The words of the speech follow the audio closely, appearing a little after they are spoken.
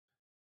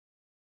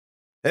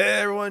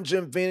Hey everyone,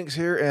 Jim Phoenix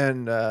here,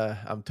 and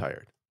I'm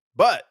tired.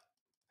 But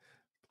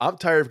I'm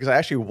tired because I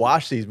actually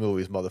watch these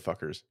movies,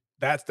 motherfuckers.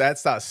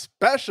 That's not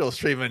special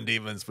streaming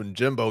demons when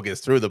Jimbo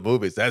gets through the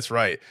movies. That's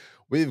right.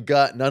 We've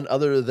got none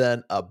other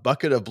than A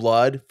Bucket of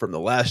Blood from The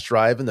Last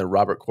Drive-In, the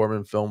Robert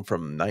Corman film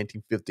from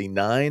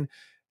 1959.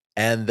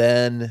 And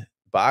then,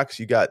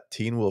 Box, you got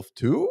Teen Wolf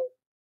 2?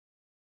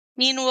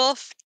 Teen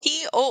Wolf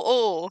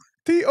TOO.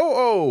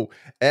 TOO.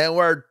 And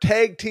we're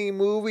tag team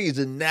movies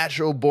and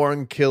natural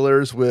born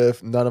killers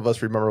with none of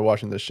us remember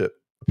watching this shit,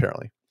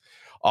 apparently.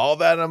 All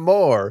that and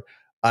more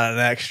on an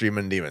Extreme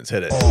and Demons.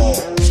 Hit it.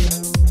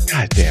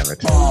 God damn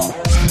it.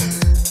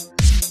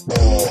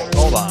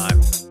 Hold on.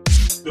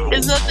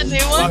 Is that the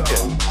new one? Fuck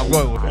it. I'm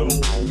going with it.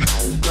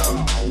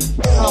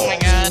 Oh my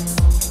god.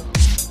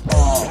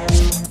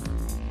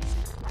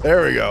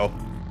 There we go.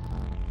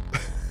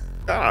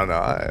 I don't know.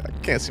 I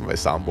can't see my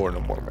soundboard no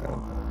more, man.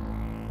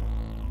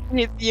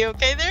 You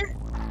okay there?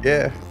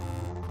 Yeah.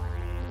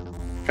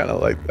 Kind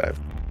of like that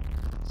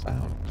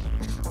sound.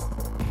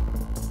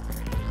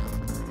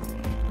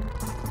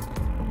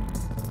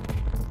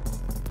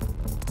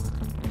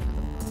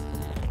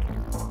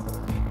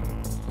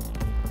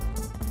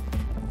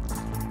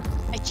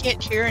 I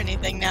can't hear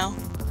anything now.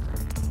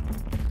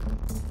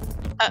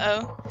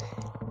 Uh-oh.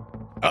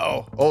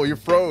 Uh-oh. Oh, you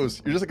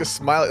froze. You're just like a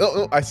smiley.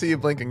 Oh, I see you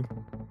blinking.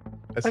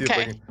 I see you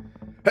blinking.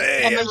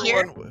 Hey, Am I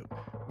everyone. here?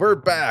 We're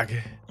back.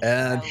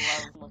 And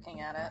I love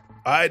looking at it.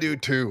 I do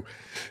too.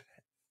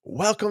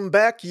 Welcome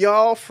back,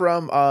 y'all,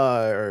 from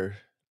our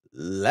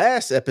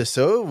last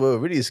episode where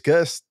we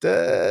discussed,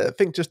 I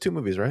think, just 2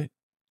 movies, right?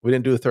 We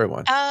didn't do a third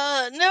one. No,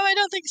 I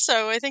don't think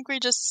so. I think we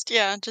just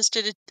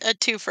did a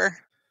twofer.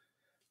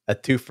 A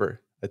twofer.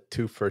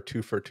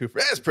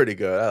 That's pretty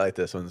good. I like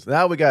this one.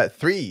 Now we got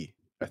 3.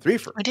 A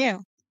threefer. We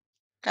do.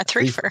 A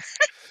threefer.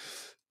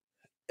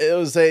 It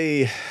was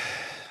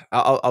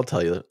I'll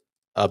tell you.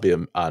 I'll be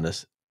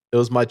honest. It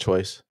was my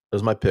choice. It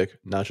was my pick,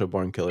 Natural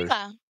Born Killers.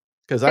 Yeah.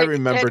 Because I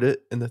remembered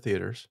it in the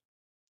theaters.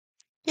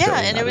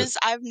 Yeah, and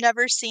I've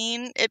never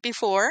seen it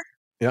before.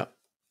 Yeah.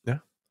 And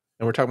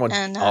we're talking about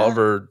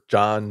not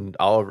John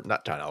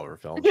Oliver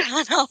films.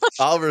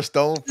 Oliver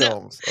Stone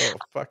films. Oh,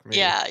 fuck me.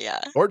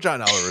 Yeah. Or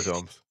John Oliver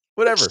films.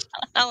 Whatever.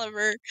 John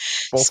Oliver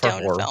Both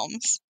Stone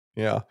films.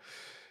 Yeah.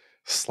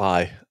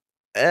 Sly.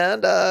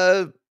 And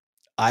I'm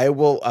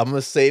going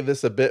to save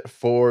this a bit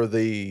for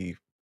the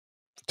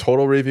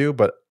total review,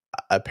 but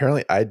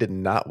apparently I did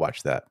not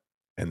watch that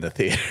in the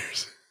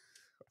theaters.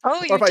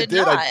 Oh, you did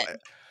not?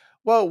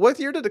 Well, what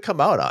year did it come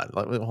out on?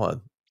 Hold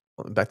on.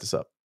 Let me back this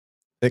up.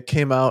 It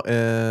came out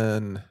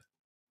in,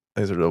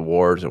 these are the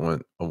awards. It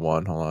won.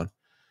 Hold on.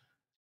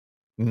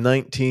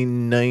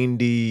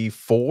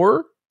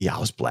 1994? Yeah, I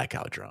was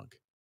blackout drunk.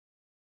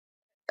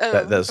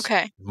 Oh, That's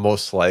okay.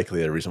 most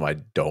likely the reason why I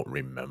don't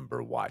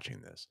remember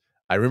watching this.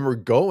 I remember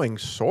going,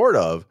 sort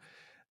of,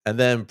 and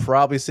then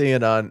probably seeing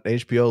it on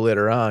HBO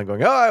later on,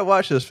 going, oh, I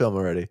watched this film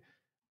already.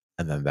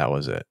 And then that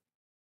was it.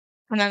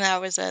 And then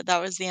that was it.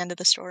 That was the end of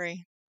the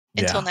story.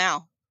 Until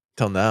now.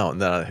 Till now.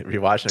 And then I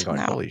rewatched it and going,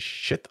 holy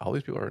shit, all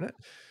these people are in it.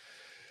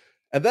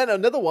 And then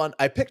another one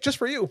I picked just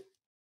for you.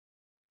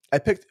 I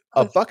picked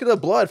A Bucket of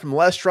Blood from The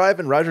Last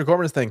Drive-In, Roger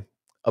Corman's thing.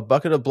 A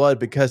Bucket of Blood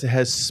because it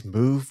has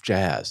smooth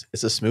jazz.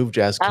 It's a smooth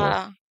jazz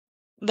killer.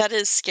 That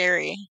is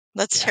scary.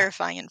 That's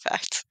terrifying, in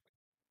fact.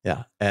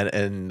 Yeah.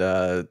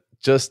 And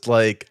just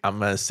like I'm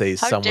going to say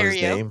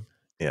someone's name.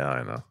 Yeah,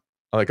 I know.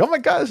 I'm like, oh my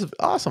God, this is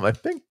awesome. I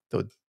think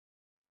they'll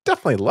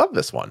definitely love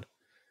this one.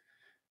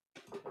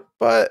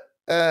 But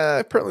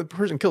apparently the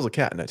person kills a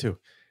cat in that too.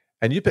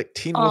 And you picked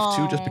Teen Wolf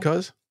 2 just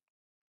because?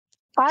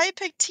 I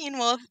picked Teen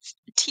Wolf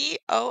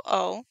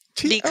TOO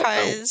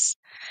because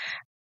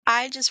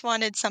I just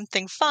wanted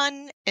something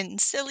fun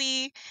and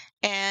silly.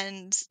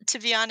 And to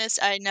be honest,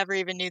 I never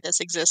even knew this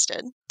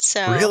existed.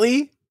 So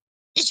really?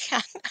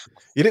 Yeah.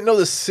 You didn't know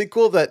the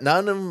sequel that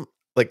none of them,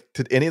 like,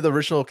 did any of the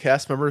original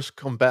cast members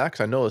come back?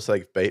 'Cause I know it's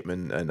like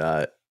Bateman and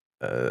yeah,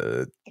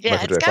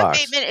 it's got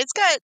Bateman. It's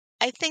got,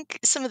 I think,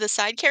 some of the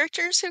side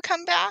characters who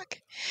come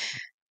back.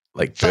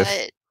 Like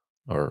Biff?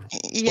 Or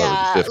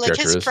yeah, like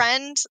his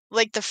friend,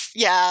 like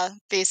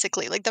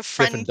basically, like the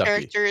friend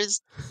character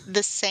is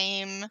the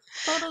same.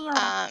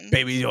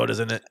 Baby Yoda's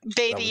in it.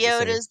 Baby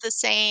Yoda's the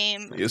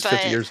same. He was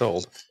 50 years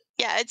old.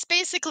 Yeah, it's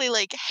basically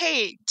like,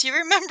 hey, do you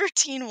remember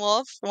Teen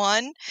Wolf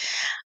 1?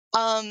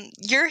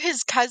 You're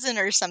his cousin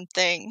or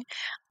something.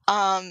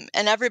 And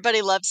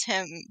everybody loves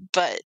him,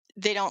 but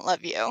they don't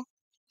love you.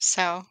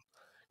 So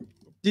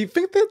do you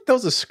think that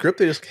was a script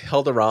they just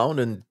held around,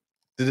 and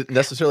did it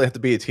necessarily have to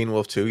be a Teen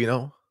Wolf 2, you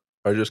know?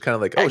 Or just kind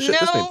of like, oh shit,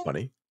 this made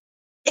funny.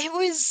 It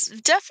was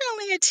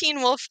definitely a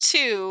Teen Wolf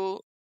 2,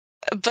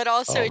 but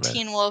also a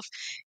Teen Wolf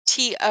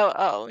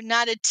TOO,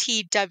 not a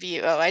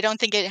TWO. I don't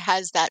think it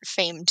has that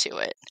fame to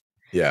it.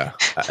 Yeah,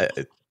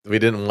 we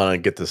didn't want to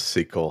get the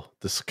sequel,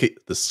 the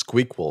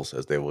squeakquels,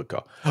 as they would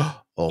go.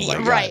 Oh my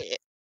God. Right.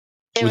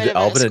 Would the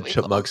Alvin and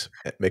Chipmunks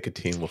make a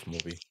Teen Wolf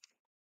movie?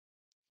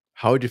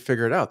 How would you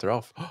figure it out? They're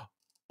all,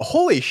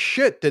 holy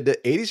shit, did the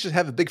 80s just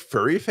have a big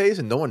furry phase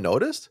and no one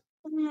noticed?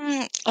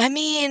 I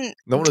mean,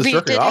 No one was we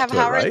jerking did off have to it,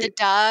 Howard the right?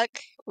 Duck.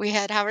 We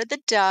had Howard the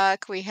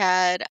Duck. We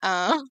had,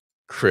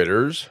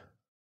 Critters,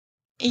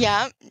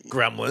 yeah,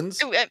 Gremlins,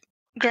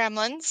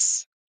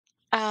 Gremlins.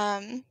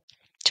 Trying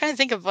to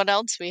think of what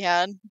else we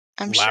had.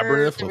 I'm sure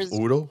Labyrinth there with was.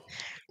 Udo.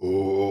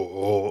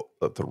 Oh,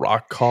 the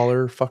rock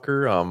collar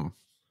fucker.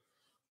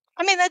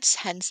 I mean, that's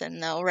Henson,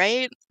 though,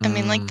 right? I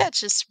mean, like, Mm, that's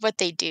just what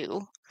they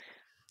do.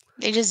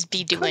 They just be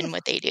kind doing of,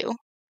 what they do.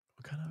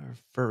 kind of a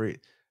furry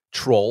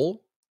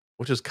Troll,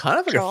 which is kind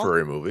of like a Troll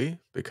furry movie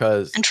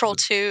because and Troll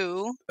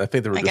 2, I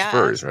think they were I just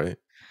furries, guess. right?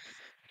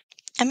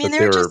 I mean, But they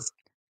they were were just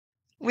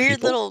weird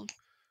people. little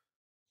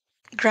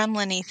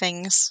gremlin-y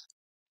things.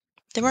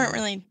 They weren't Mm.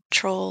 really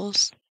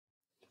trolls.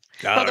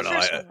 I Well, don't the know.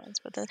 first one was,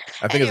 but the I think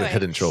it's a anyway.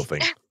 hidden troll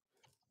thing.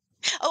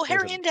 Oh, Yes,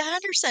 Harry and the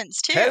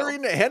Hendersons too.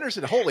 Henry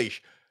Henderson. Holy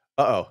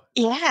uh-oh.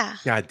 Yeah.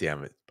 God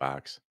damn it,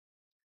 Box.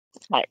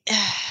 I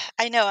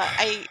I know.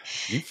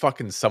 You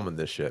fucking summoned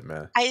this shit,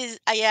 man.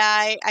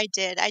 Yeah, I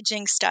did. I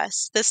jinxed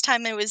us. This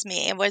time it was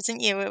me. It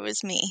wasn't you. It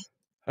was me.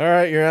 All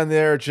right, you're on the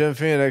air, Jim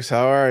Phoenix.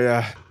 How are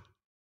ya?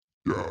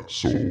 Yeah,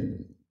 so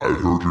I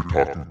heard you're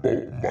talking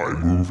about my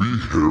movie,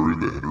 Harry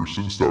and the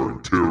Hendersons,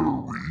 starring Tara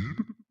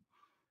Reid.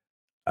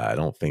 I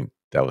don't think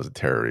that was a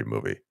terror Reid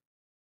movie.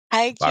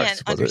 I can't Box, was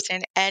it?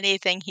 understand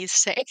anything he's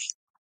saying.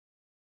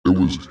 It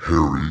was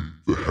Harry,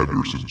 the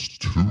Hendersons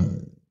 2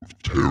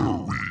 with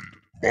Tara Reid,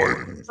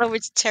 my movie. Oh,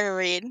 it's Tara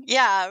Reid.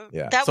 Yeah,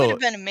 Yeah. that would So have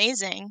been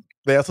amazing.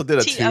 they also did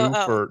a 2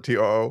 TOO. for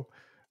TOO.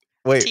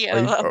 Wait,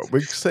 TOO. are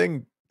we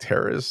saying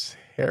Tara's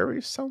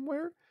Harry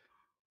somewhere?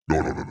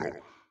 No.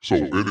 So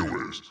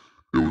anyways,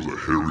 it was a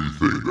Harry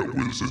thing that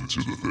whizzed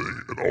into the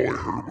thing, and all I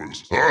heard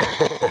was,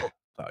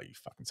 Oh, you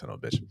fucking son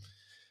of a bitch.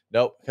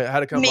 Nope. Had to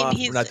I come mean, off. We're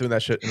he's not doing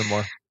that shit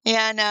anymore.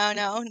 yeah,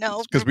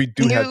 no. Because we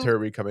do have New Tara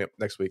Reid coming up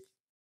next week.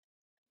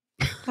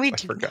 we I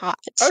do forgot.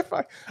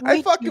 not. I We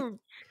do fucking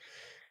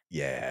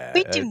yeah.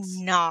 we do It's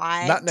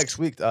not. not next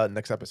week.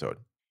 Next episode.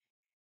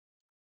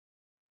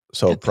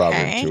 So probably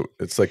Okay. too.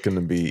 It's like going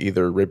to be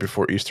either right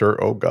before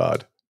Easter. Oh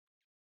God,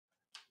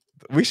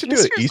 we should do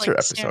an Easter's, Easter like,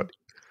 episode. soon.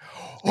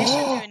 We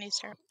should do an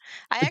Easter.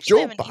 I actually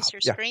Joe have an Bob. Easter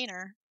Yeah.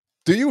 screener.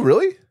 Do you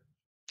really?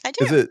 I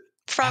Is do. it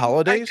From our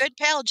holidays? good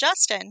pal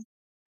Justin.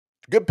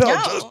 Good pal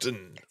No.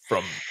 Justin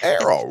from It's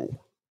Arrow.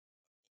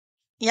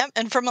 Yep,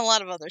 and from a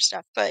lot of other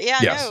stuff. But yeah,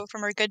 Yes. no,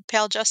 from our good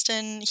pal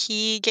Justin,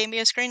 he gave me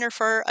a screener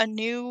for a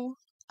new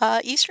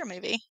Easter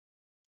movie.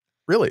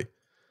 Really?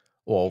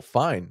 Well,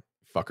 fine,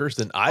 fuckers.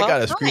 Then I Well,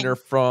 got a fine. screener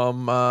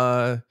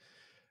from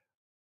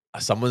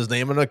someone's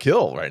name on a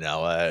kill right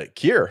now.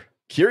 Kier.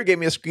 Kier gave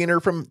me a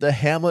screener from the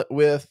Hamlet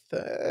with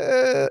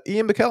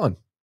Ian McKellen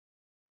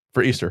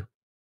for Easter.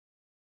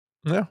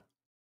 Yeah.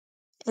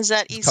 Is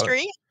that It's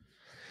coming.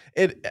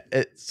 Eastery?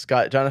 It's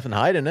got Jonathan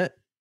Hyde in it,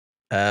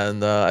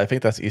 and I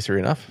think that's Easter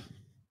enough.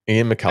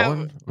 Ian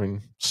McKellen. I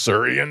mean,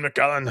 Sir Ian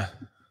McKellen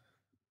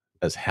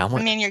as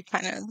Hamlet. I mean, you're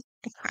kind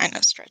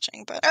of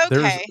stretching, but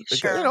There's, okay,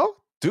 sure.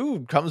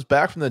 dude comes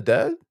back from the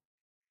dead.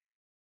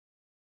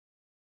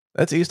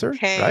 That's Easter, right?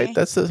 Okay.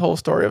 That's the whole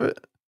story of it.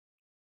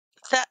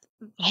 That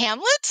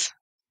Hamlet?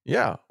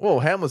 Yeah. Well,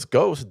 Hamlet's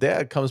ghost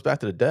dad comes back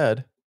to the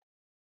dead.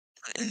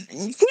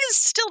 He's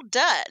still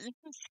dead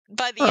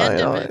by the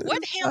end of it. What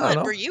I don't Hamlet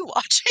know. were you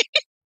watching?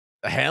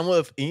 The Hamlet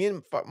of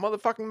Ian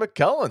motherfucking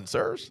McKellen,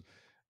 sirs.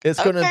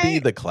 It's going to be Okay.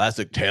 the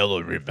classic tale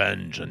of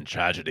revenge and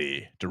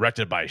tragedy,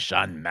 directed by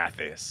Sean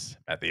Mathias.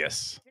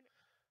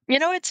 You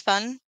know, it's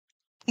fun.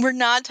 We're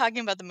not talking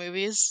about the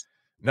movies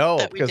No,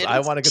 that we because did. I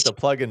want to get the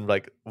plug in,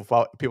 like,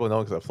 without people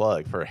knowing it's a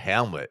plug for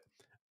Hamlet.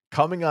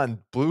 Coming on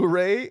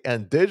Blu-ray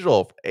and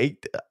digital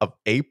 8th of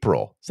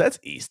April. So that's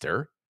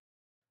Easter.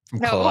 From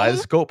No.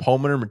 Kaleidoscope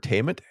Home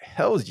Entertainment.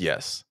 Hells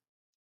yes.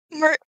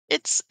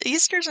 It's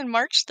Easter's in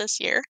March this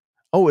year.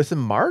 Oh, it's in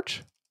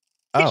March?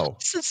 Oh.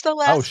 Yes, it's the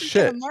last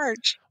weekend of Shit.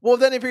 March. Well,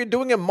 then if you're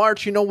doing it in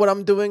March, you know what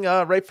I'm doing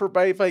right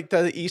like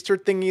the Easter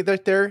thingy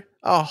right there?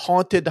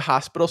 Haunted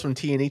Hospitals from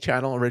T&E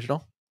Channel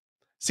original.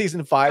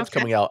 Season 5's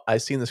coming out.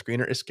 I've seen the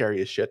screener. It's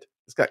scary as shit.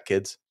 It's got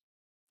kids.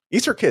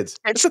 Easter kids.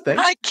 It's a thing.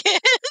 Got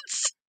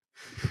kids.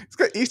 It's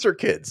got Easter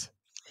kids.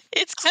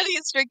 It's got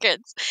Easter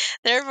kids.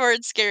 Therefore,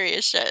 it's scary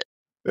as shit.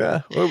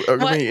 Yeah. We're going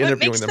to be interviewing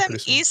makes them them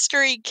pretty soon.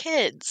 Eastery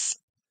kids?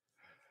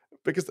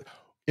 Because,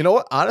 you know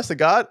what? Honest to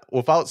God,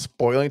 without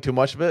spoiling too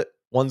much of it,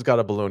 one's got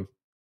a balloon.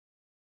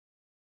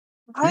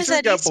 How is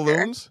that got Easter?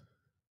 balloons?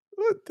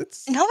 No,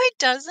 it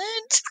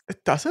doesn't.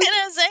 It doesn't? It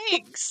has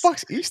eggs. What the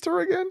fuck's Easter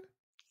again?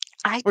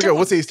 I Okay, don't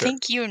what's Easter?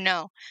 think you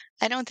know.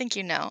 I don't think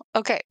you know.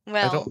 Okay,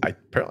 well.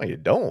 Apparently you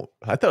don't.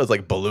 I thought it was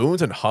like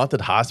Balloons and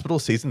Haunted Hospital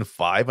season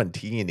 5 on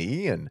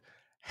T&E and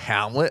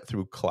Hamlet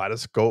through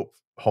Kaleidoscope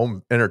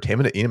Home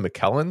Entertainment at Ian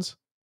McKellen's.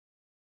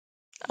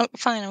 Oh,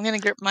 fine. I'm gonna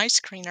grip my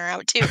screener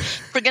out too.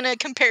 We're gonna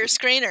compare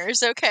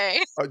screeners,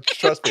 okay?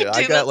 Trust me,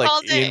 I got like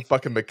Ian day.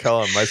 fucking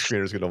McKellen. My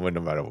screener's gonna win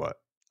no matter what.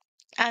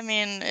 I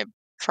mean, it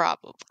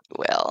probably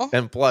will.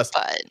 And plus,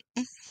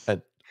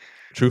 and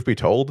truth be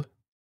told,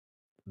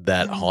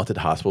 that Haunted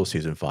Hospital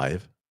season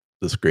 5,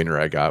 the screener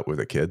I got with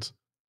the kids,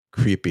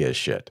 creepy as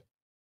shit.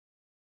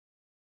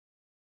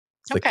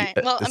 Okay.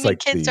 Like Well, I it's mean, like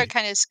kids are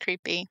kind of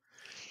creepy.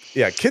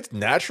 yeah, kids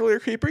naturally are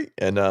creepy,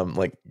 and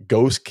like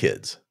ghost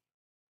kids.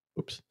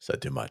 Oops,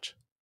 said too much.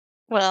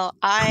 Well,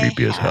 I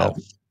Creepy as hell.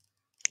 have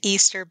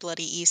Easter,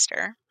 Bloody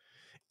Easter.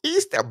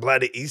 Easter,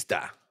 bloody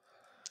Easter.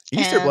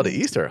 Easter, bloody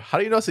And Easter. How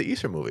do you know it's an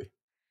Easter movie?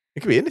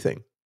 It could be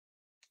anything.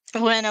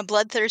 when a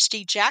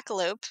bloodthirsty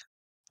jackalope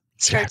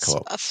starts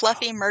Jackalope. a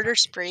fluffy murder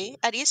spree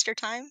at Easter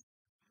time.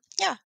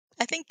 Yeah,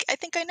 I think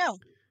I know.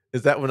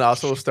 Is that one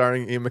also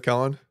starring Ian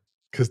McKellen?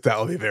 Because that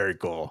would be very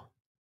cool.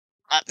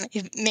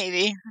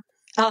 Maybe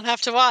I'll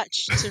have to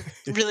watch to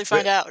really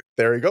find out.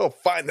 There you go.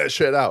 Find that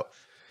shit out.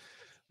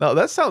 No,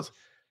 that sounds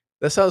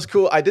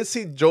cool. I did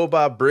see Joe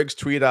Bob Briggs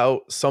tweet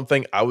out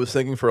something I was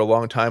thinking for a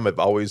long time. I've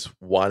always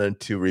wanted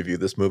to review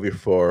this movie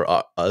for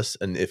us,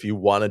 and if you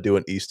want to do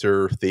an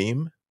Easter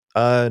theme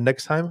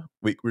next time,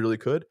 we really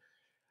could.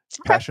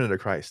 Okay. Passion of the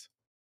Christ.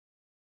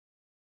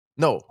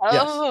 No,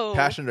 yes,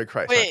 Passion of the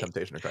Christ, not wait,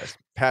 Temptation of Christ.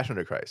 Passion of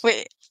the Christ.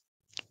 wait,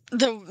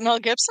 the Mel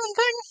Gibson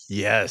thing?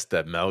 Yes,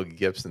 that Mel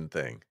Gibson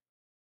thing.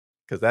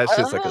 Because that's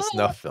just like a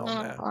snuff film,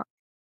 man.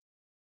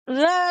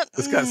 That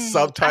It's got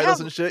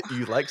subtitles and shit.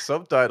 You like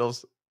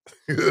subtitles.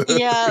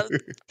 Yeah,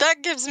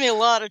 that gives me a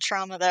lot of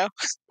trauma, though.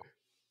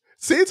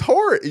 See, it's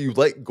horror. You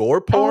like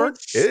gore porn?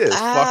 It is fucking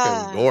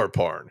ah. gore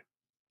porn.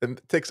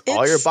 It ticks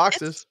all your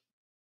boxes.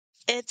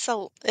 It's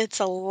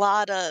a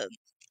lot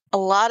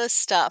of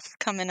stuff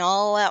coming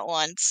all at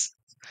once.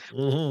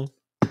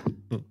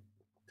 Mm-hmm.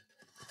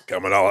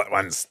 Coming all at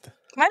once.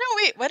 Why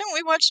don't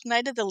we watch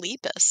Night of the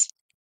Lepus?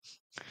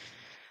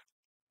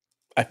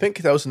 I think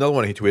that was another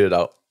one he tweeted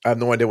out. I have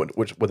no idea what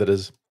it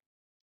is.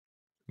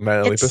 Night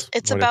of the Lepus?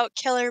 It's about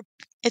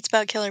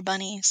killer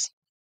bunnies.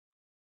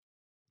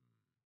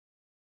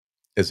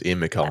 Is Ian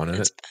McKellen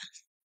in it?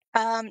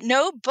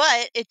 No,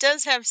 but it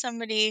does have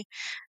somebody,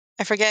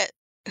 I forget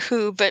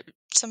who, but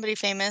somebody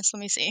famous. Let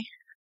me see.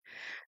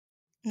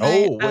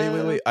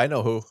 Wait. I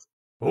know who.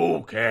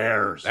 Who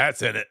cares?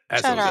 That's in it.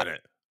 That's who's in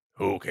it.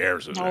 Who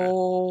cares who's in it?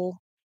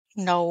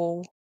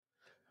 No.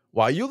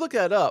 While you look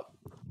that up,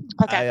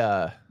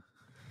 okay.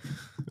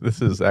 This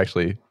is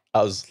actually,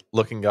 I was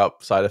looking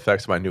up side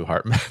effects of my new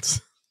heart meds.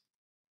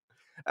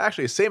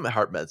 Actually, same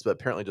heart meds, but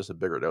apparently just a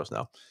bigger dose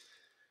now.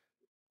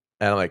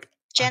 And I'm like,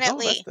 Janet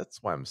Leigh.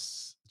 That's why I'm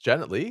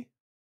Janet Leigh?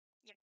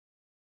 Yep.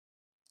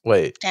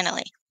 Wait. Janet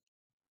Leigh.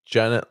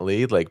 Janet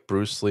Leigh, like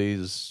Bruce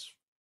Lee's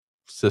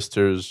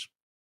sister's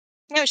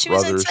No, she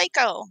was in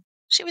Psycho.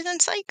 She was in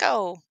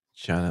Psycho.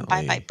 Janet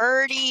Bye Leigh. Bye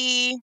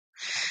Birdie.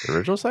 The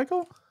original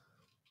Psycho?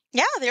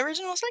 Yeah, the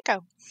original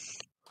Psycho.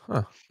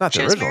 Huh. Not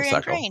the original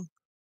Psycho. Crane.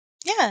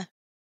 Yeah.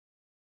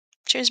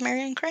 She was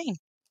Marion Crane.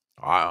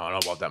 I don't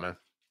know about that, man.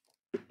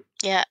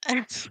 Yeah.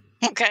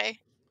 Okay.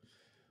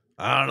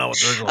 I don't know what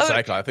the original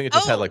Psycho. I think it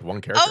just had like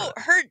one character.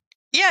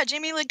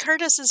 Jamie Lee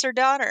Curtis is her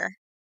daughter.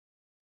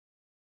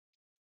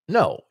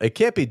 No, it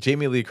can't be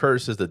Jamie Lee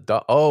Curtis is the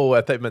daughter. Oh,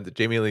 I thought it meant that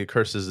Jamie Lee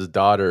Curtis's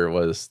daughter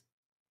was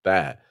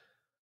that.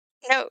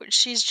 No,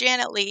 she's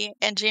Janet Leigh,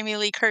 and Jamie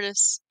Lee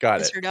Curtis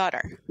is her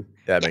daughter.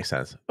 That makes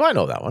sense. Oh, I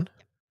know that one.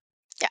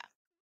 Yeah.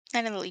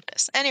 Night of the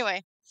Lepus. Anyway.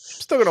 I'm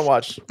still going to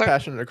watch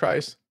Passion of the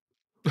Christ.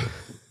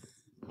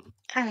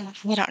 I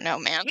don't know,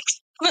 man.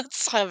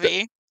 That's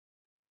heavy.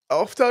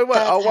 I'll tell you what.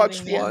 I'll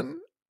watch one,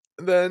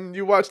 then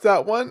you watch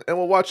that one, and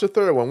we'll watch the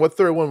third one. What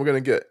third one we're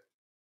going to get?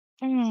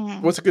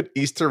 What's a good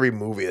Easter-y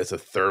movie that's a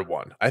third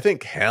one? I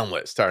think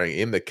Hamlet, starring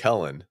Ian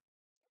McKellen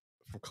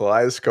from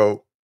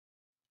Kaleidoscope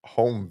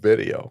Home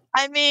Video.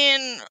 I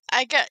mean,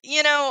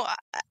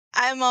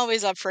 I'm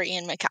always up for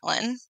Ian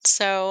McKellen,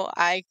 so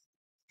I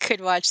could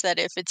watch that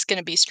if it's going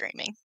to be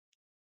streaming.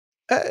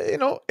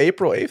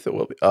 April 8th it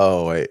will be.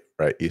 Oh, wait.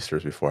 Right.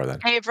 Easter's before then.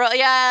 April.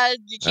 Yeah,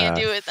 you can't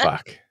do it then.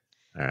 Fuck.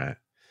 All right.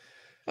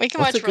 We can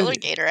watch Roller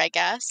Gator, I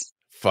guess.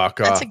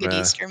 Fuck off, That's a good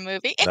Easter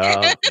movie.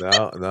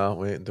 No,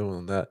 we ain't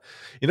doing that.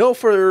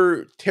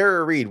 For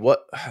Tara Reid,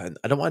 I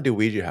don't want to do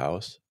Ouija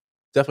House.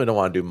 Definitely don't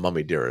want to do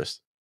Mummy Dearest.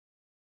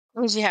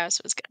 Ouija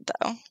House was good,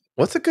 though.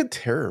 What's a good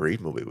Tara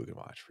Reid movie we can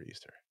watch for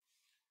Easter?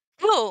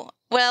 Oh,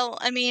 well,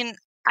 I mean,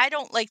 I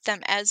don't like them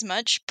as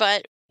much,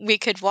 but we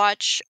could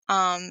watch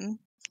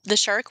the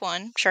shark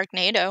one,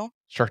 Sharknado.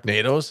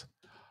 Sharknadoes?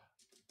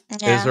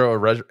 Yeah. Is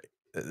there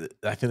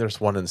I think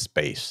there's one in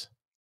space.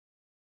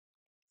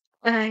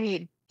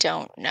 I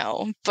don't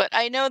know, but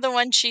I know the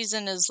one she's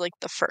in is like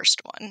the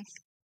first one.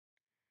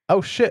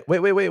 Oh shit!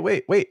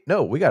 Wait!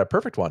 No, we got a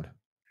perfect one.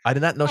 I did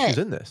not know she's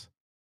in this.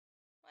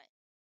 What?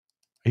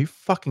 Are you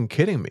fucking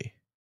kidding me?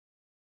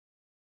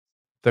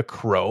 The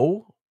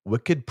Crow,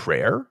 Wicked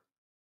Prayer.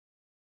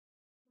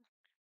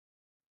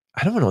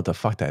 I don't know what the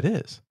fuck that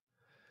is.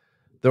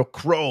 The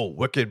Crow,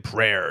 Wicked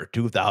Prayer,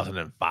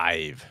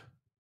 2005.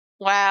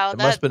 Wow, it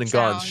must have been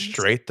gone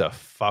straight to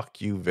fuck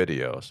you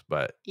videos,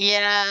 but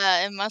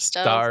yeah, it must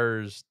have.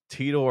 Stars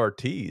Tito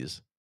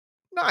Ortiz.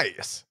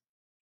 Nice.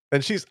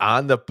 And she's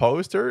on the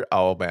poster.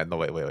 Oh man, no,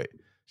 wait.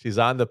 She's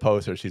on the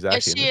poster. She's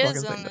actually in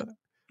the fucking thing.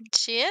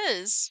 She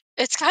is.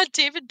 It's got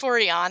David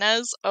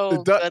Boreanaz.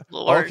 Oh, good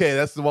lord. Okay,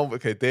 that's the one.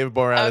 Okay, David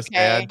Boreanaz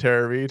and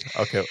Tara Reid.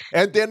 Okay,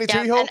 and Danny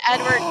Trejo. And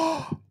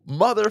Edward.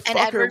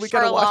 Motherfucker, we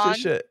gotta watch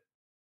this shit.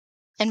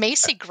 And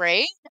Macy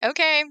Gray?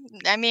 Okay.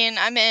 I mean,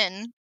 I'm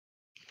in.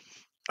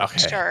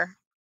 Okay. Sure.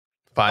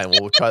 Fine,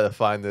 we'll try to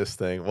find this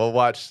thing. We'll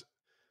watch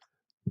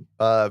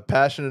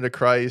Passion of the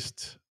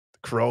Christ,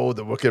 Crow,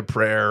 The Wicked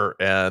Prayer,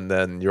 and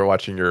then you're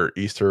watching your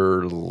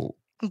Easter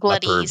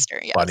Bloody leopard Easter,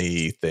 yes.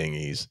 bunny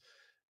thingies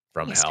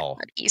from hell.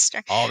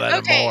 Easter. All that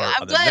and more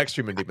on the next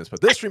Streaming Demons.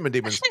 But this Streaming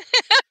Demons.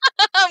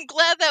 I'm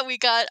glad that we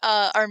got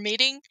our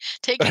meeting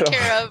taken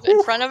care of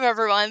in front of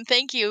everyone.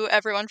 Thank you,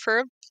 everyone,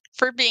 for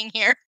being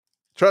here.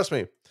 Trust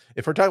me,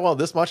 if we're talking about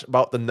this much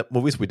about the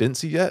movies we didn't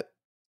see yet,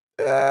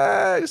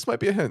 this might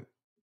be a hint.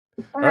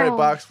 All right,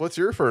 Box, what's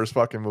your first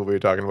fucking movie you're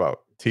talking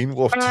about? Teen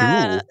Wolf 2?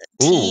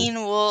 Teen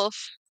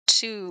Wolf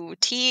 2.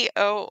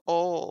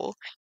 TOO.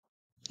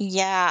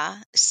 Yeah.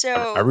 So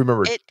I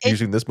remember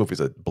using this movie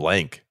as a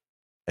blank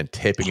and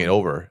taping it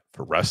over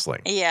for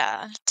wrestling.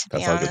 Yeah.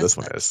 That's how good this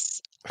one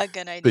is. A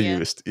good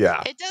idea.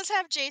 Yeah. It does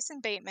have Jason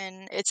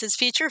Bateman. It's his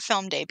feature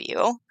film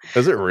debut.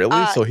 Is it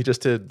really? So he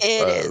just did.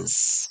 It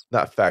is.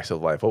 Not Facts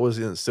of Life. What was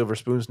he in? Silver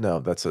Spoons? No,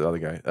 that's the other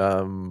guy.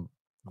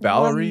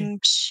 Valerie.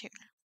 Shoot.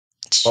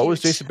 What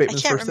was Jason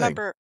Bateman's first thing?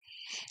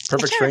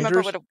 Perfect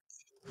Strangers.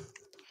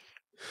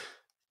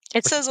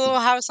 It says Little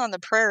House on the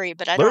Prairie,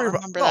 but I don't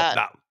remember that.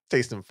 Not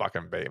Jason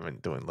fucking Bateman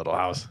doing Little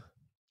House.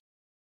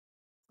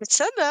 It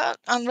said that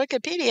on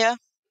Wikipedia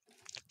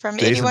from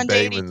Jason 81 to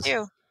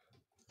 82.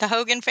 The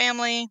Hogan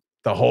family.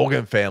 The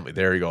Hogan family.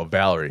 There you go.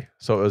 Valerie.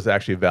 So it was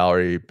actually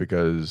Valerie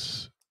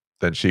because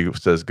then she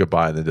says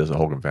goodbye and then does the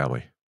Hogan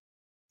family.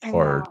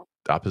 Or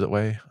opposite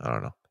way? I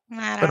don't know.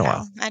 I don't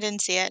know. I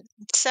didn't see it.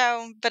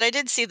 So, but I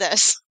did see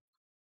this.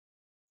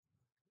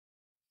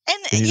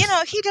 And, you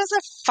know, he does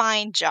a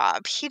fine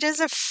job. He does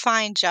a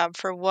fine job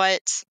for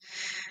what...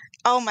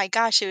 Oh, my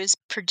gosh. It was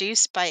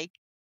produced by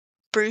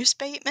Bruce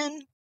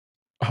Bateman.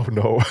 Oh,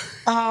 no.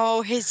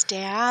 Oh, his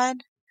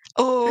dad?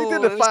 Oh, he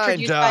did a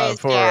fine job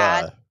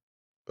for...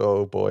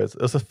 oh, boy. It's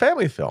a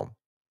family film.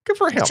 Good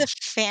for him. It's a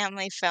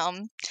family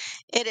film.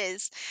 It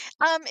is.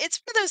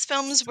 It's one of those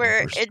films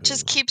where it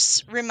just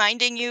keeps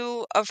reminding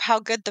you of how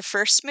good the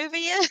first movie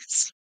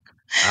is.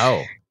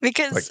 Oh.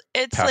 Because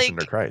it's Passion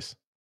of Christ.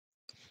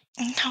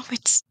 No,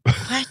 it's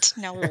what?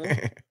 No.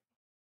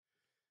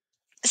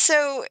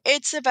 So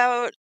it's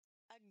about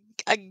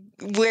a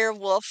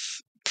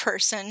werewolf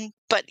person,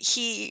 but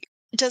he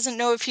doesn't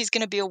know if he's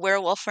going to be a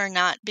werewolf or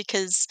not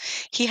because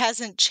he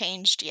hasn't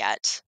changed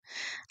yet.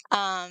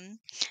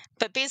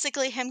 But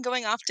basically him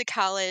going off to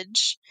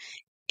college,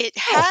 it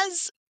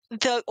has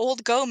the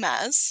old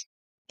Gomez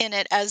in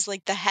it as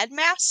like the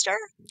headmaster.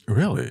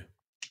 Really?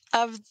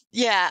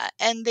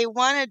 And they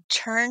want to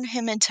turn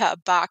him into a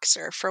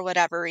boxer for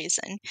whatever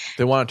reason.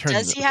 They want to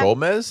turn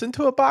Gomez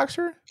into a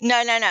boxer?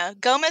 No.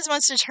 Gomez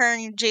wants to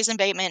turn Jason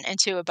Bateman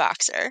into a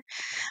boxer.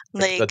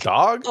 Like the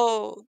dog?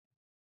 Oh.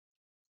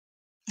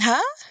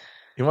 Huh?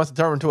 He wants to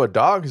turn him into a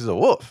dog? He's a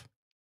wolf.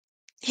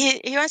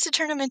 He wants to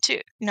turn him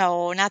into...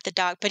 No, not the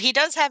dog. But he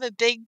does have a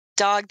big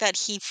dog that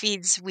he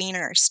feeds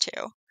wieners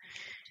to.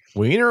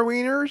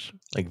 Wieners?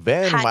 Like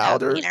Van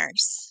Wilder? Hot dog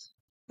wieners.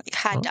 Like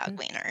hot dog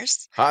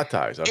wieners. Hot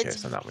dogs. Okay,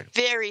 it's so not wieners.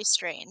 Very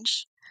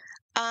strange.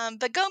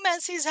 But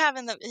Gomez, he's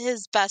having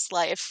his best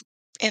life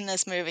in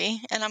this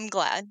movie, and I'm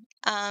glad.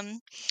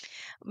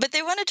 But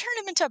they want to turn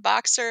him into a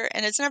boxer,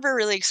 and it's never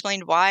really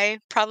explained why.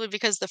 Probably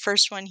because the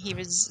first one, he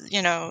was,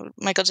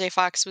 Michael J.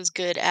 Fox was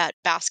good at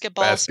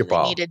basketball. So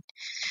they needed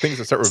things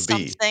that start with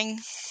something.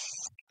 B.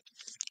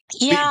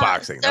 Yeah.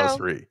 Beatboxing, that was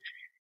 3.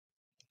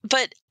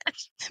 But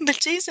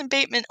Jason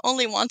Bateman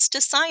only wants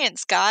to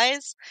science,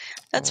 guys.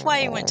 That's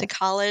why he went to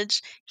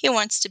college. He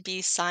wants to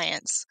be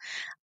science.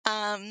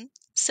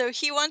 So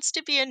he wants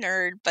to be a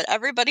nerd, but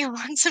everybody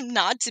wants him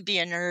not to be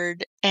a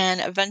nerd.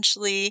 And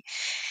eventually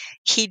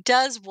he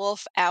does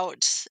wolf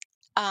out,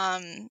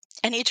 and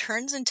he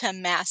turns into a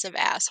massive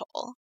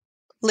asshole.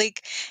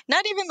 Like,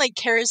 not even like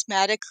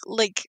charismatic.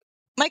 Like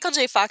Michael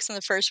J. Fox in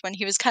the first one,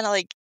 he was kind of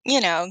like,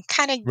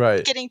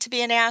 getting to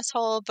be an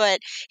asshole,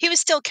 but he was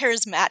still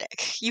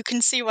charismatic. You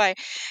can see why.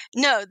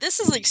 No, this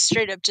is like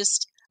straight up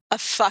just a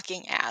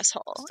fucking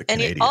asshole.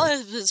 And all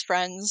of his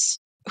friends,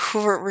 who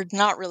were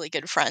not really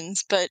good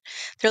friends, but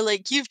they're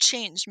like, "You've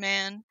changed,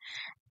 man."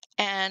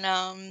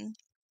 And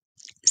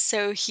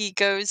so he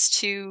goes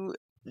to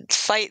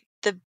fight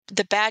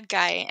the bad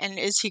guy, and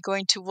is he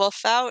going to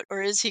wolf out,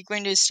 or is he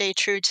going to stay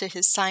true to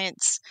his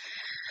science?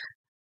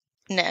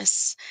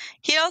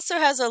 He also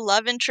has a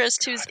love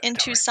interest who's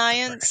into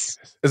science.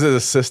 Is it a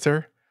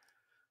sister?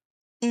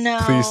 No.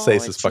 Please say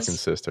it's his fucking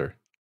sister.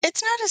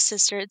 It's not a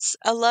sister. It's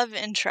a love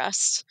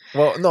interest.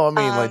 Well, no, I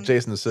mean like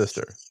Jason's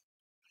sister.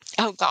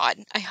 Oh God,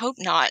 I hope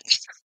not.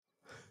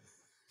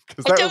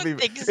 I don't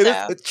think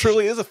so. It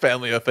truly is a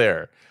family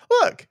affair.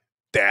 Look,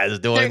 Dad's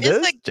doing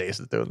this.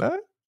 Jason's doing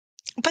that.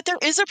 But there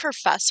is a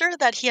professor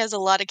that he has a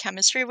lot of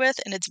chemistry with,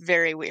 and it's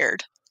very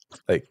weird.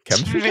 Like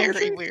chemistry?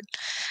 Very weird.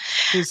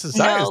 He's a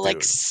science dude.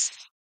 Like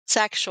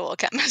sexual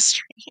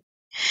chemistry.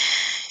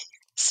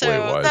 So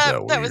why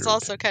is that was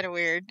also kind of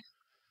weird.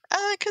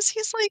 Because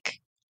he's like,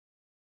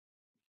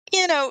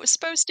 you know,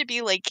 supposed to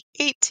be like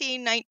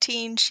 18,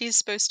 19. She's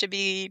supposed to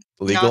be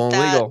Legal not and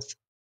that. legal.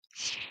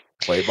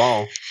 Play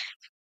ball.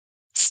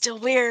 Still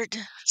weird.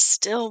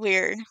 Still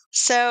weird.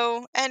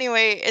 So,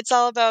 anyway, it's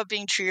all about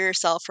being true to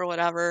yourself or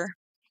whatever.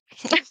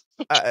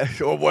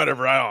 Or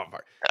whatever. I don't know.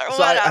 Or So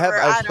whatever. I have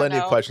I don't plenty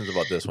of know. questions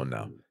about this one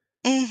now.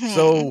 Hmm.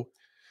 So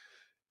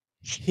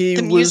he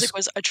The was, music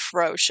was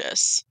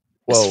atrocious.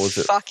 It was well, was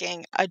it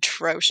fucking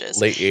atrocious.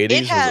 late It 80s?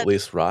 Was it had at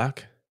least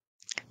rock?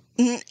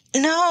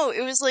 no,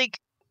 it was like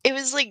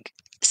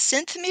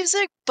synth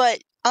music,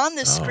 but on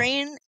the Oh,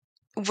 screen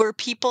were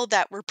people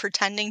that were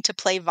pretending to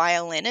play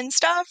violin and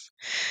stuff.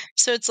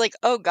 So it's like,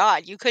 oh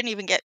God, you couldn't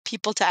even get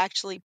people to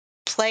actually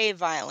play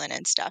violin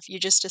and stuff. You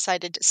just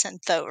decided to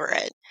synth over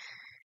it.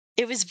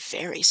 It was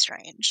very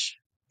strange.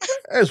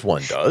 as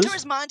one There does.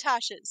 was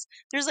montages.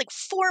 There's like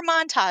 4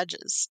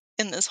 montages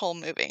in this whole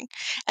movie.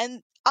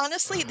 And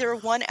honestly, they were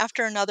one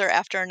after another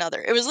after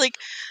another. It was like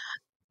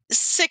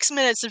 6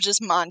 minutes of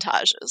just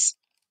montages.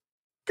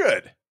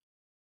 Good.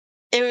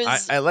 It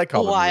was I like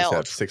how the movies wild.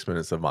 have 6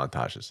 minutes of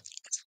montages.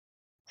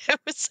 It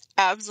was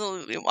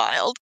absolutely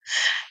wild.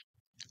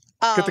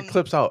 Get the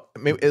clips out.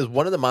 Maybe is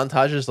one of the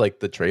montages like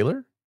the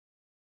trailer?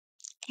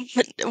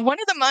 One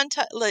of the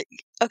montage, like,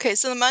 okay,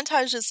 so the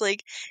montage is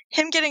like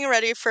him getting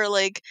ready for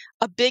like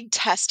a big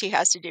test he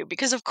has to do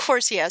because of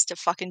course he has to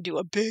fucking do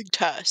a big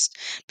test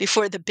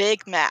before the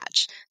big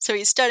match. So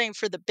he's studying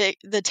for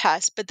the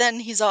test, but then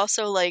he's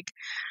also like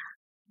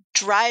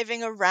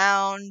driving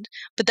around,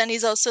 but then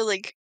he's also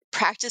like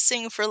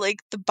practicing for like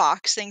the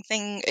boxing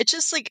thing. It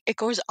just like it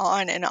goes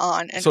on and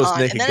on and So it's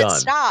on, and Naked then it Gun.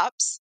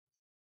 stops.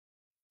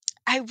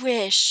 I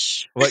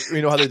wish. Like,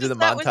 you know how they do the Because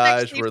that was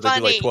montage actually where they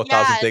do like funny.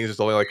 12,000 Yes. things? It's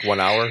only like 1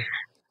 hour.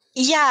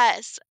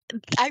 Yes.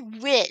 I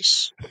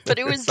wish. But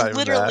it It's was not even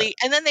that. literally,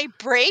 and then they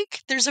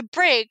break. There's a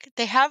break.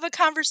 They have a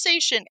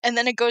conversation, and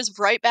then it goes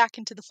right back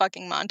into the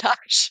fucking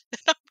montage.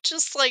 And I'm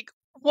just like,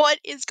 what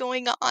is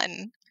going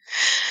on?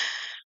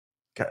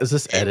 Is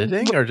this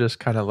editing or just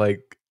kind of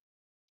like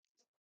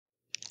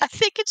I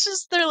think it's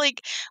just they're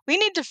like, we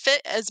need to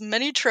fit as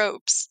many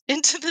tropes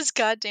into this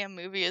goddamn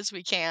movie as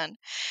we can,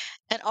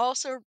 and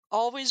also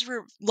always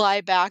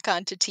rely back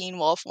onto Teen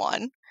Wolf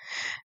 1,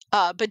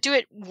 but do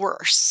it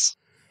worse.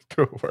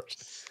 the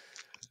worst?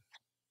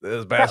 This That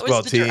was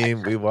basketball the team,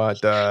 director. we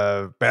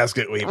want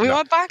basket weave. We No.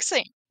 want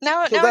boxing.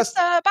 Now, So now it's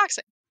that's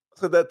boxing.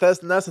 so that's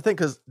the thing,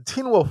 because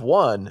Teen Wolf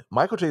 1,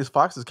 Michael J.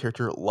 Fox's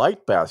character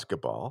liked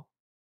basketball,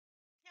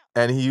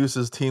 and he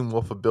uses Teen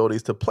Wolf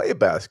abilities to play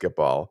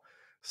basketball.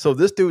 So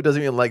this dude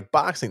doesn't even like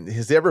boxing.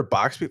 Has he ever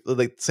boxed people?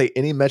 Like, say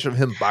any mention of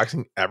him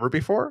boxing ever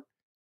before?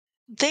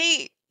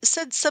 They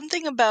said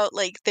something about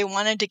like they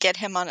wanted to get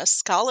him on a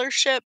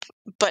scholarship,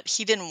 but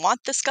he didn't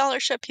want the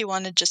scholarship. He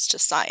wanted just to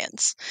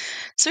science.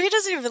 So he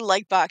doesn't even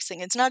like boxing.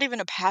 It's not even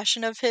a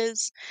passion of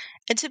his.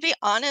 And to be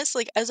honest,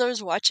 like as I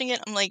was watching it,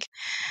 I'm like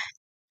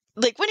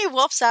when he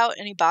wolfs out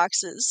and he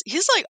boxes,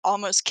 he's like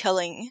almost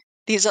killing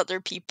these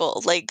other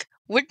people. Like,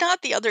 would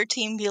not the other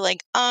team be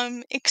like,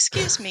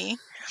 excuse me,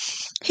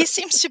 he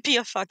seems to be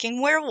a fucking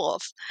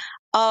werewolf.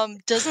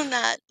 Doesn't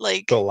that The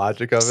like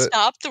logic of it,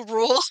 stop the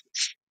rule?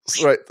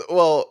 right?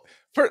 Well,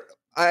 for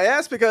I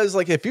asked because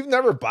like if you've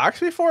never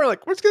boxed before,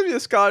 like what's gonna be a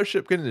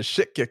scholarship getting the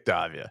shit kicked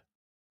out of you?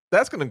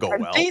 That's gonna go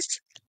well.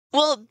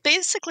 Well,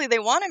 basically, they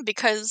want him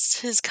because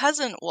his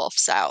cousin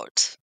wolfs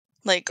out.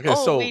 Like, Okay,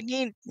 oh, we so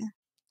need.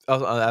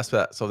 I'll ask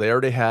that. So they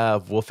already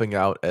have wolfing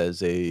out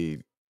as a As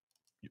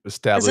a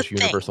established thing.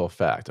 universal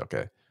fact.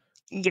 Okay.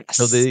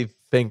 So Yes. they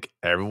think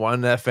everyone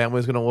in that family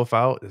is gonna wolf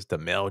out. Is the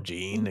male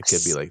gene? It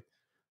could be Yes. like,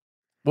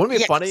 wouldn't it be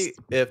Yes. funny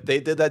if they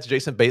did that to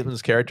Jason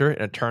Bateman's character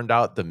and it turned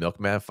out the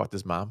milkman fucked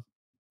his mom?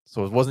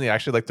 So wasn't he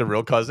actually like the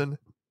real cousin?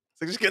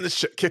 It's like just getting the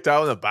shit kicked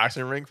out in the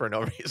boxing ring for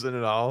no reason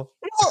at all.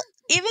 Well,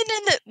 even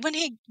in the when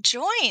he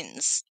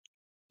joins,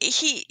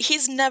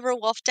 he's never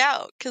wolfed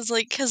out because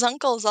like his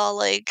uncle's all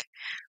like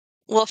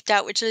wolfed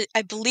out, which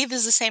I believe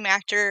is the same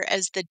actor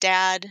as the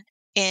dad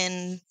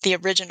in the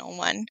original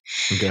one.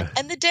 Okay.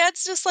 And the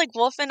dad's just like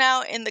wolfing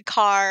out in the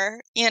car,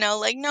 you know,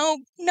 like no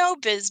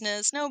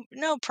business,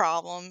 no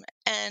problem.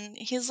 And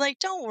he's like,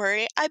 "Don't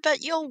worry, I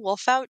bet you'll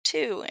wolf out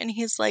too." And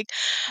he's like,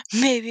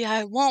 "Maybe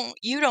I won't.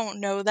 You don't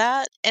know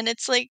that." And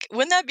it's like,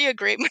 wouldn't that be a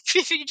great movie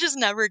if he just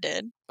never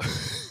did?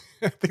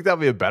 I think that'd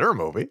be a better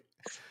movie.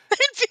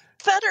 It'd be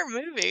a better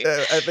movie.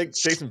 I think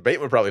Jason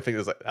Bateman would probably think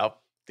it's like, oh,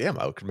 damn,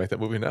 I could make that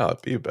movie now.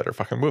 It'd be a better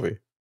fucking movie.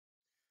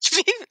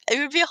 It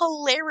would be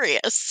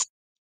hilarious.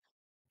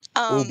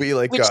 It would be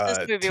like Which this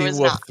movie Teen was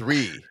Wolf not.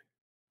 3,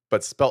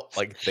 but spelt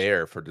like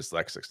there for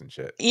dyslexics and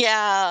shit.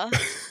 Yeah,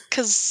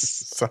 because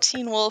So,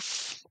 Teen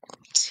Wolf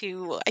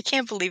 2, I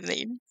can't believe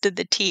they did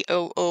the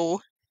TOO.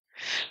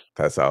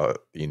 that's how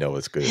you know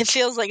it's good. It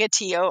feels like a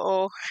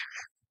TOO.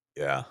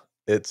 Yeah.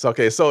 It's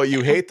okay. So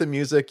you hate the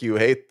music,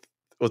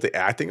 was the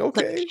acting Like,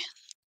 okay?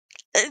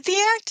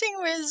 the acting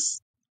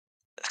was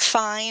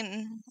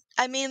fine.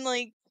 I mean,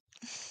 like,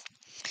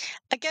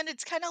 again,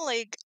 it's kind of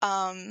like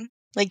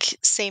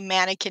say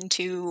Mannequin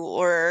 2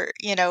 or,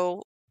 you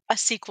know, a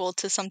sequel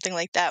to something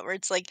like that where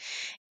it's like,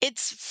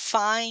 it's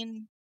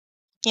fine,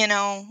 you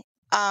know,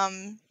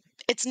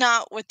 it's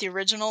not what the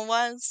original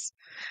was.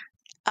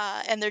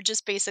 And they're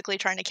just basically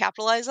trying to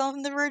capitalize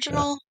on the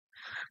original.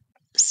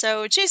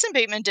 So Jason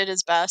Bateman did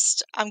his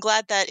best. I'm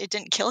glad that it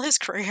didn't kill his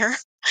career.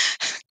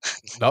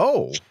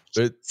 No,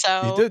 he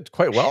So did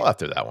quite well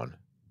after that one.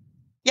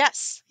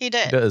 yes, he He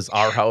did. does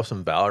Our House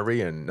and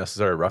Valerie and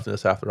Necessary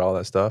Roughness after all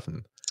that stuff,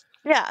 and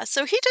Yeah,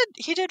 so he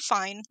did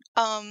fine.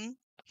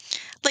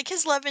 Like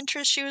his love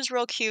interest, she was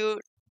real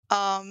cute.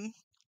 the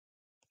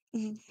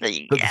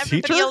Everybody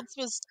teacher, else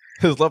was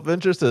his love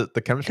interest, the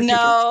chemistry teacher.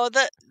 no,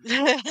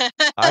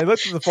 I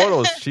looked at the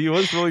photos; she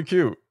was really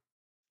cute.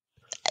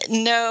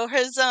 no,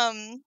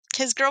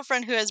 his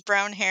girlfriend who has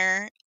brown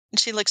hair,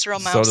 she looks real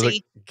So does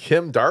mousy.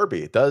 Kim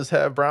Darby does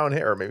have brown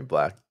hair, maybe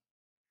black.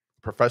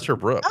 Professor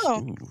Brooks.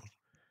 Oh, Ooh.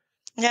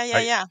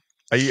 yeah.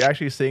 Are you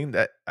actually seeing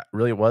that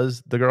really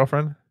was the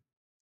girlfriend?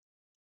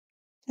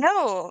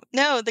 No,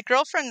 the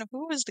girlfriend.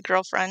 Who was the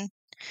girlfriend?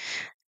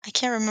 I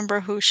can't remember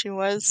who she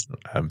was.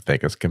 I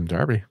think it's Kim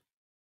Darby.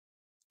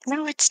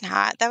 No, it's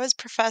not. That was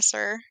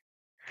Professor.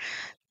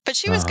 But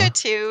she was Uh-huh. good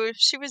too.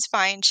 She was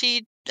fine.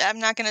 I'm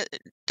not gonna.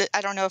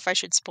 I don't know if I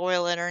should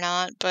spoil it or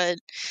not, but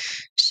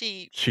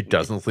she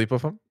doesn't sleep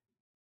with him.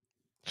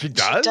 She she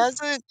does.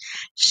 doesn't.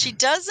 She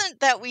doesn't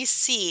that we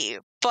see,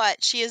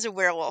 but she is a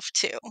werewolf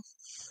too.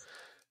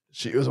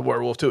 She was a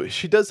werewolf too.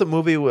 She does a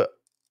movie with.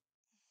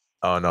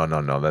 Oh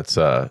no! That's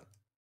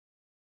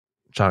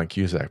John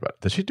Cusack. But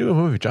did she do a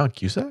movie with John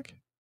Cusack?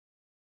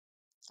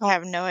 I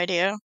have no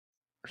idea.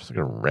 Just like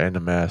a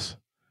random ass.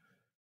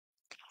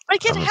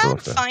 Like it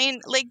had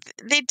fine. Like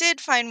they did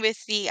fine with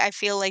the. I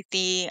feel like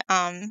the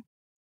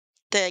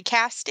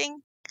casting.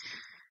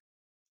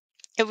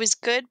 It was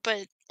good,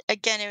 but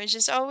again, it was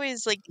just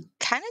always like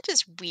kind of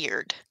just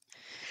weird.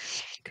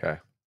 Okay.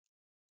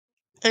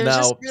 It was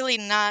just really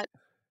not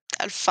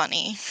that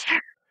funny.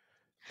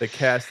 The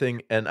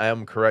casting, and I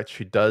am correct,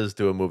 she does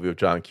do a movie with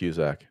John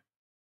Cusack.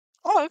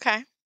 Oh,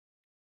 okay.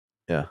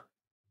 Yeah.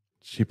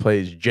 She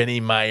plays Jenny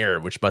Meyer,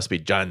 which must be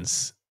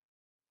John's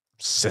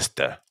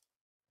sister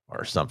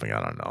or something. I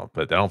don't know.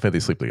 But I don't think they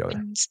sleep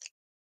together.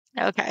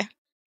 Okay.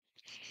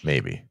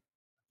 Maybe.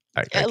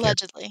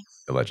 Allegedly.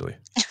 Allegedly.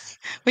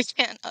 We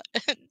can't.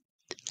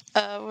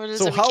 What is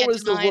so it? We how can't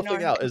was the deny whooping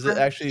nor out? Is it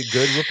confirm. actually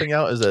good whooping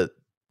out? Is it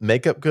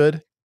makeup good?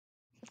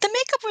 The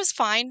makeup was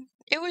fine.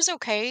 It was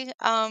okay.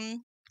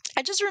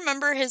 I just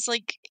remember he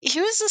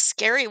was a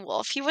scary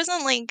wolf. He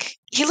wasn't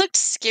he looked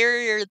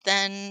scarier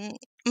than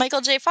Michael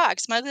J.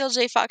 Fox. Michael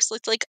J. Fox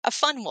looked like a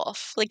fun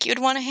wolf. Like you'd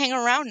want to hang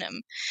around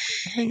him.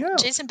 Hang out.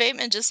 Jason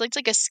Bateman just looked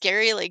like a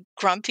scary,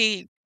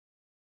 grumpy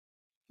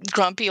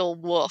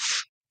old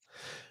wolf.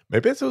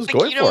 Maybe that's what it was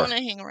going You don't for. want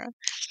to hang around.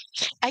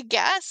 I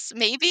guess,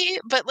 maybe.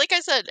 But like I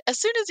said, as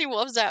soon as he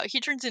wolves out, he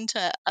turns into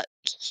a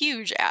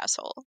huge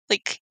asshole.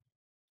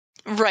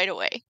 Right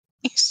away.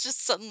 He's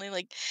just suddenly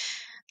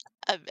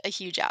a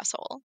huge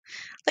asshole.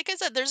 Like I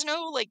said, there's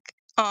no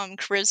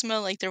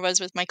charisma like there was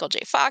with Michael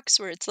J. Fox,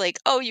 where it's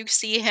oh, you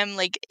see him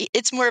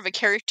it's more of a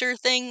character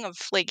thing of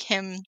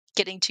him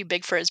getting too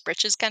big for his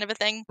britches kind of a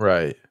thing.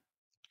 Right.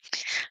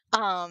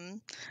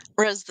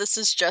 Whereas this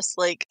is just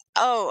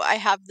oh, I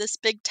have this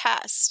big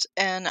test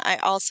and I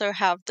also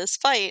have this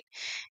fight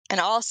and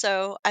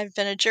also I've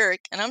been a jerk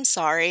and I'm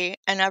sorry,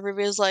 and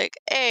everybody's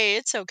hey,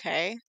 it's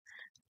okay.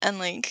 And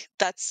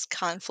that's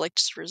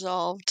conflicts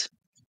resolved.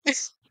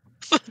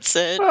 That's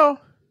it. Well,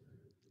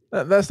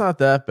 that's not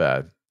that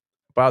bad.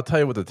 But I'll tell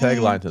you what the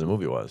tagline to the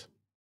movie was.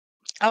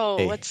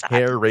 Oh, what's that?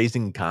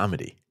 Hair-raising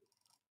comedy.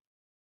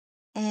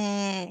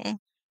 I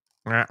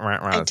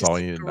That's all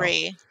you need to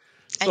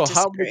know. So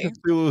how many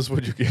Cthulhus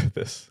would you give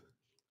this?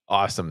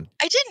 Awesome.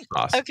 I didn't.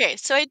 Awesome. Okay,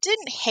 so I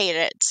didn't hate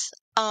it.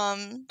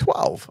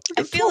 12.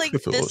 I feel 12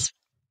 Cthulhus. this.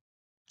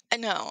 I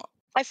know.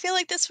 I feel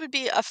like this would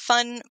be a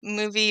fun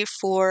movie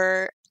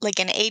for an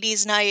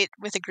 80s night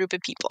with a group of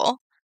people.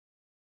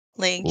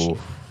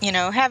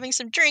 Having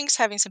some drinks,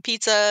 having some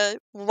pizza,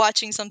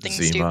 watching something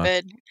Zima.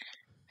 stupid.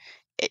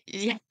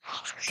 Yeah.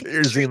 Get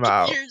your Zima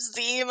out. Your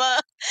Zima.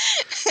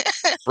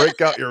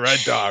 Break out your Red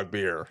Dog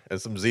beer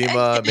and some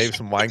Zima, maybe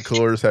some wine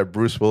coolers. Have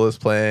Bruce Willis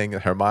playing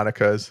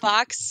harmonicas.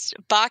 Boxed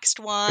wine. Boxed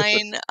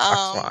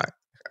wine.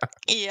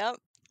 Yep.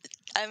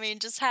 I mean,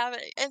 just have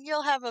it, and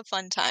you'll have a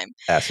fun time.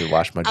 Acid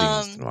wash my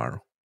jeans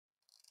tomorrow.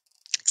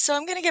 So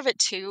I'm gonna give it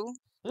 2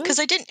 because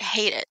I didn't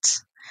hate it,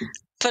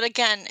 but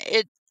again,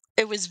 it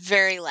was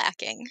very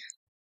lacking.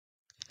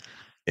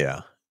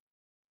 Yeah,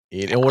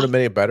 it would have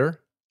made it better,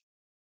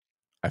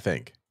 I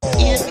think.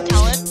 Ian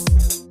McKellen.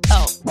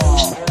 Oh,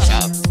 shut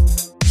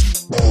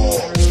up.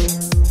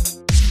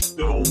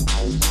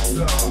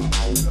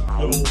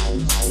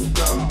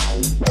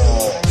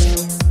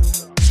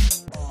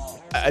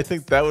 I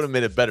think that would have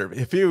made it better.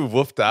 If you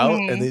woofed out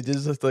and they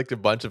just looked a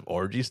bunch of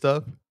orgy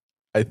stuff,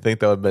 I think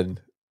that would have been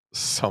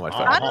so much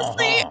fun.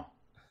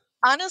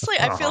 Honestly,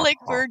 I feel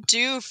like we're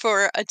due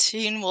for a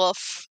Teen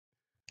Wolf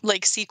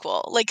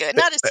sequel.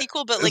 Not a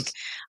sequel, but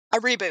a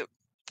reboot.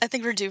 I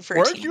think we're due for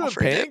a Teen Wolf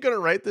reboot. Weren't you and Payne gonna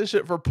write this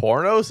shit for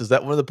pornos? Is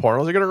that one of the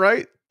pornos you're gonna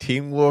write?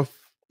 Teen Wolf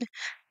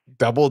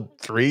double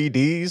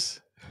 3Ds?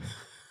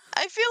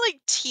 I feel like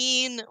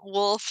Teen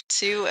Wolf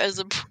 2 as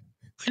a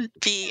would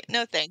be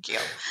no, thank you.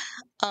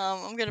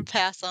 I'm gonna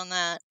pass on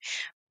that.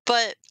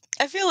 But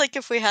I feel like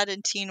if we had a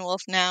Teen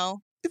Wolf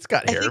now, It's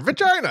got I hairy think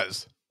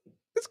vaginas.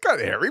 It's got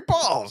hairy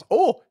balls.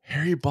 Oh,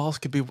 hairy balls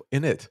could be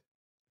in it.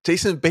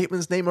 Jason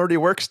Bateman's name already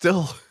works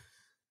still.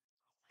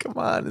 Come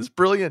on, it's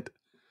brilliant.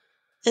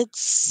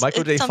 it's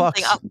Michael J.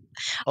 something Fox. up.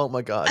 Oh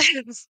my God.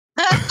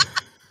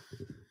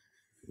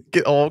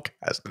 Get all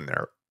cast in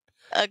there.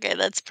 Okay,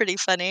 that's pretty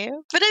funny.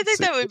 But I think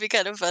that would be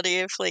kind of funny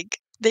if like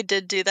they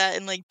did do that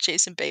and like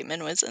Jason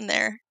Bateman was in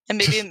there. And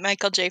maybe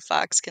Michael J.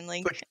 Fox can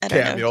like I don't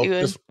know, Cameo, do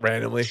it. just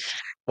randomly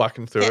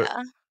walking through it.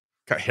 Yeah.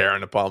 Got hair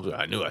on the palms.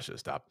 I knew I should have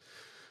stopped.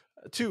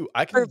 2,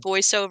 I For can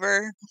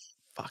voiceover.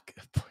 fuck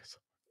voice.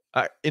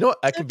 You know what?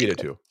 I can That'd be beat it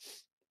cool. too.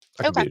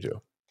 I can Okay. beat it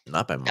too.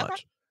 Not by Okay.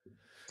 much.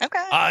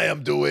 Okay. I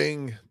am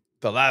doing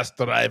The Last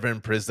Driver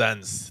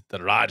presents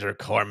the Roger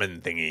Corman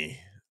thingy.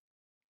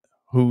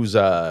 Who's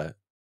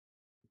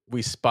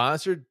we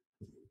sponsored,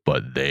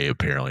 but they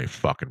apparently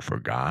fucking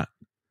forgot.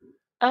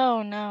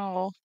 Oh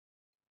no.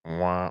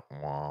 Wah,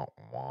 wah,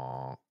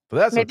 wah. But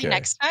that's Maybe okay.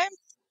 next time?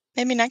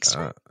 Maybe next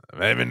time?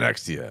 Maybe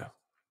next year.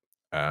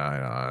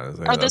 Oh,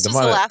 this was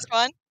the last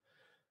one?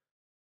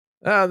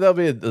 There'll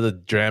be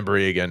the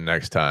Jamboree again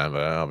next time,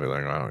 but I'll be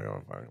like, I don't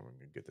know if I can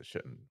get this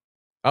shit in.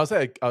 I'll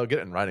say I'll get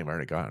it in writing. I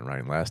already got it in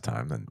writing last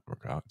time, then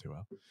work out too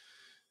well.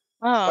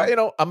 Oh.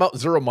 But I'm out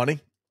zero money.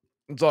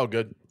 It's all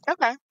good.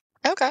 Okay.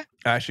 Okay.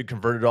 I actually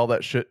converted all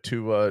that shit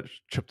to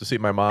trip to see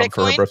my mom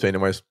for her Bitcoin? birthday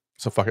anyways.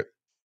 So fuck it.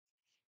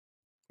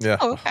 Yeah.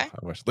 Oh, okay. I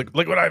wish.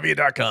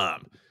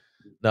 Liquidiv.com.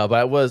 No,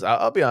 but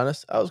I'll be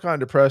honest. I was kind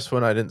of depressed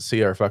when I didn't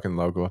see our fucking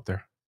logo up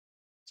there.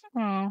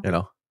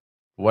 Oh.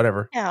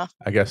 Whatever. Yeah.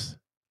 I guess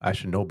I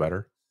should know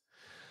better.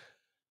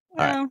 All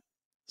right.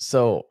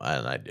 So,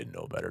 and I did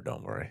know better.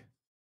 Don't worry.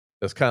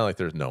 It's kind of like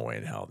there's no way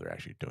in hell they're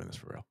actually doing this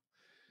for real.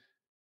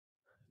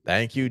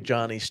 Thank you,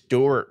 Johnny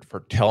Stewart, for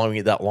telling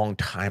me that long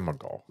time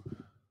ago.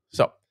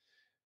 So,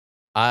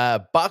 a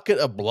bucket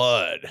of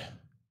blood.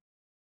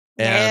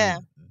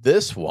 And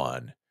this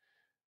one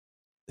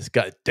has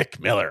got Dick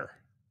Miller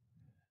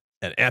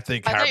and Anthony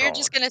Carbone. I thought you were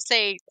just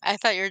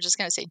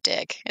gonna say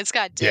Dick. It's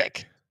got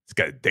Dick. It's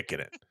got a Dick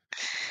in it.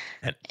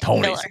 And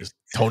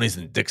Tony's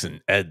and Dick's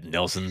and Ed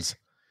Nelson's.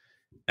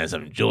 And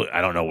some Julie. I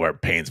don't know where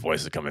Payne's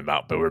voice is coming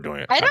out, but we're doing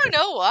it. I don't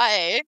know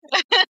why.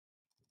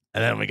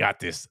 And then we got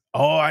this.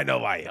 Oh, I know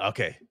why.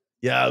 Okay.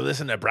 Yeah,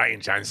 listen to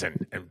Brian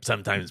Johnson. And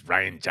sometimes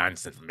Brian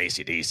Johnson from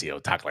AC/DC will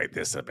talk like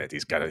this a bit.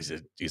 He's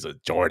a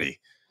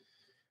Geordie.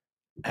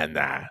 And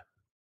I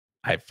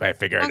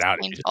figured it out.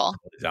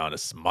 Down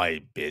it's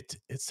my bit.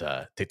 It's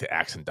take the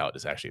accent out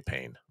is actually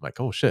Payne. I'm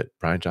like, oh shit,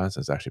 Brian Johnson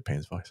is actually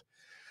Payne's voice.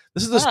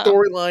 This is the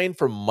storyline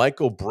from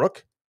Michael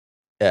Brook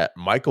at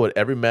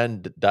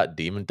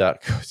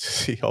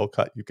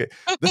michael@everyman.demon.co.uk.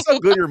 This is how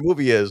good your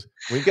movie is.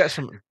 We got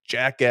some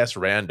jackass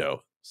rando.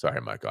 Sorry,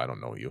 Michael, I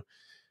don't know you.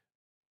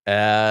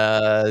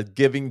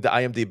 Giving the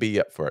IMDb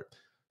up for it.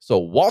 So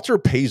Walter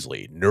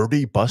Paisley,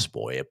 nerdy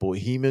busboy at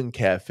Bohemian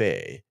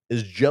Cafe,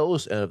 is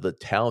jealous of the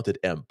talented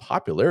and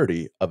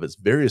popularity of its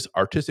various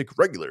artistic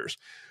regulars.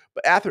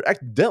 But after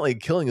accidentally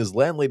killing his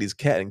landlady's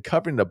cat and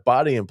covering the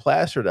body in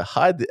plaster to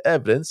hide the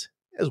evidence,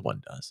 as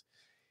one does,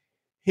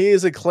 he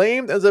is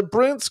acclaimed as a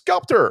brilliant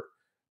sculptor.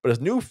 But his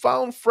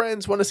newfound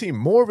friends want to see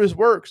more of his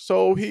work,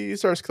 so he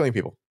starts killing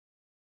people.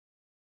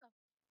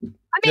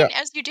 I mean,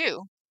 as you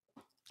do.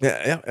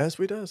 Yeah, as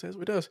we does.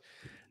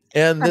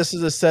 And this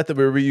is a set that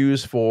we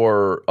reuse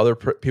for other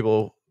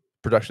people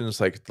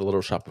productions like the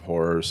Little Shop of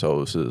Horrors.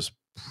 So this is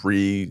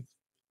pre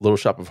Little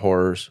Shop of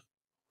Horrors.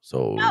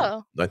 So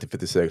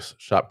 1956,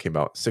 Shop came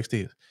out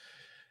 60.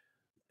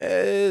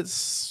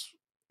 It's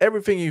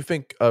everything you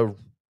think of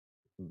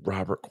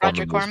Roger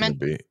Corman was going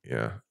to be.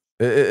 Yeah,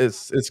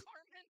 it's.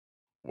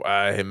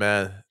 Hey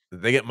man,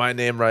 if they get my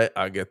name right,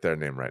 I'll get their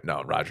name right.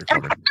 No, Roger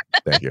Corman.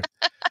 Thank you.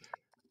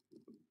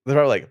 They're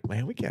all like,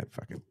 man, we can't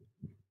fucking.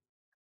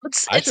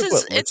 It's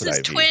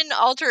his twin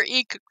alter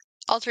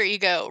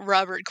ego,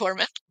 Robert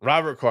Corman.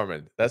 Robert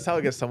Corman. That's how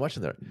it gets so much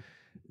in there.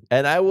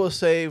 And I will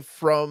say,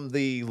 from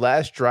the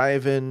last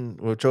drive-in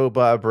with Joe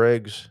Bob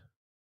Briggs,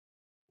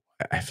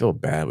 I feel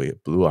bad we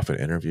blew off an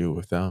interview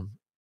with them.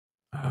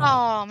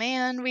 Oh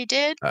man, we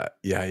did.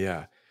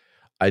 Yeah.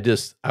 I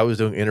was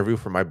doing an interview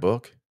for my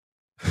book,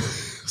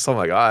 so I'm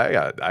like,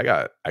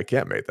 I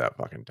can't make that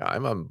fucking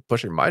time. I'm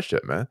pushing my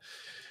shit, man.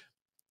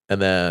 And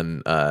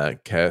then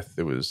Kath,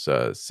 it was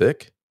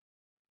sick.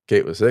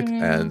 Kate was sick,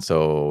 and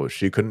so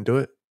she couldn't do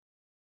it.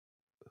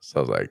 So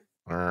I was like,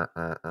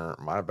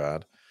 my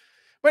bad.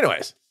 But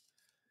anyways,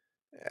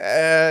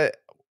 as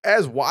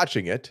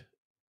watching it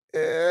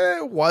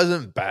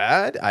wasn't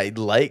bad. I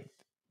like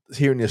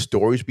hearing the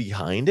stories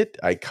behind it.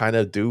 I kind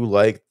of do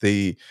like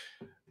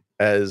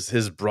as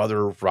his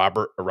brother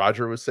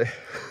Roger would say.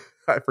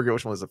 I forget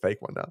which one was the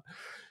fake one now.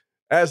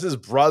 As his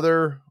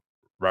brother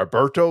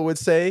Roberto would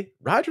say,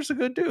 Roger's a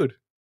good dude.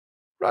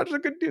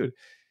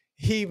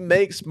 He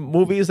makes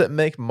movies that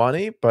make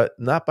money, but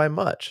not by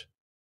much.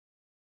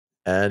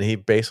 And he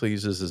basically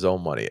uses his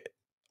own money.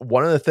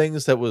 one of the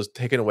things that was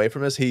taken away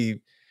from us,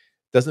 he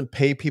doesn't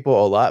pay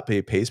people a lot, but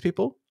he pays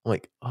people. I'm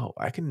like, oh,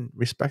 I can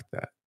respect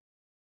that.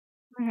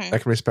 Mhm. I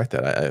can respect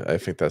that. I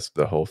think that's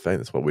the whole thing.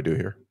 That's what we do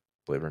here,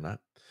 believe it or not.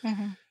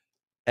 Mhm.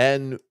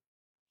 And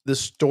the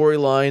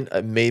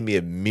storyline made me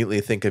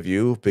immediately think of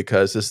you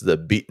because this is a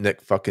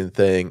beatnik fucking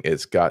thing.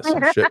 It's got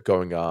some shit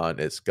going on.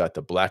 It's got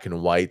the black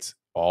and whites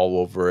all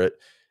over it.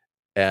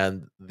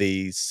 And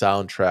the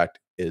soundtrack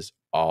is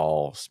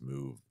all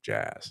smooth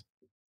jazz.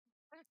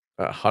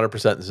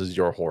 100% this is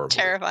your horror movie.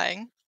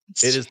 Terrifying.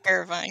 It It's is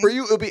terrifying. for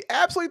you, it would be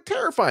absolutely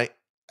terrifying.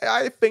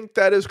 I think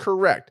that is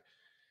correct.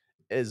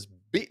 Is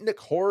beatnik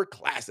horror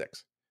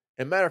classics.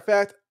 And matter of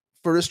fact,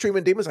 for this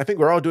Streaming Demons, I think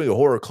we're all doing a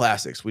horror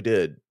classics. We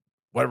did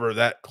whatever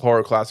that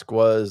horror classic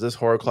was, this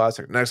horror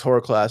classic, next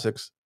horror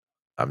classics.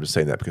 I'm just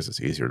saying that because it's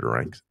easier to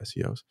rank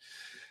SEOs.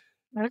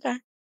 Okay.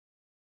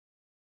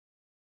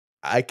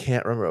 I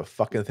can't remember a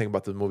fucking thing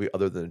about the movie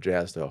other than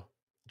jazz, though.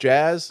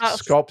 Jazz, Oh.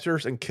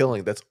 sculptures, and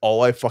killing. That's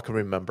all I fucking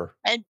remember.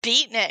 And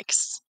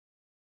beatniks.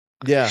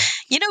 Yeah.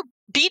 You know,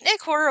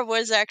 beatnik horror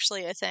was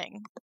actually a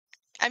thing.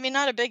 I mean,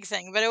 not a big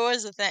thing, but it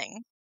was a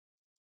thing.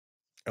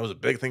 It was a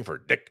big thing for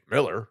Dick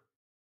Miller.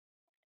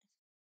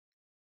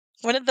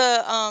 One of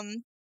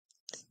the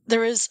there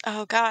was,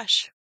 oh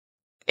gosh,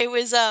 it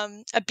was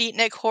a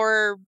beatnik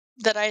horror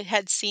that I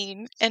had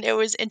seen, and it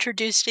was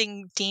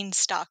introducing Dean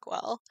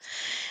Stockwell,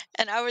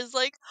 and I was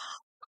like,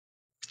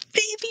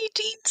 baby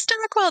Dean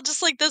Stockwell,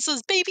 just like this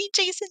was baby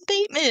Jason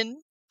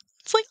Bateman.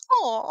 It's like,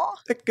 aw,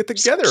 They can get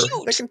so together.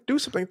 cute. They can do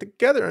something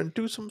together and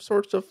do some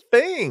sorts of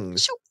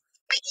things. So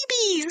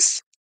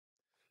babies.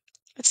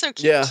 It's so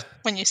cute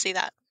when you see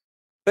that.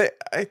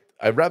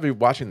 I'd rather be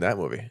watching that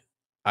movie.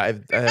 I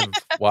have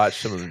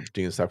watched some of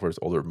Gene Stockwell's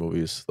older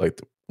movies, like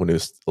when he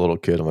was a little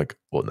kid. I'm like,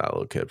 well, not a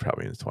little kid,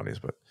 probably in his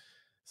 20s, but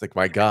it's like,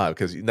 my God,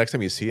 because next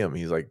time you see him,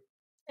 he's like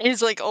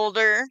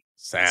older.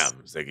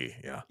 Sam, Ziggy,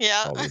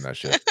 Yeah. all doing that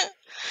shit.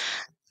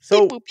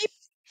 So beep, boop, beep.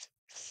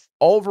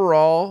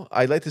 Overall,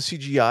 I like the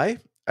CGI.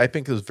 I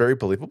think it was very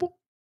believable.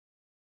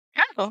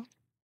 Oh.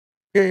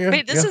 Yeah.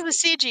 Wait, this is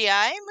a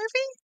CGI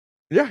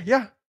movie?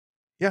 Yeah.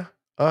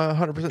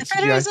 100%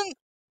 CGI.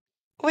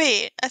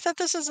 Wait, I thought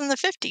this was in the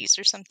 50s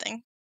or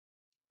something.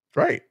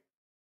 Right.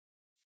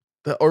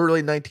 The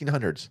early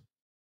 1900s.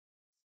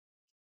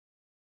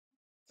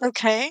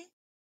 Okay.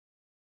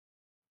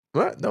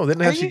 What? No, they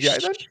didn't have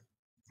CGI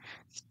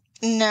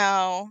then?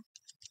 No.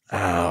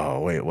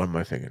 Oh, wait, what am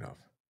I thinking of?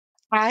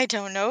 I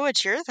don't know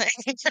what you're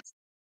thinking.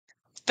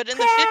 But in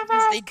the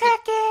 50s, they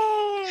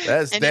did.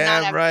 That's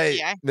damn right,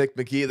 CGI. Nick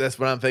McKee. That's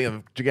what I'm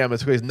thinking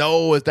of.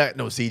 No, it's that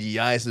no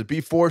CGI. This is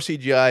before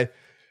CGI.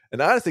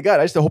 And honestly, God,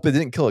 I just hope they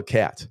didn't kill a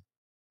cat.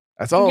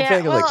 That's all I'm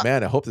thinking. Like,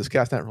 man, I hope this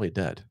cat's not really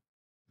dead.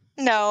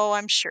 No,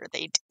 I'm sure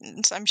they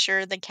didn't. I'm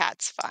sure the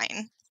cat's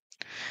fine.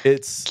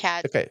 It's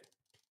cat. Okay.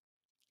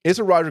 It's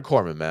a Roger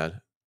Corman,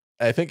 man.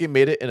 I think he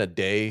made it in a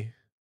day,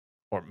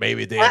 or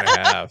maybe a day and a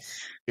half.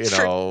 You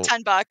know,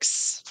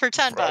 $10. For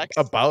 $10.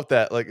 About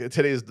that, like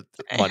today's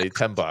money,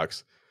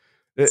 $10.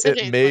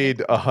 It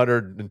made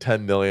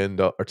 110 million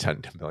or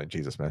 10 million.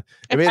 Jesus, man,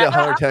 it made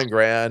 110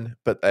 grand,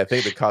 but I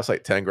think it cost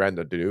like 10 grand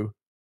to do.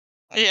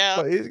 Yeah,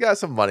 but he's got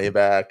some money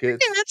back.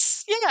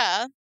 That's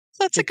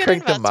a good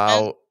cranked investment. them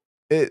out.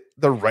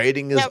 The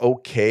writing is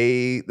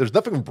okay. There's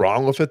nothing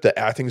wrong with it. The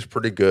acting's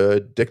pretty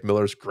good. Dick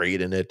Miller's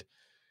great in it.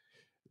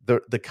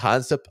 The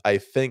concept, I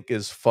think,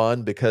 is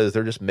fun because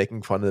they're just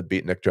making fun of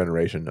the beatnik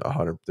generation.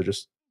 They're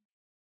just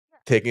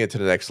taking it to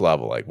the next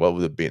level. Like, what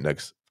would the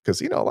beatniks?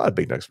 Because a lot of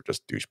beatniks were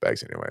just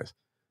douchebags, anyways.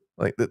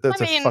 Like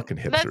that's a fucking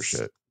hipster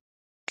shit.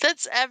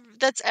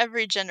 That's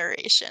every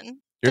generation.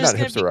 You're not a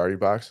hipster, are you,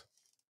 Box?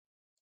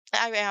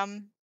 I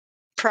am,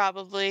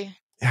 probably.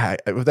 Yeah,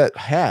 with that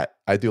hat,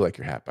 I do like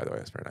your hat. By the way,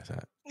 that's a very nice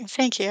hat.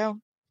 Thank you.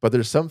 But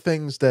there's some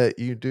things that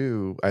you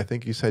do. I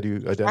think you said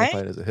you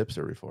identified as a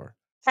hipster before.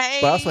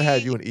 But I also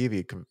had you and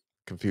Evie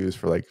confused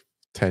for like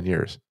 10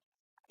 years.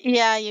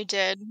 Yeah, you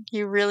did.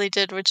 You really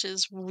did, which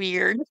is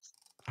weird.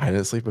 I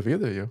didn't sleep with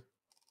either of you.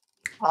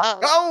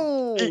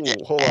 Oh,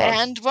 hold on.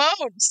 And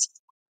won't.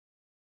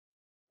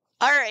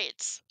 All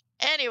right.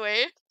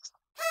 Anyway,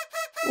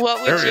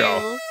 what would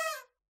you?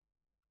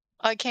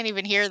 I can't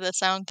even hear the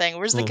sound thing.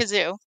 Where's the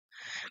kazoo?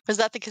 Was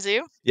that the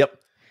kazoo? Yep.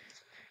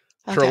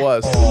 Okay. Sure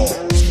was.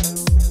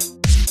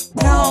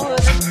 No,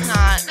 that's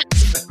not.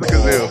 The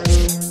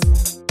kazoo.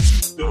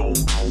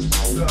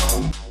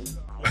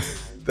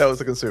 That was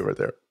the kazoo right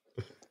there.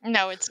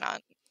 No, it's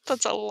not.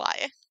 That's a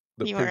lie.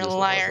 You are a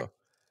liar.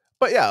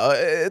 But yeah,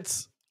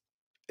 it's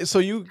so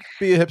you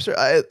be a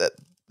hipster.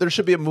 There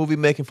should be a movie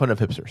making fun of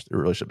hipsters. There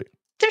really should be.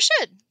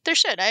 There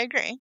should. I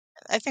agree.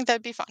 I think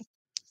that'd be fun.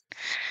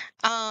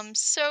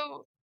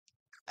 So,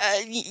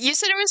 you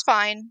said it was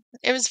fine.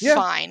 It was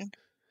fine.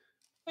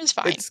 It was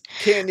fine. It's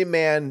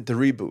Candyman, the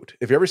reboot.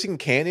 If you ever seen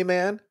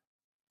Candyman,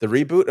 the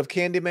reboot of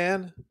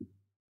Candyman,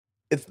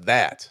 it's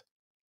that,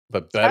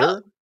 but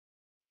better,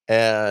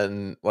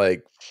 and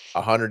like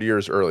 100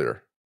 years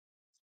earlier.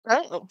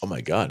 Oh my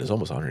God, it's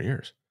almost 100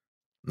 years.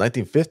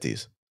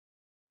 1950s.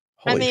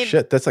 Holy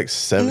shit, that's like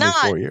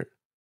 74 years.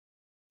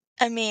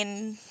 I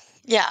mean,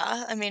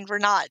 yeah. I mean, we're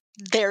not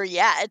there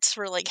yet.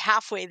 We're like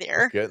halfway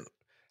there. Getting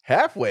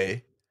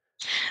halfway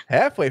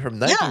from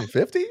Yeah.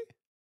 1950.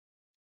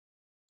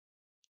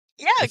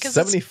 Yeah, It's because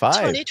it's 75.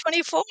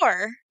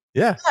 2024.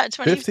 Yeah, Yeah,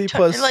 50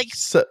 plus like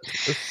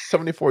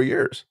 74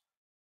 years.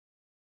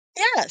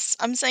 yes.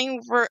 I'm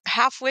saying we're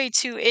halfway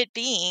to it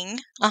being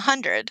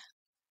 100.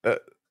 Uh,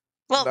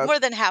 Well, not more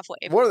than halfway.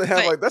 more than half.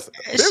 But Like that's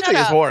 50 shut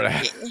is up. more than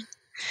half.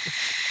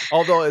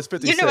 Although it's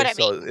You know what 56,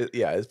 I mean? so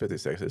yeah, it's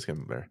 56. It's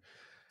getting there.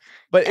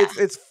 But Yeah.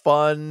 it's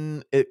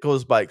fun. It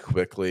goes by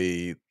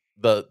quickly.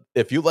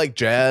 If you like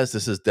jazz,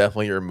 this is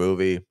definitely your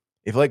movie.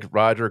 If you like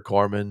Roger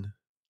Corman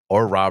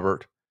or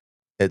Robert,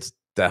 it's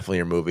definitely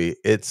your movie.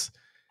 It's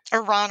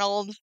Or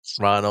Ronald.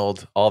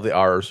 all the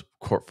R's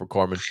for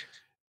Corman.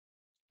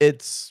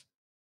 It's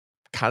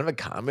kind of a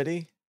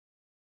comedy,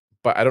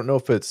 but I don't know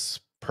if it's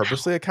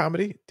purposely a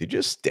comedy. Did you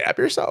just stab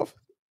yourself?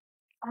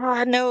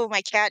 No,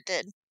 my cat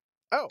did.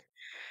 Oh,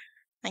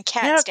 My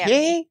cat stabbed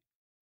me.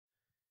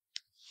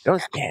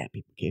 Don't stab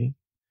people, kitty.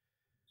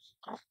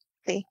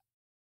 See?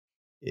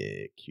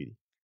 Yeah, cutie.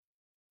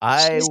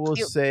 I She's will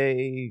cute.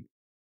 say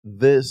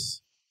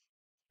this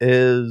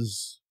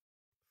is,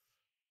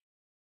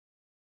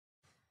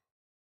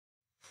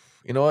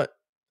 you know what?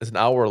 It's an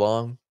hour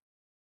long.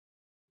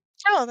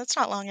 Oh, that's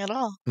not long at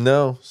all.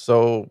 No,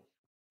 so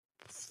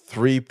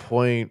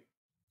 3.5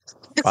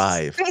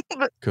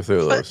 but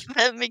Cthulhu's.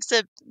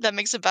 that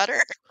makes it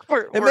better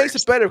or It worse. makes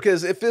it better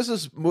because if if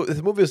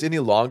the movie was any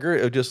longer,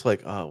 it would just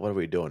like, oh, what are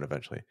we doing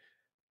eventually?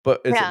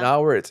 But it's an Yeah.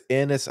 hour. It's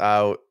in. It's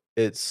out.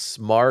 It's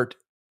smart.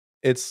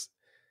 It's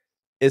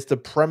the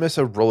premise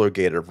of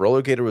Rollergator. If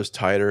Rollergator was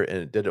tighter and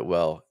it did it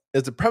well,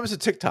 it's the premise of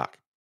TikTok.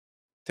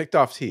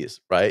 TikTok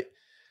tease, right?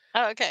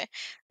 Oh, okay.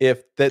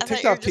 If that I thought you were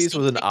TikTok just tease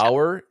saying was an TikTok.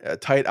 hour, a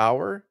tight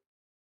hour,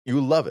 you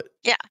love it.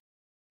 Yeah.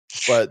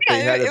 But they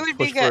Yeah, had to it would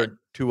be push for a good.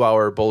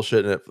 2-hour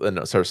bullshit and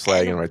it starts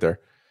slagging And right there.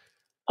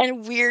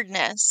 and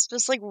weirdness.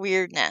 Just like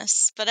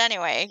weirdness. But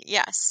anyway,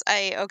 yes.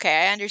 I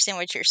understand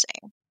what you're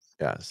saying.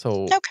 Yeah,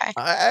 so Okay.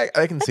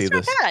 I can see That's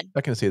not this. bad.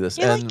 I can see this.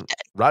 You liked And it.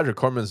 Roger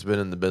Corman's been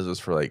in the business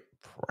for like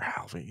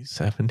probably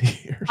 70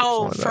 years or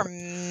Oh, something for like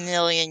a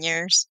million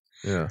years.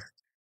 that. Yeah.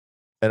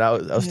 And I'll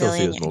still see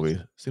Million his years.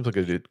 movie. Seems like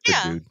a good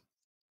Yeah. dude.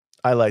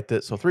 I liked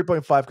it. So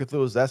 3.5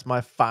 Cthulhu's, that's my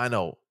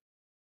final.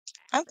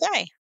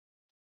 Okay.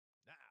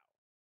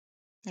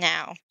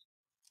 Now.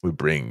 We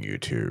bring you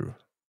to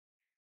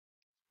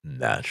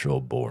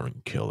Natural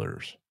Born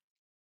Killers.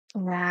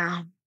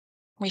 Wow.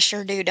 We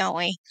sure do, don't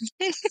we?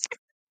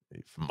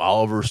 From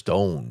Oliver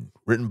Stone,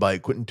 written by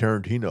Quentin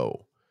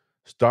Tarantino,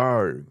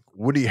 starring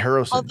Woody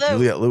Harrelson, Although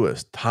Juliette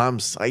Lewis, Tom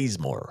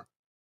Sizemore,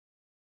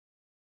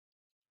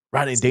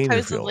 Rodney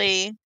Dangerfield,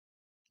 supposedly,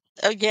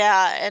 oh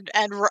yeah,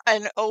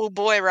 and oh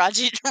boy,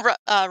 Rodney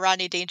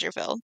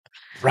Dangerfield.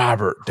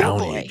 Robert Oh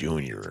Downey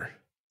boy. Jr.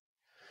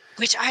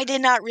 Which I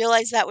did not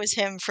realize that was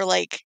him for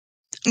like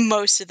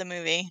most of the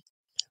movie.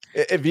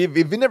 If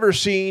you've never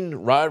seen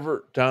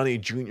Robert Downey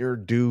Jr.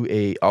 do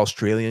a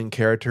Australian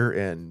character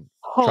in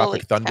Holy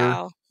Tropic Thunder,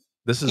 cow.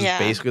 this is Yeah.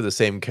 basically the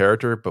same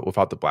character but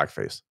without the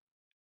blackface.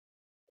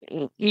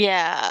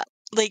 Yeah.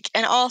 Like,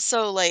 and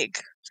also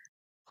like,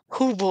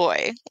 oh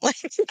boy, like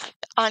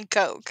on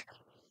coke.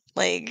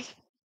 Like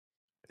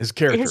His his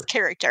character,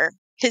 character.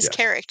 His yes,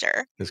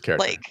 character. his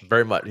character, Like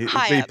very much.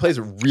 high He up. plays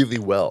it really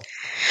well.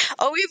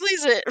 Oh, he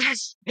plays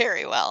it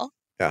very well.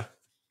 Yeah.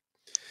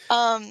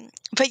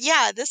 But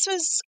yeah, this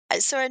was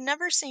so I'd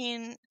never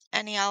seen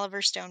any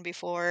Oliver Stone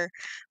before.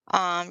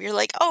 You're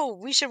like, oh,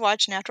 we should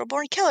watch Natural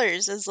Born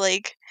Killers as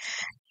like,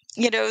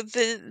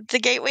 the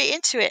gateway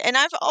into it. And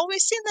I've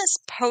always seen this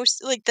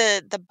post like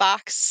the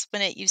box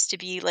when it used to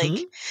be like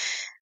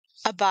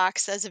a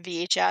box as a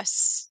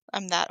VHS.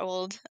 I'm that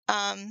old.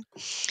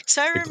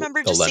 So I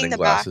remember The just seeing Lennon the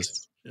glasses.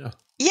 box. Yeah.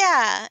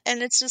 Yeah,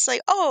 and it's just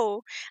like,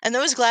 oh, and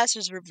those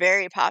glasses were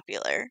very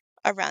popular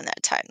around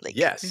that time, like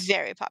Yes.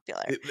 very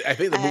popular. I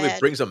think the I movie had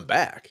brings them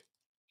back.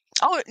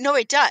 Oh, no,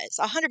 it does,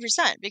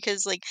 100%,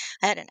 because, like,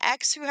 I had an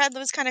ex who had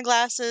those kind of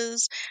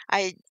glasses.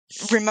 I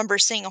remember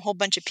seeing a whole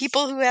bunch of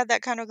people who had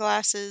that kind of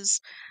glasses.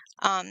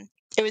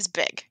 It was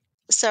big.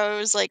 So it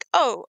was like,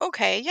 "Oh,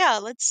 okay, yeah,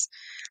 let's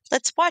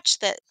watch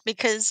that,"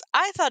 because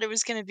I thought it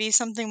was gonna be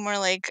something more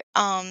like,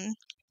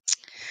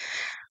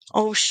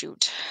 oh,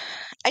 shoot.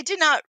 I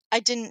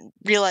didn't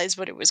realize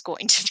what it was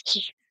going to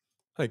be.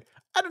 Like,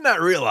 I did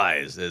not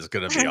realize there's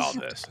going to be all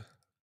this.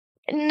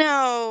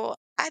 No,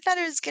 I thought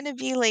it was gonna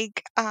be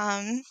like,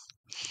 I'm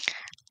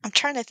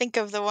trying to think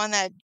of the one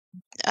that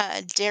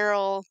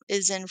Daryl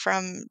is in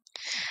from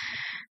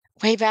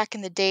way back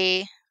in the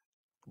day.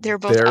 They're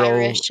both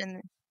Irish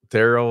and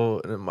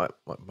Daryl, and what?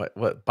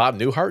 Bob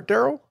Newhart,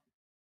 Daryl?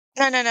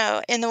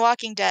 no, in The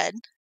Walking Dead.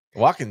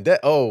 Walking Dead.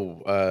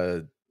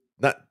 Oh,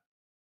 not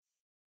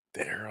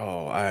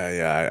Daryl.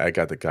 I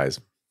got the guy's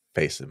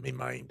face in my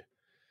mind.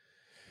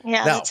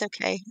 Yeah, Now, that's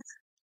okay.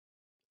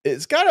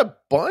 it's got a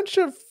bunch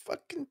of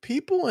fucking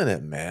people in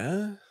it,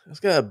 man. It's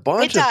got a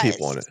bunch It of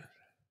people in does. it.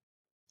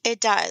 It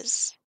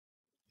does.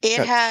 It's It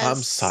got Tom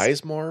has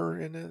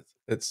Sizemore in it.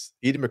 It's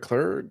Edie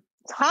McClure.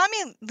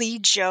 Tommy Lee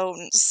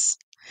Jones.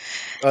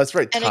 Oh, that's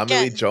right, And Tommy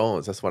Lee again,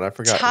 Jones. That's what I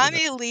forgot.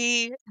 Tommy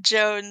Lee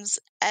Jones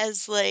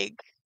as like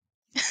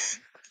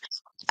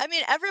I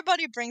mean,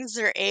 everybody brings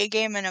their A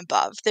game and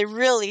above. They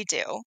really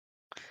do.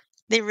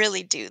 They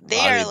really do. They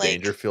Rodney are like,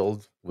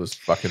 Dangerfield was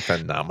fucking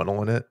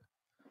phenomenal in it.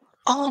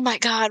 oh my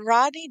God,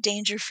 Rodney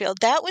Dangerfield.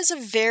 That was a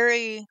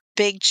very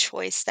big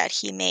choice that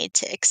he made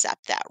to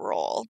accept that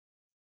role.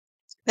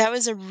 That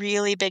was a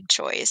really big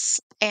choice.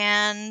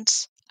 And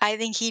I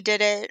think he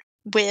did it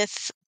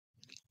with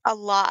a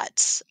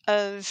lot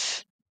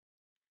of,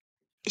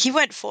 he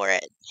went for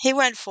it. He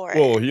went for it.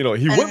 Well,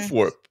 he went And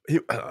for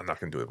it. I'm not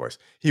gonna do a voice.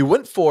 He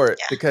went for it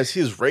yeah. because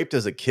he was raped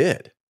as a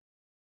kid.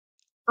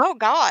 Oh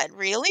God,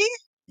 really?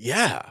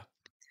 Yeah,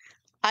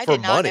 I for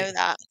did not know money.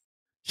 that.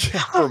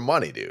 Yeah, for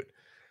money, dude.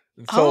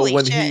 And so Holy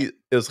when shit.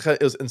 it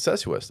was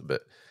incestuous a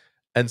bit.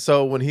 And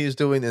so when he's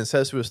doing the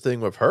incestuous thing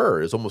with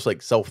her, it's almost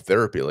like self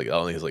therapy. Like,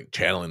 oh, he's like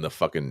channeling the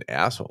fucking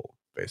asshole,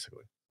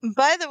 basically.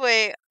 By the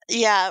way,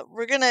 yeah,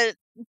 we're gonna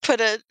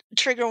put a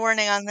trigger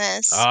warning on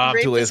this. I'm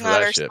too Rape lazy is for not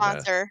that our shit,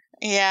 man. sponsor.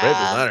 Rape is Yeah,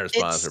 not our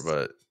sponsor, it's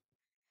but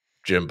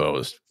Jimbo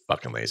is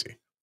fucking lazy.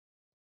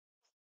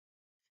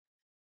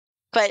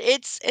 but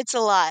it's a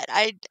lot.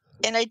 I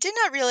did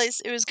not realize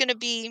it was gonna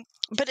be,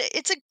 but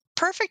it's a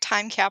perfect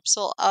time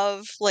capsule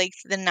of like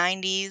the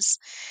 90s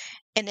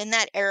and in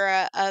that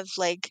era of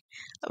like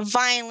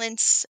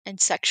violence and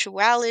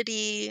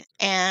sexuality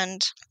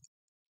and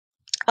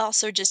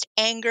also just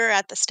anger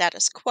at the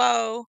status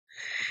quo.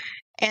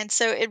 And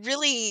so it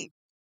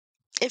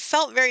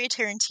felt very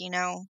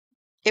Tarantino.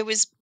 It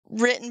was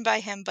written by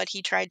him, but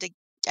he tried to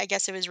I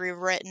guess it was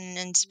rewritten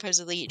and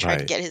supposedly he tried to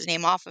Right. get his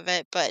name off of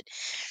it, but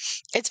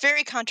it's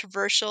very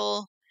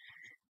controversial,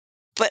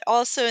 but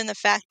also in the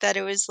fact that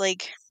it was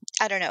like,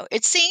 I don't know,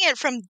 it's seeing it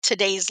from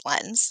today's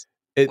lens,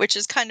 It which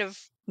is kind of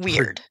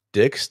weird.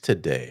 predicts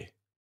today,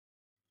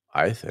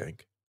 I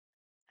think,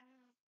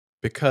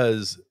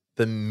 because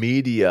the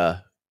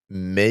media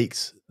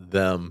makes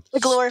them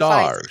It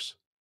glorifies it. stars.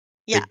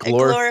 They Yeah, it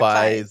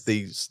glorify glorifies.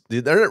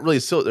 they're not really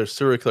they're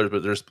serial killers,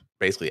 but they're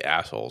basically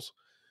assholes.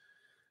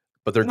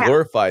 But they're Yeah.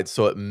 glorified,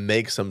 so it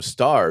makes them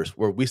stars.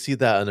 Where we see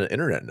that on the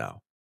internet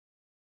now,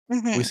 we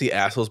Mhm. see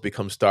assholes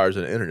become stars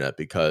on the internet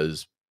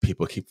because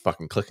people keep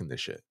fucking clicking this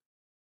shit.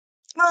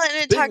 Well, and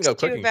it Speaking talks of too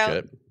clicking about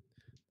shit,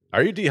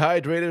 are you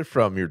dehydrated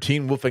from your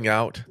teen wolfing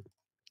out?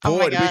 oh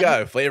my Boy, do we god.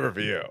 got a flavor for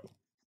you.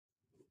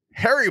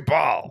 Hairy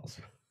balls.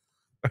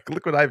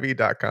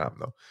 Liquidiv.com,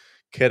 though.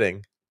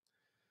 Kidding.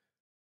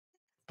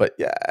 But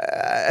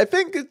yeah, I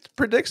think it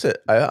predicts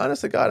it.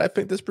 Honestly, God, I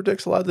think this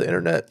predicts a lot of the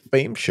internet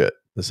fame shit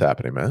that's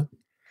happening, man.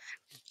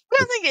 I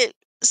don't think it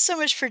so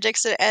much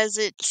predicts it as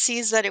it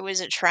sees that it was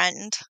a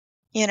trend.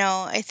 You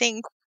know, I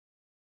think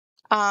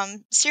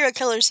serial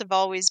killers have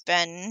always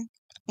been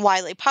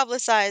widely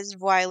publicized,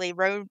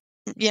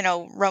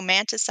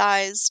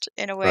 romanticized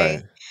in a way.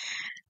 Right.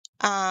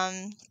 Um,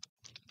 you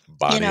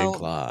Bonnie and know,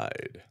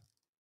 Clyde.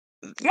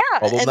 yeah,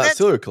 Although and not that's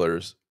serial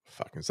killers,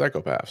 fucking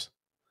psychopaths.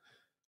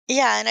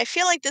 yeah, and I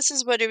feel like this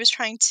is what it was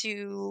trying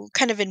to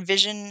kind of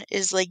envision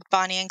is like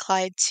Bonnie and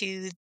Clyde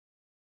to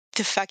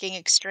the fucking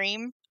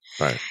extreme.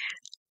 Right.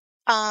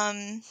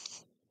 Um,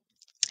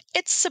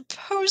 it's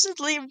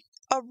supposedly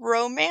a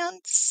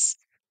romance.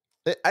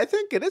 I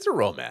think it is a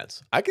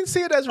romance. I can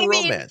see it as a I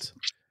mean, romance.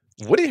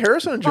 Woody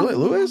Harrelson and Juliette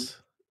um, Lewis,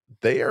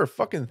 they are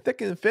fucking thick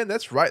and thin.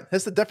 That's right.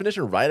 That's the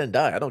definition of ride and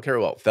die. I don't care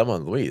about Thelma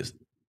and Louise.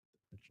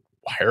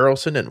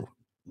 Harrelson and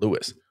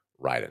Lewis,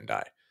 ride and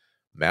die.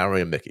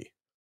 Mallory and Mickey.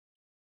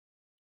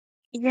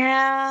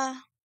 yeah,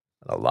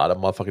 And a lot of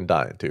motherfucking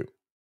dying, too.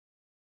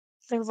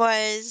 there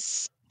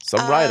was.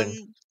 Some riding.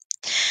 Um,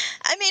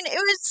 I mean,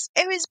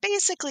 it was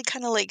basically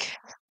kind of like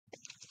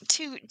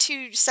two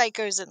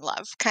psychos in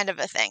love kind of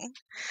a thing.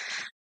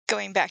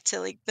 Going back to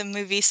like the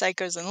movie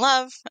Psychos in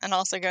Love and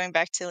also going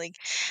back to like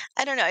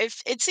I don't know,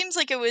 if it seems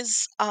like it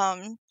was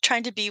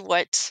trying to be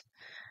what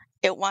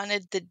it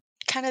wanted the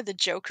kind of the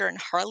Joker and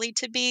Harley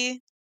to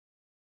be,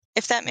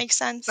 if that makes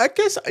I sense.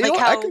 guess, Like I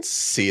how can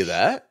see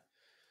that.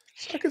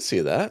 I can see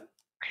that.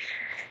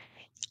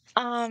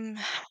 um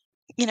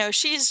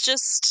she's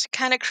just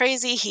kind of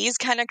crazy, he's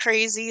kind of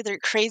crazy, they're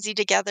crazy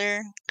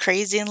together,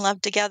 crazy in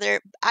love together.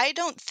 I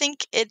don't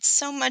think it's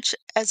so much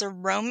as a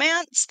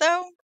romance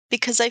though,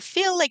 because I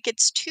feel like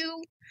it's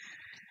two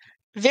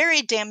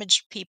very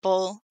damaged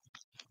people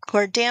who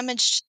are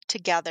damaged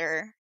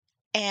together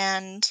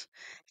and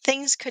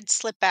things could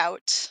slip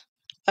out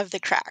of the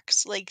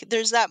cracks. Like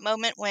there's that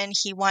moment when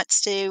he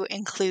wants to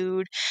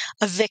include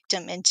a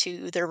victim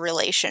into their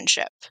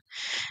relationship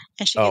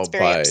and she Oh, gets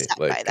very by upset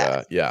by like,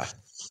 that. yeah.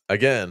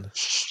 Again,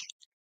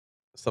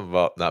 something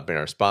about not being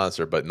our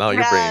sponsor, but now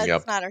you're Yeah, bringing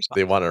it's up not our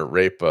they sponsor. want to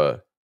rape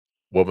a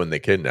woman they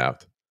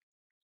kidnapped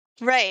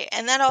Right.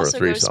 And that for a also goes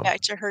threesome.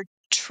 back to her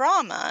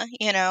trauma,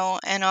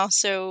 and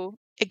also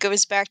it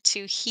goes back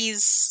to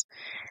he's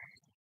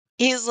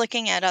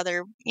looking at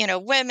other,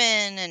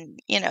 women and,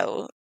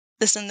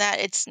 this and that.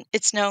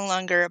 It's no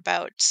longer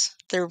about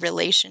their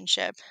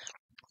relationship.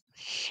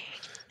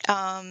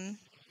 Um,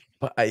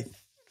 But I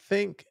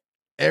think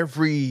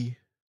every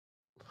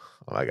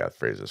I gotta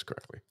phrase this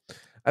correctly.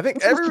 I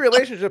think every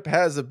relationship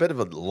has a bit of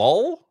a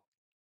lull,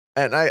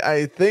 and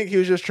I think he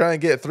was just trying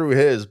to get through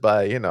his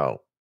by,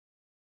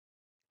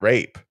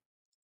 rape.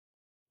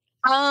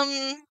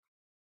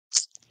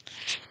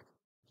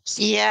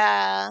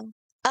 Yeah.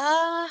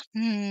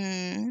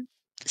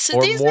 So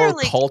Or these more are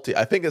like, culty.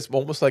 I think it's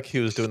almost like he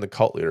was doing the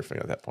cult leader thing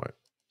at that point.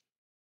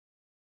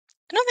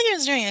 I don't think he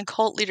was doing a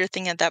cult leader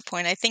thing at that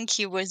point. I think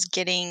he was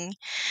getting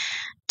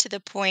to the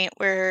point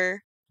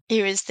where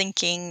he was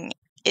thinking,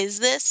 is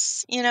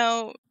this,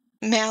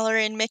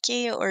 Mallory and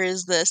Mickey, or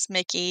is this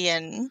Mickey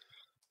and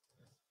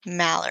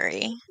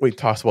Mallory? He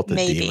talks about the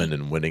Maybe. demon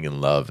and winning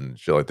in love and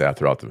shit like that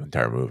throughout the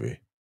entire movie.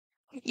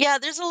 Yeah,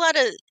 there's a lot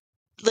of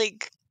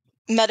like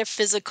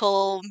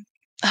metaphysical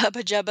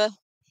hubba jubba,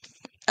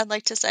 I'd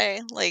like to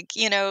say. Like,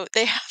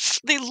 they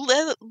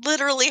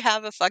literally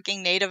have a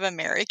fucking Native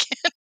American.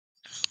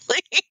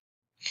 Like,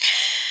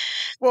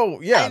 Well,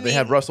 yeah, I they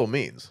have mean, Russell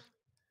Means.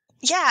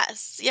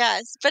 yes,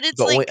 but it's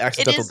The only like it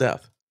accidental is.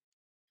 death.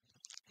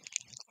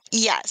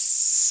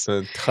 Yes, The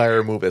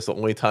entire movie. It's the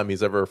only time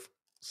he's ever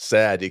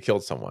sad he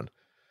killed someone.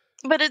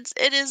 but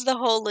it is the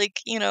whole like,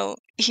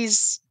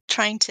 he's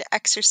trying to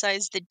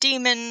exorcise the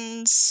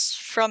demons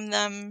from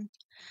them.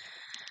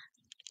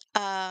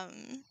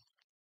 Because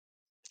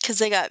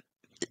they got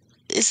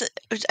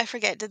I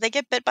forget, did they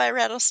get bit by a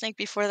rattlesnake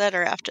before that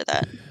or after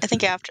that? I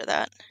think after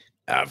that.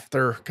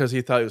 After, because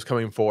he thought he was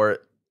coming for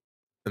it,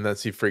 and then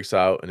he freaks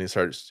out and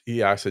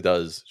he actually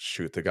does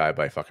shoot the guy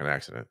by fucking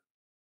accident.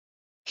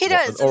 He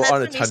does, and Or that's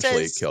when he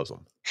unintentionally says kills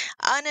him.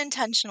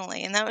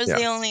 unintentionally, and that was Yeah.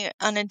 the only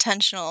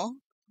unintentional.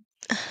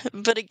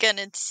 But again,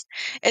 it's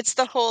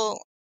the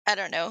whole, I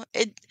don't know.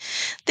 They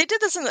did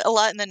this a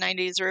lot in the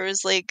 90s where it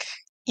was like,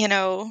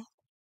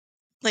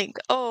 like,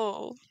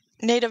 oh,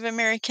 Native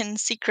American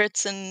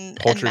secrets and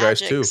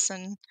Poltergeist 2. magics,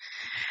 and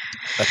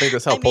I think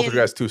that's how I mean,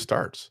 Poltergeist 2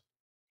 starts.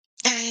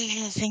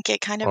 I think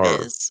it kind of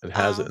Or is. it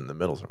has it in the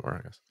middle somewhere,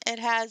 I guess. It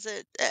has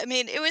it. I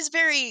mean, it was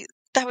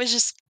that was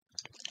just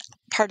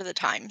part of the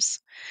times.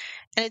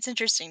 And it's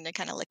interesting to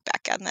kind of look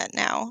back on that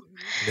now.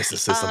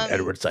 Mysticism,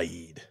 Edward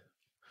Said.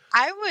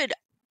 I would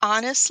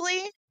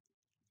honestly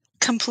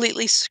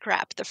completely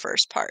scrap the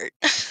first part.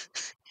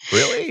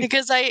 Really?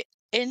 Because I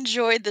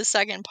enjoyed the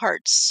second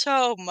part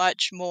so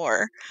much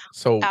more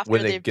So when after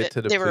they get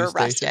to the they were police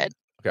arrested. station,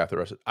 got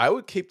arrested. I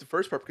would keep the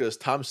first part because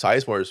Tom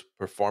Sizemore's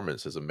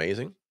performance is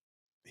amazing.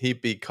 He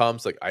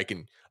becomes like I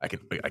can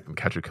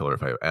catch a killer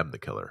if I am the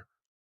killer.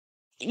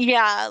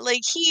 Yeah,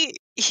 like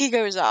he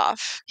goes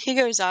off. He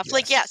goes off.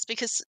 Like, yes,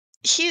 because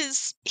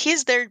he's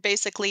there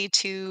basically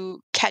to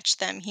catch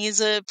them.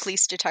 He's a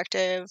police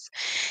detective.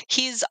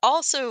 He's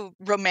also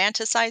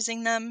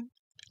romanticizing them,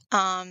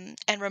 and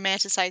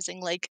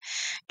romanticizing like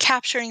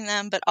capturing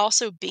them, but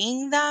also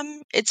being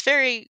them. It's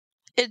very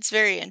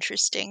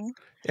interesting.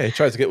 Yeah, he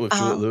tries to get with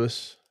Juliette Um,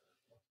 Lewis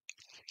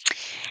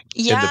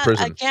in the yeah,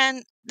 prison.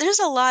 again, there's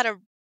a lot of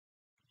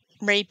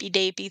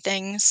rapey-dapey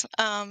things.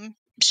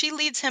 She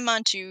leads him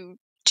on to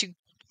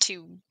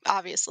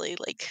obviously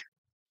like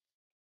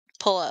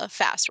pull a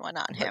fast one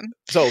on Right. him.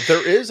 So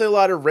there is a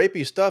lot of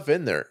rapey stuff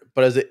in there,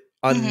 but is it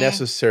Mhm.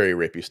 unnecessary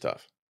rapey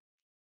stuff?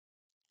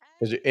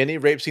 Is there any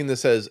rape scene that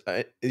says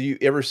you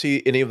ever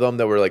see any of them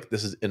that were like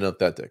this is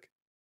inauthentic?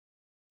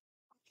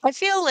 I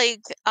feel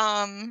like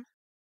I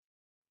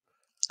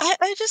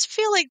just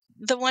feel like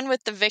the one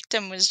with the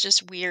victim was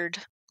just weird,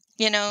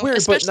 Weird, but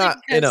especially not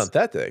because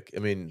inauthentic. I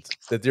mean,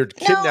 that they're no,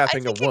 I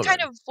kidnapping a think it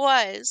kind woman, of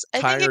was. I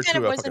think tying her it kind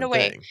of to a was in a fucking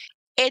way. thing.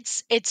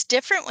 It's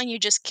different when you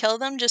just kill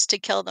them just to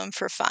kill them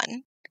for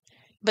fun.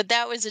 But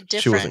that was a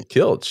She wasn't different.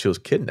 killed. She was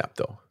kidnapped,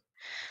 though.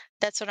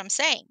 That's what I'm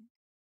saying.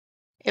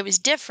 It was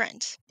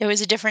different. It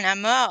was a different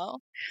MO.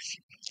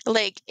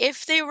 Like,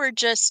 if they were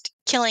just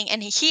killing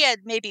and he had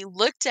maybe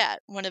looked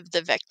at one of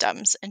the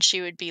victims and she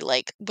would be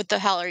like, "What the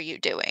hell are you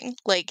doing?"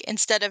 Like,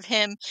 instead of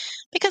him,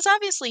 because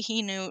obviously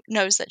he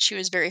knows that she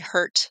was very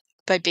hurt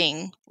by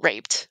being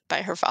raped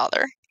by her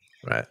father,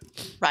 Right.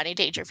 Rodney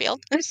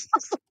Dangerfield.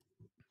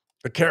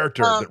 The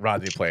character Um, that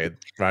Rodney played.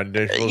 Rodney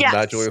Dangerfield was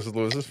not yes. Julius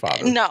Lewis's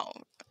father. No.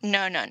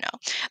 No, no, no.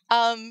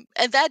 And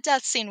that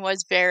death scene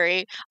was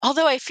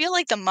although I feel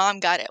like the mom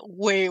got it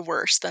way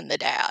worse than the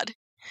dad.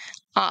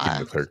 Even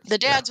the clerk. The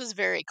Yeah. dad's was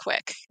very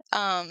quick.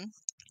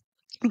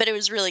 But it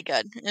was really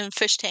good, and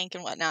fish tank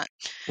and whatnot.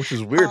 Which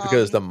is weird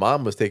because the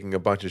mom was taking a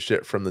bunch of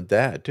shit from the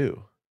dad,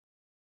 too.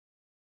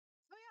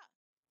 Oh, yeah.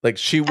 Like,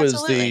 she was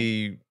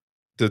Absolutely.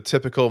 the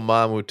typical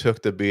mom who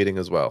took the beating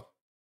as well.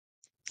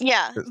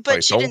 Yeah, It's but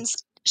like,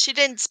 she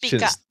didn't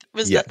speak up,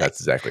 was yeah, the thing. that's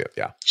exactly it.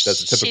 Yeah.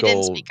 That's a She didn't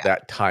typical, speak up.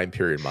 that time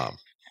period mom.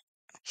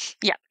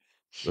 Yeah.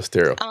 The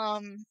stereo.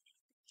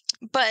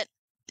 But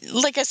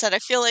like I said, I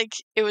feel like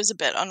it was a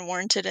bit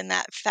unwarranted in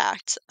that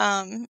fact.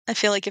 I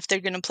feel like if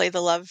they're gonna play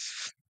the love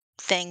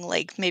thing,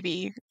 like,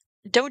 maybe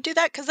don't do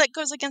that because that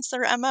goes against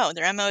their MO.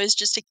 Their MO is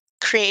just to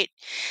create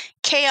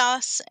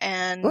chaos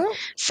and Well,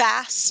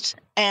 fast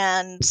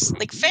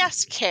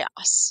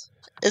chaos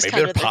is maybe kind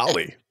they're of their thing.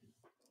 poly.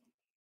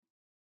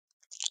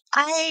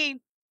 I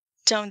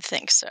don't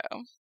think so.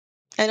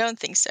 I don't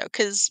think so,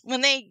 because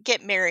when they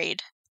get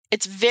married,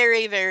 it's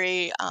very,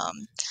 very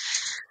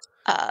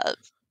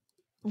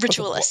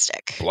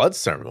ritualistic. Blood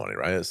ceremony,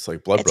 right? It's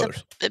like blood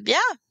brothers.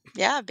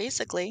 Yeah,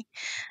 basically.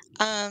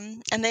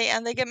 And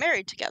they get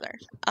married together.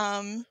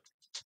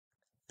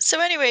 So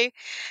anyway,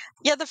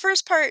 yeah, the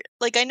first part,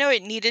 like, I know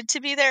it needed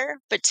to be there,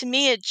 but to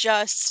me it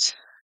just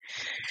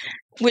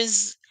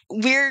was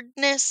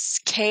weirdness,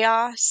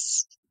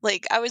 chaos.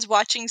 Like, I was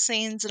watching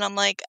scenes and I'm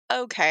like,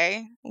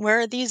 okay,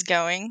 where are these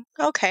going?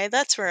 Okay,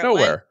 that's where it went.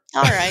 Nowhere.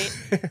 All right.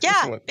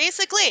 Yeah,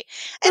 basically.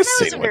 And that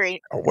was a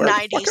very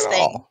 90s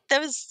thing.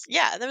 That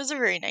was a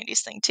very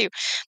 90s thing too.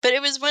 But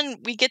it was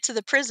when we get to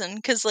the prison,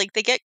 because like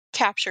they get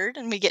captured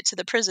and we get to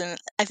the prison.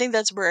 I think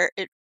that's where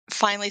it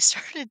finally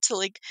started to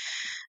like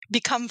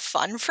become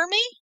fun for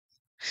me,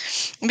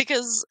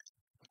 because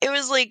it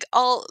was like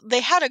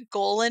they had a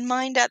goal in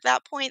mind at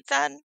that point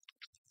then,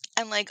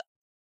 and like,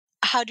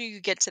 how do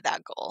you get to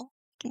that goal?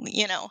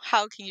 You know,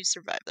 how can you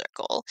survive that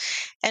goal?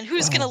 And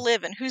who's going to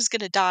live and who's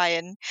going to die?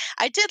 And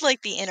I did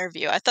like the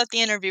interview. I thought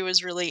the interview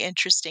was really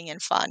interesting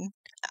and fun.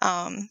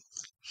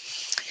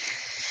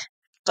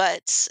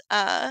 But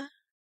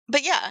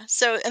yeah,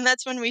 so, and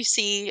that's when we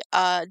see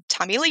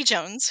Tommy Lee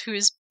Jones,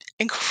 who's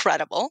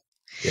incredible.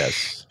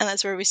 Yes. And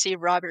that's where we see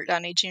Robert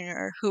Downey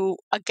Jr., who,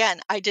 again,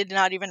 I did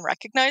not even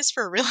recognize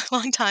for a really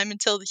long time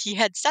until he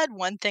had said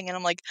one thing. And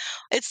I'm like,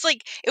 it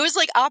was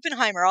like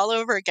Oppenheimer all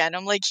over again.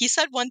 I'm like, he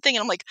said one thing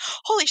and I'm like,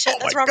 holy shit,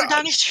 that's Robert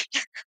Downey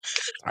Jr.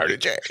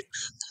 RDJ.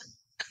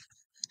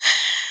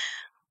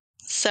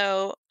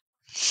 So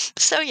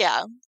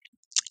yeah.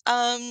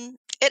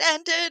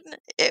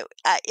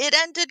 It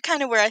ended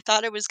kind of where I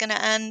thought it was going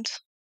to end.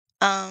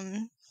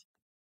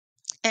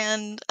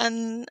 And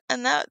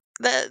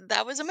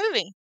that was a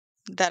movie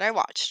that I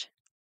watched.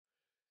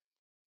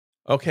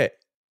 Okay,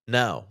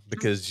 now,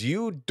 because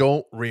you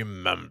don't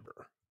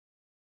remember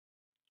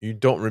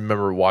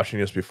watching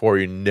this before,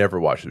 you never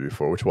watched it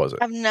before, which was it?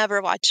 I've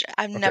never watched it.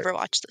 I've never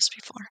watched this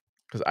before.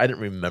 Because I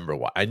didn't remember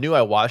why. I knew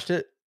I watched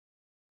it,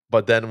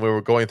 but then we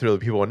were going through the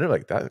people and they're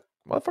like, that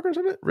motherfucker's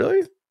in it?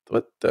 Really?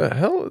 What the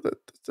hell?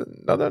 That's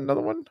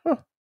another one? Huh.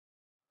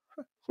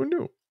 Who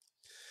knew?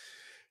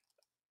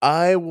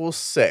 I will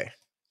say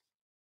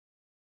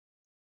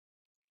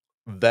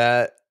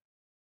that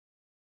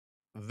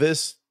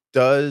this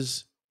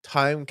does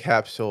time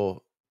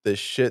capsule the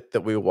shit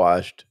that we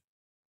watched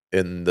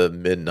in the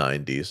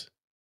mid-90s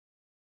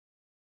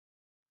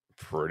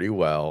pretty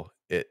well.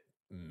 It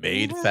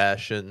made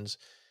fashions.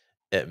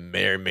 It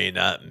may or may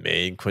not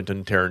made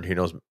Quentin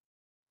Tarantino's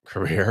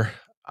career,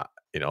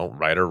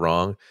 right or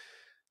wrong.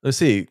 Let's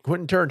see.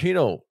 Quentin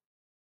Tarantino,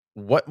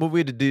 what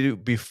movie did he do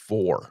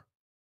before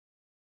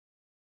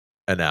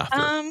and after?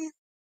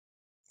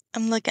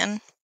 I'm looking.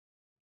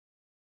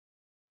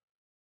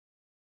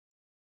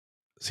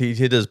 See,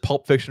 he does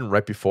Pulp Fiction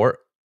right before it,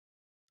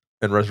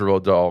 and Reservoir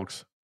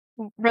Dogs.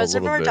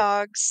 Reservoir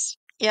Dogs,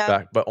 yeah.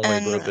 Back, but only a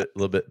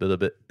little bit,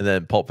 and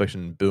then Pulp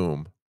Fiction,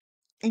 boom,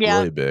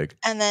 really big,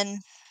 and then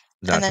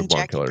Natural Born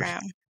Jackie Killers.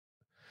 Brown.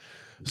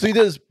 So he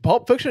does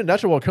Pulp Fiction and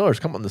Natural Born Killers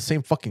come out in the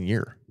same fucking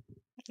year.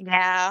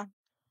 Yeah,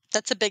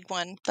 that's a big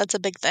one. That's a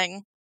big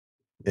thing.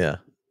 Yeah,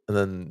 and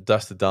then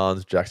Dust to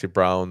Dawn's, Jackie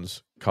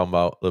Brown's come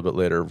out a little bit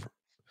later.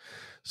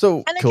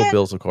 So Kill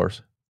Bill's, of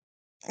course.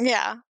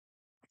 Yeah,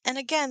 and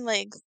again,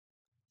 like,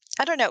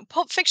 I don't know,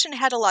 Pulp Fiction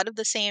had a lot of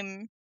the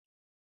same.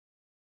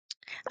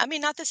 I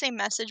mean, not the same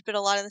message, but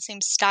a lot of the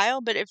same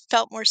style. But it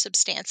felt more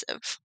substantial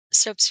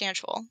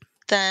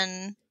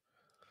than.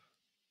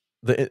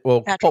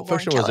 Pulp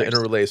Fiction was an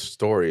interrelated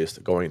stories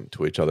going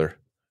to each other,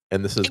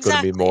 and this is going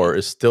to be more.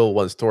 It's still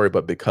one story,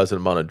 but because of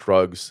the amount of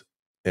drugs,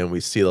 and we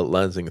see the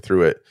lensing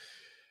through it,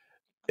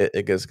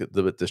 it gets a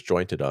little bit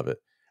disjointed of it.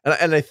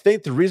 And I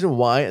think the reason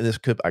why, and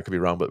I could be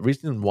wrong, but the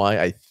reason why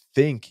I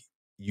think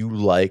you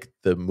like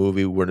the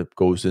movie when it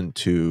goes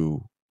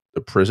into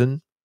the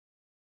prison,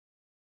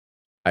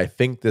 I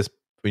think this,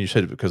 when you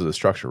said it because of the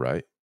structure,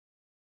 right?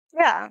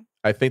 Yeah.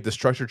 I think the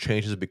structure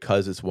changes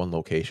because it's one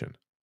location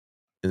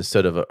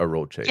instead of a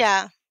road chase.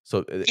 Yeah.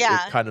 So it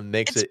kind of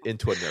makes it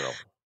into a narrow.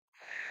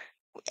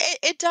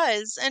 It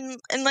does. And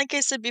like I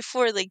said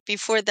before, like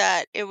before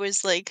that, it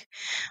was like,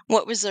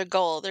 what was their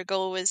goal? Their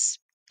goal was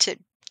to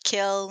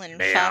kill and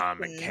fuck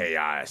and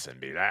chaos and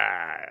be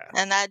that.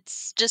 And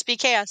that's just be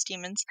chaos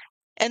demons.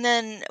 And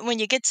then when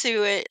you get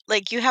to it,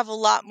 like, you have a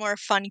lot more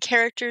fun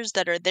characters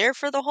that are there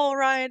for the whole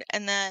ride,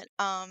 and that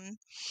I mean,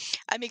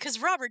 because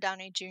Robert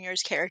Downey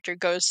Jr.'s character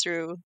goes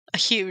through a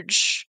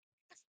huge.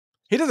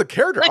 He does a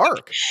character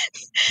arc.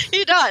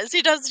 He does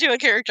do a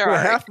character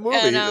arc. Half movie,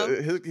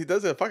 and, he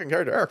does a fucking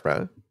character arc,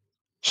 man.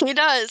 He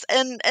does,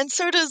 and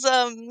so does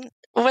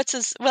what's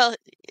his? Well,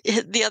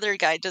 the other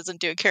guy doesn't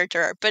do a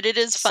character arc, but it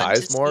is fun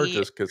to see.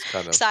 Just gets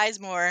kind of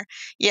Sizemore,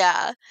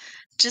 yeah,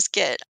 just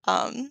get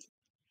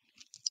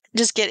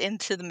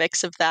into the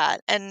mix of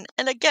that, and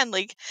again,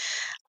 like,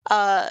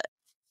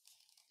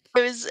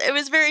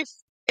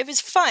 it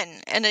was fun,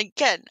 and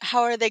again,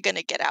 how are they going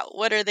to get out?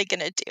 What are they going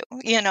to do?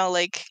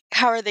 Like,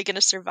 how are they going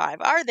to survive?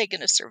 Are they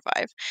going to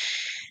survive?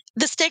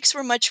 The stakes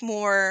were much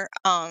more.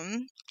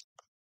 I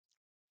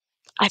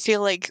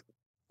feel like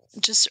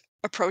just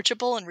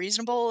approachable and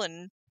reasonable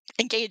and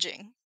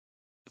engaging.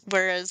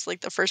 Whereas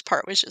like the first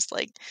part was just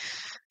like,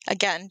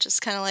 again,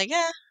 just kind of like,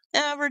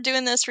 yeah, we're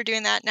doing this, we're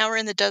doing that. Now we're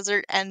in the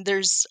desert and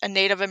there's a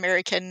Native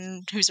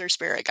American who's our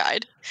spirit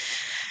guide.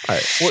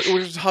 Right. Which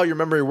is how your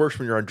memory works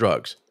when you're on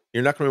drugs.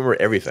 You're not going to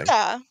remember everything.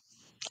 Yeah.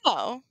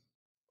 Oh.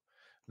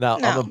 Now,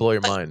 I'm No. going to blow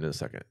your mind in a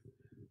second.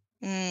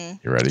 You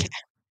ready?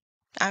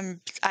 Okay.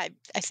 I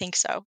think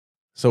so.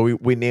 So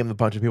we named a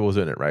bunch of people who's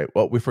in it, right?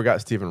 Well, we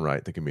forgot Stephen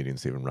Wright, the comedian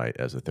Stephen Wright,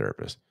 as a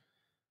therapist.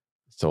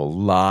 So a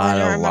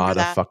lot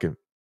of fucking.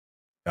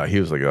 He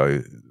was like,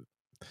 you've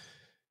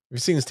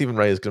seen Stephen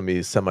Wright is going to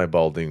be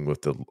semi-balding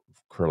with the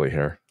curly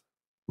hair,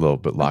 a little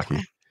bit locky.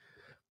 Okay.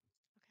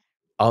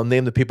 I'll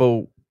name the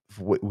people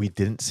we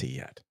didn't see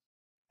yet.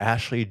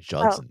 Ashley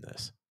Judd's in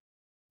this.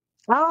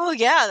 Oh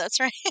yeah, that's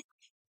right.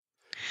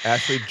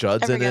 Ashley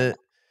Judd's in it.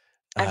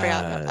 I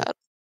forgot about that.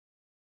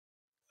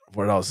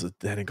 What else is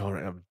Danny going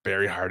around?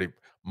 Barry Hardy.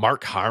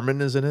 Mark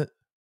Harmon is in it.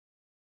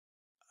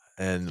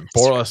 And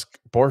Boris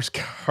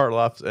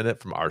Karloff's in it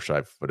from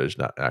archive footage,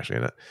 not actually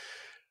in it.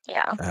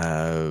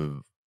 Yeah.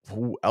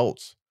 Who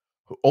else?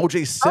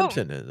 O.J.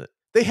 Simpson is it.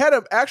 They had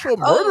an actual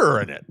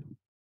murderer in it.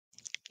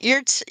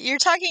 You're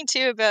talking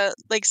too about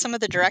like some of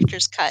the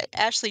director's cut.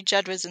 Ashley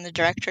Judd was in the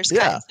director's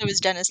cut, and so was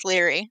Dennis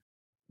Leary.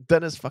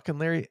 Dennis fucking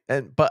Leary.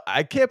 But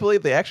I can't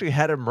believe they actually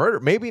had a murder.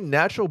 Maybe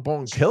Natural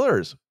Born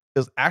Killers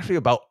is actually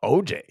about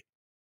OJ.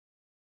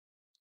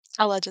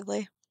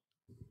 Allegedly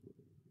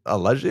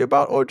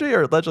about OJ,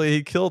 or allegedly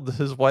he killed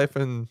his wife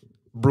and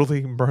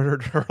brutally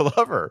murdered her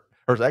lover,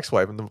 or his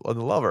ex-wife and the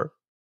lover.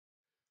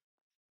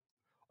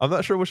 I'm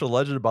not sure which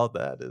alleged about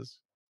that is.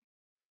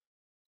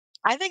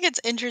 I think it's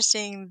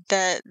interesting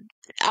that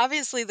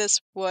obviously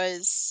this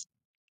was.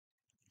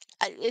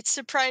 It's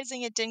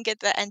surprising it didn't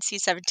get the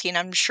NC-17.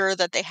 I'm sure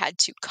that they had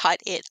to cut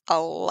it a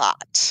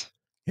lot.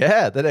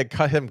 Yeah, then it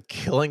cut him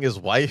killing his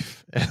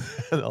wife.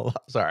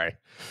 Sorry.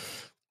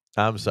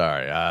 I'm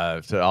sorry.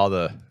 To all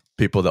the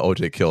people that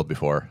OJ killed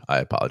before, I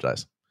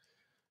apologize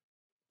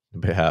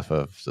on behalf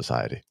of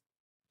society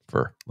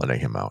for letting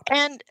him out.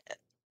 And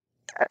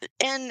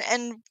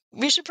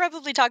we should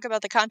probably talk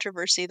about the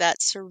controversy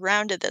that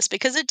surrounded this,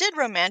 because it did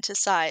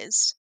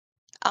romanticize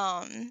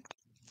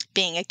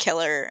being a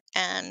killer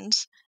and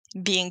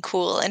being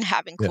cool and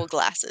having cool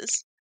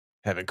glasses.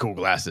 Having cool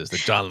glasses, the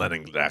John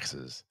Lennon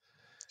glasses.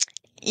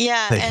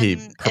 Yeah, that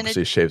he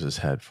purposely shaves his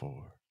head for.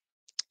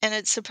 And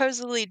it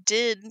supposedly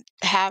did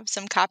have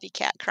some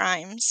copycat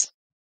crimes.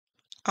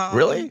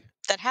 Really?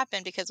 That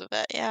happened because of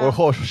it, yeah. Well,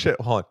 hold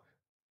on.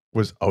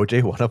 Was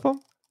OJ one of them?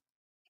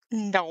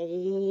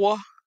 No.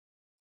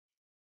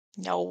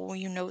 No,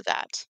 you know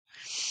that.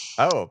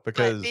 Oh,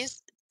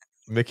 because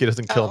Mickey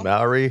doesn't kill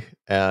Mallory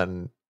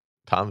and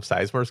Tom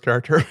Sizemore's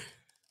character?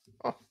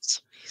 Oh,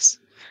 jeez.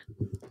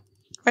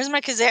 Where's my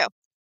kazoo?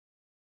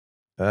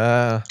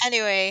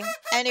 Anyway,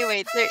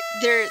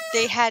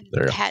 they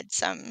had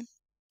some.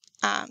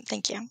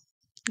 Thank you.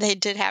 They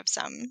did have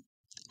some.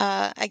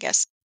 I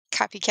guess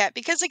copycat,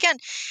 because again,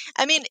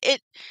 I mean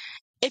it.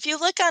 If you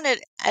look on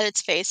it at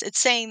its face, it's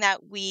saying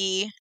that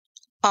we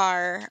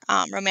are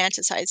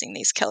romanticizing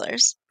these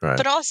killers, right.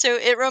 But also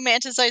it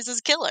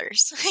romanticizes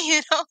killers.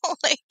 You know,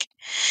 like.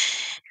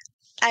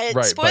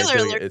 Right. Spoiler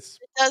alert! It's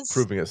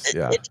proving us.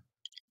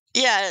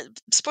 Yeah.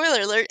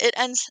 Spoiler alert! It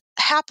ends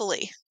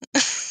happily.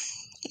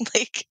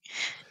 Like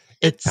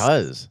it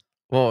does.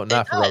 Well,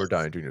 not for Robert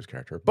Downey Jr.'s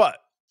character, but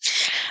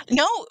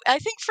no, I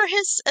think for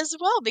his as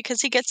well,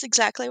 because he gets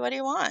exactly what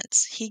he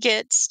wants. He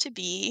gets to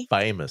be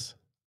famous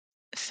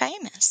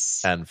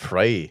and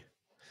free.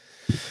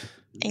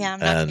 Yeah, I'm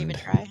not gonna even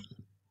try.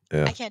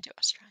 Yeah. I can't do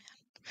Australian.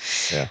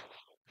 Yeah.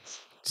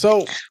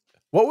 So,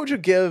 what would you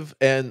give?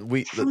 And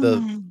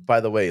by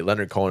the way,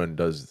 Leonard Cohen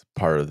does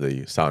part of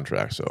the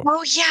soundtrack. So.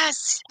 Oh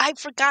yes, I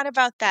forgot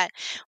about that.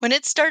 When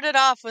it started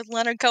off with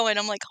Leonard Cohen,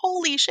 I'm like,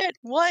 holy shit,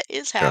 what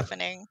is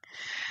happening?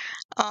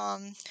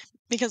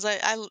 Because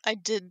I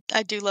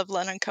do love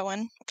Leonard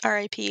Cohen,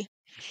 R.I.P.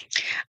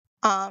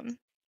 So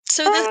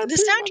the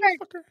soundtrack.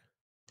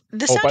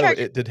 By the way,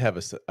 it did have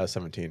a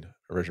 17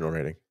 original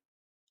rating.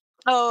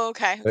 Oh,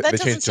 okay. That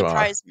doesn't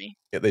surprise me.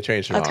 Yeah, they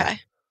changed it. Okay.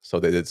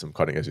 So they did some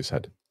cutting, as you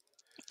said.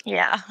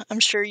 Yeah, I'm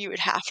sure you would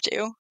have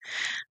to.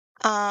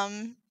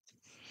 I'm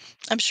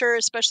sure,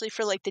 especially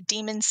for like the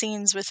demon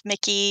scenes with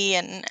Mickey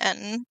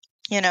and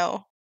you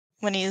know,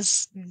 when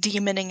he's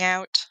demoning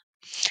out.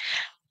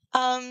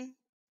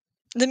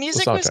 The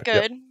music was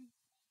good. Yep.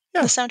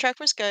 Yeah. The soundtrack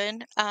was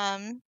good.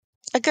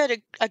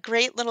 A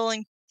great little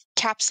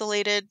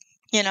encapsulated,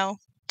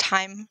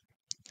 time.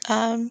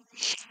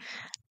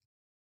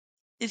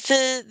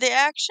 The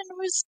action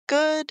was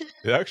good.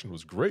 The action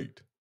was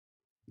great.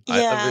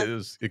 Yeah,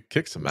 it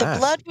kicked some ass. The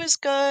blood was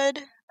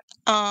good.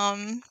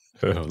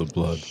 The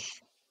blood.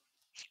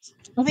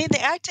 I mean,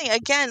 the acting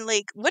again,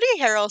 like Woody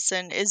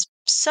Harrelson is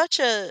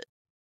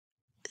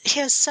he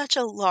has such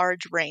a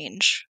large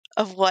range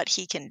of what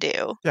he can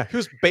do. Yeah, he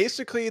was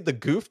basically the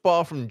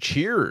goofball from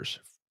Cheers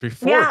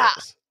before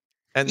this.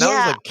 And now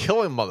he's like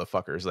killing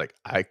motherfuckers. Like,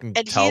 I can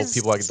tell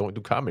people I don't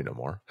do comedy no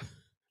more.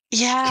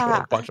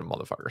 Yeah. A bunch of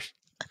motherfuckers.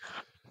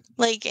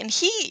 Like, and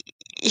he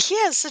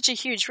has such a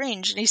huge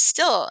range, and he's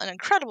still an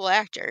incredible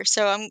actor.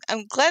 So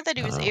I'm glad that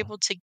he was able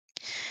to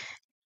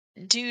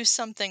do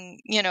something,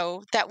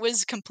 that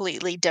was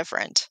completely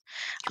different.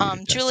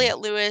 Juliette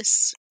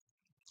Lewis,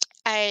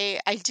 I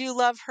do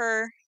love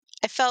her.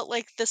 I felt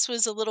like this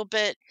was a little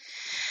bit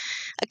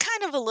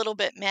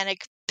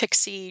manic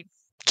pixie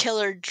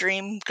killer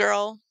dream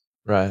girl,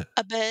 Right.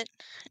 a bit.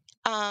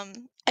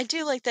 I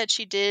do like that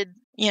she did,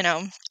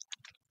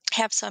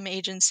 have some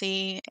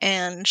agency,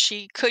 and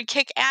she could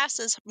kick ass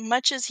as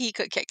much as he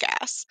could kick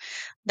ass.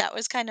 That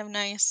was kind of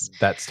nice.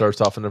 That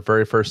starts off in the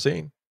very first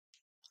scene.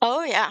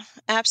 Oh yeah,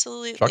 Truck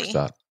absolutely.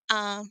 stop.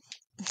 Yeah,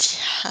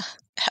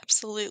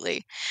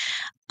 absolutely.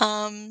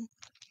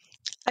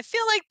 I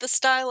feel like the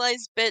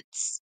stylized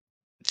bits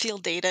feel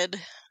dated.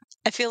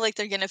 I feel like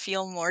they're gonna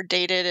feel more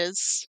dated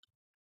as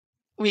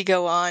we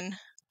go on.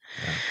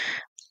 Yeah.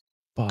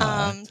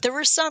 But There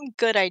were some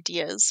good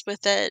ideas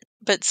with it,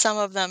 but some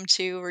of them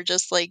too were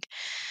just like,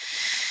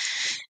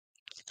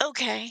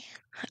 okay.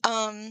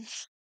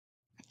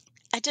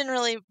 I didn't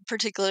really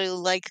particularly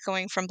like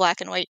going from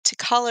black and white to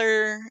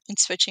color and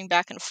switching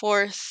back and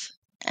forth.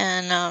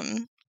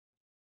 And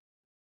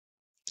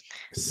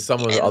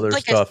some of the other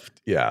like stuff,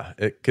 yeah,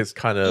 it gets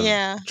kind of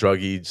yeah,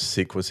 druggy,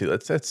 sequency.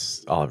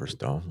 That's Oliver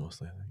Stone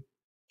mostly, I think.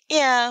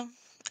 yeah.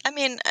 I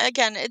mean,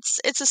 again, it's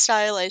a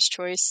stylized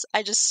choice.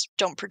 I just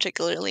don't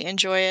particularly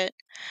enjoy it.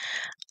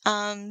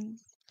 Um,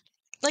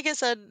 like I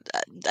said,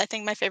 I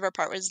think my favorite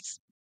part was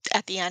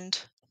at the end.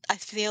 I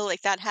feel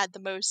like that had the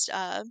most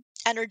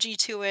energy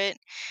to it,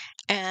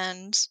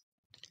 and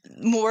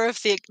more of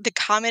the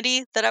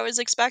comedy that I was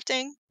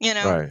expecting.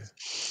 Right.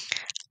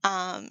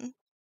 Um,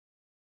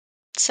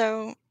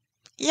 so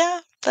yeah,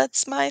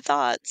 that's my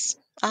thoughts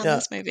on Yeah.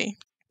 this movie.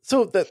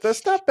 So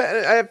that's not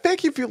bad. I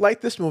thank you if you like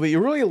this movie. You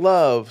really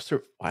love.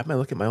 Why am I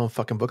looking at my own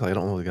fucking book? Like I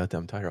don't know the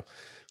goddamn title.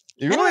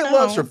 You I don't really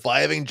love know.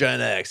 Surviving Gen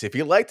X. If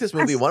you like this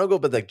movie, you want to go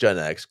with like Gen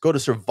X, go to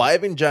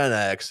Surviving Gen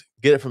X.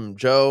 Get it from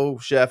Joe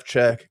Chef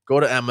Check. Go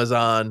to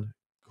Amazon.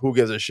 Who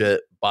gives a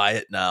shit? Buy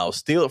it now.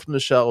 Steal it from the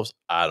shelves.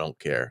 I don't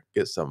care.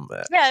 Get some of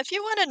that. Yeah, if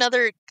you want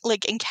another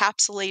like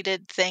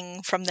encapsulated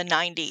thing from the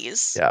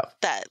 90s Yeah.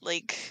 that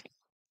like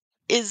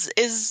is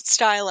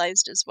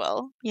stylized as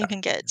well, you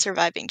can get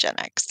Surviving Gen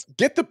X.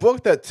 Get the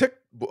book that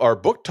our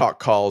book talk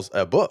calls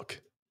a book.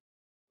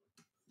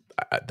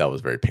 That was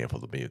very painful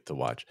to me to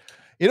watch.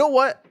 You know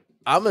what?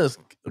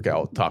 Okay.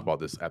 I'll talk about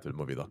this after the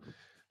movie though.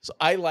 So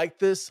I like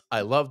this.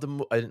 I love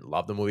I didn't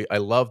love the movie. I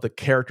love the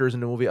characters in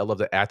the movie. I love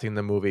the acting in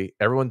the movie.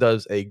 Everyone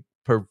does a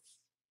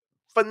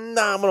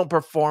phenomenal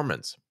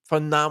performance.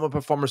 Phenomenal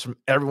performance from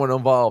everyone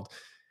involved.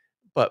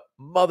 But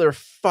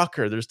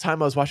motherfucker, there's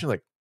time I was watching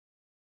like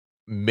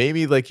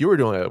maybe like you were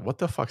doing like, what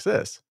the fuck's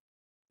this?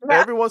 Yeah,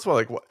 Every once in a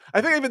while, like what?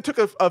 I think I even took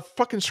a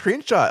fucking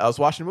screenshot. I was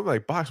watching the movie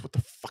like, Box, what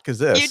the fuck is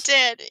this? you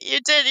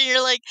did, and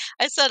you're like,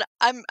 I said,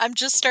 I'm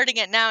just starting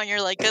it now, and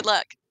you're like, good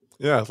luck.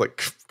 Yeah, it's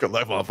like, good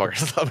luck,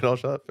 motherfuckers. I'll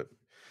shut up.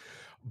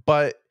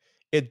 But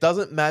it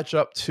doesn't match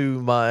up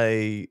to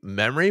my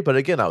memory. But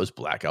again, I was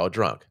blackout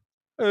drunk.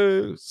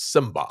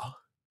 Simba.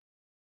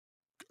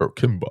 Or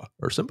Kimba.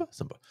 Or Simba?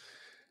 Simba.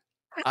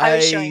 I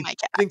was showing I my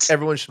think cat.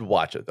 everyone should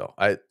watch it, though.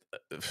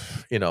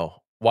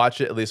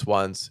 Watch it at least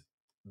once.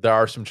 There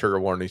are some trigger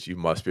warnings you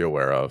must be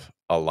aware of.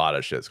 A lot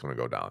of shit's going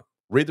to go down.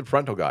 Read the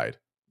parental guide.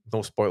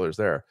 No spoilers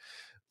there.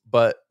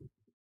 But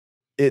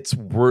it's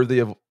worthy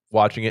of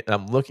watching it. And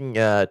I'm looking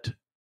at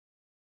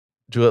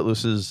Juliette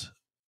Lewis's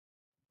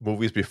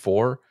movies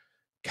before.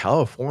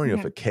 California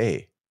with a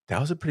K.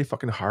 That was a pretty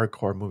fucking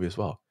hardcore movie as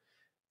well.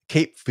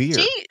 Cape Fear.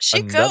 She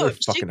Another goes,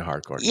 fucking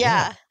hardcore.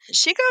 yeah,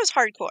 she goes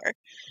hardcore.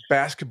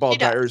 Basketball She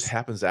Diaries does.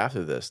 happens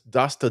after this.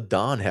 Dust to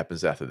Dawn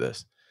happens after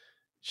this.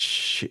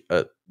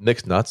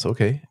 Nick's nuts.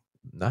 Okay.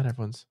 Not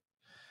everyone's.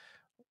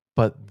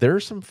 But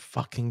there's some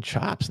fucking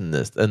chops in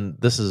this. And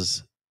this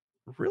is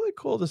really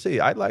cool to see.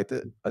 I liked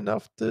it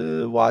enough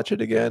to watch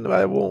it again.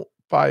 I won't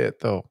buy it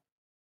though.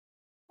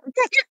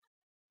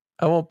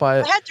 I won't buy I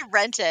it. had to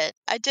rent it.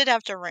 I did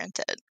have to rent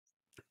it.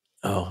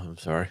 Oh, I'm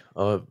sorry.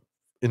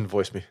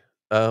 Invoice me.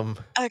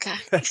 Okay.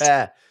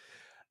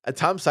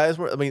 Tom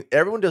Sizemore, I mean,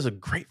 everyone does a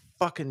great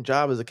fucking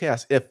job as a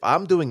cast. If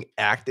I'm doing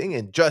acting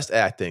and just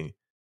acting,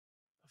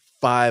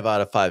 5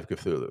 out of 5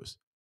 Cthulhu's.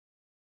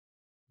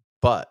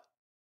 But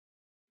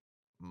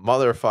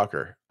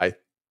motherfucker, I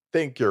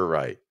think you're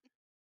right.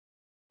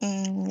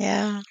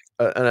 Yeah.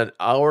 And an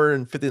hour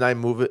and 59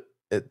 movie.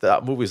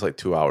 That movie's like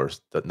 2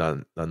 hours.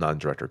 The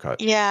non-director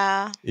cut.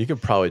 Yeah. You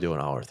could probably do an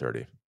hour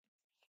 30.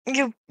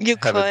 You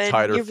Have a could.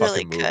 tighter You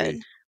really fucking could.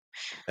 movie,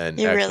 and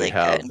You actually really could.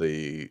 have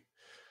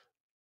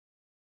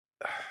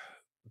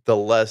the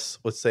less,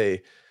 let's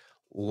say,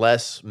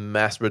 less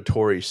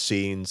masturbatory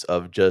scenes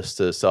of just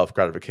the self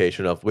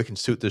gratification of we can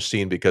suit this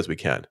scene because we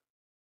can.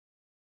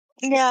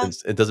 Yeah.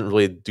 It doesn't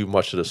really do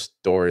much to the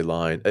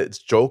storyline. It's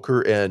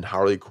Joker and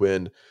Harley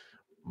Quinn,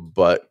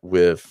 but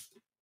with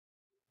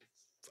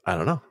I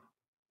don't know,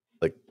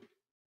 like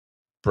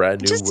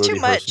brand new Just too worthy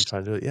person much.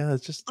 trying to do it. Yeah,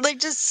 it's just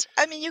Like,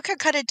 I mean, you could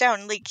cut it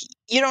down. Like,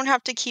 you don't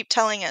have to keep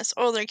telling us,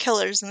 "Oh, they're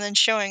killers," and then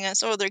showing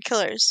us, "Oh, they're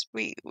killers."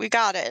 We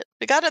got it.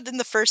 We got it in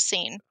the first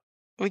scene.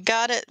 We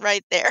got it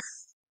right there.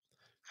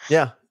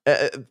 yeah,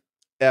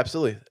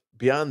 absolutely.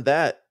 Beyond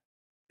that,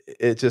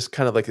 it's just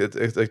kind of like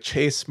it's a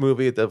chase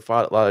movie that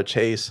fought a lot of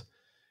chase,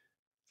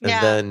 and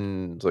Yeah.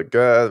 then it's like,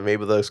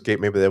 maybe they'll escape,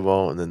 maybe they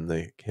won't, and then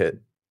they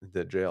hit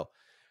the jail.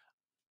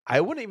 I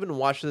wouldn't even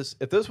watch this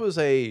if this was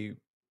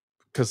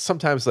because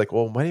sometimes like,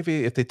 well,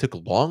 maybe if they took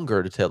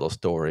longer to tell the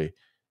story,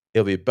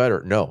 it'll be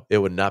better. No, it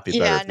would not be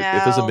better. Yeah,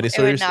 If it was a no, it would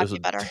miniseries, not this be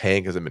would better.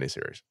 tank as a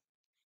miniseries.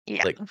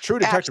 Yeah, Like True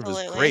Detective is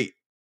absolutely. great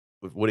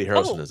with Woody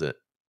Harrelson Oh. as it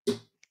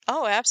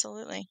Oh,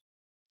 absolutely.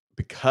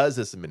 because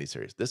it's a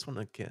miniseries. This one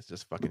I can't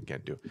just fucking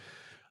can't do.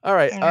 All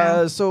right,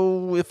 Yeah,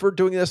 so if we're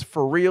doing this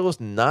for reals,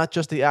 not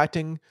just the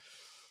acting,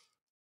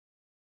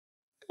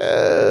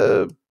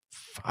 uh,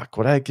 fuck,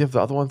 would I give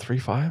the other one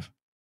 3.5?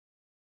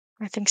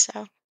 I think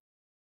so.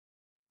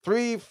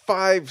 3,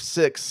 5,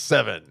 6,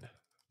 7.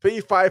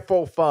 3, 5,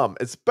 4 thumb.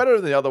 It's better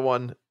than the other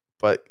one,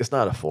 but it's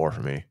not a 4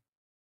 for me.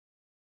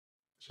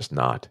 It's just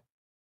not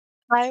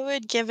I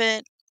would give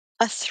it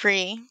a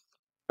 3,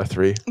 a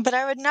 3. but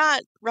I would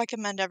not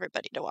recommend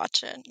everybody to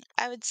watch it.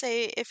 I would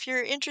say if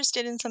you're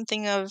interested in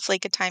something of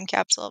like a time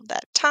capsule of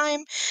that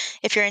time,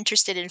 if you're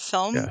interested in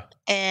film Yeah,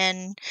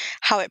 and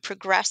how it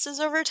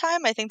progresses over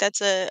time, I think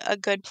that's a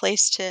good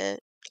place to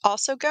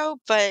also go.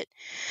 But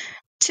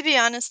to be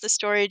honest, the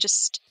story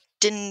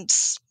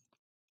didn't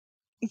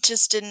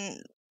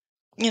didn't,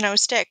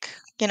 stick.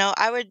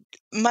 I would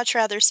much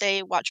rather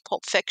say watch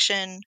Pulp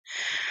Fiction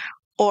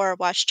or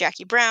watch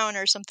Jackie Brown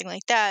or something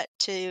like that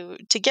to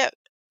get,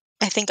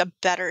 I think, a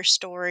better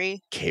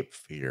story. Cape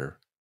Fear.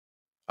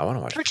 I want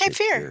to watch Or Cape Cape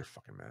Fear. Fear.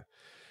 Fucking man.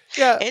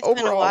 Yeah, It's been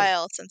a overall,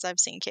 while since I've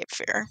seen Cape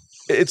Fear.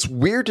 it's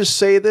weird to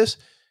say this.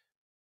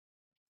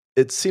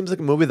 It seems like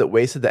a movie that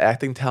wasted the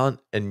acting talent,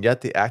 and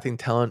yet the acting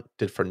talent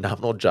did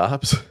phenomenal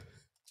jobs.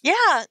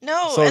 Yeah,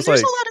 no, So and it's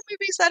there's a like, lot of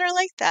movies that are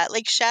like that,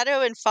 like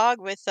Shadow and Fog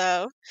with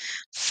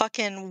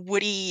fucking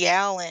Woody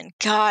Allen.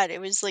 God,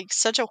 it was like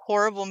such a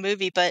horrible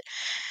movie, but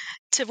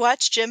to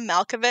watch Jim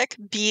Malkovich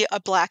be a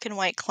black and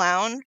white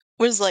clown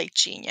was like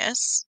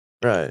genius.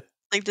 right.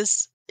 Like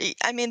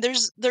I mean,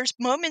 there's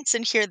moments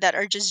in here that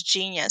are just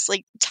genius.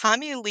 Like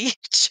Tommy Lee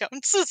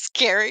Jones's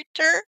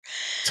character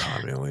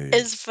Tommy Lee.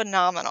 is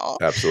phenomenal.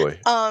 Absolutely.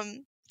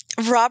 Um,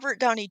 Robert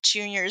Downey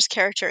Jr.'s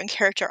character and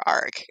character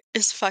arc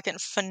is fucking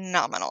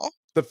phenomenal.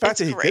 The fact It's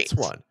that he great. gets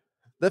one.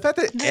 The fact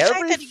that The fact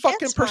every that he fucking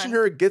gets person one.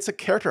 here gets a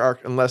character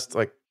arc, unless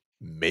like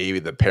maybe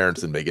the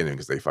parents in the beginning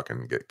because they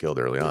fucking get killed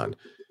early on.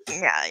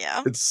 Yeah,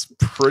 yeah. It's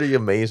pretty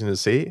amazing to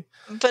see.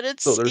 But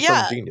So it's there's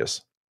some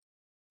genius.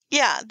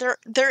 yeah,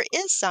 there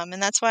is some,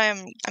 and that's why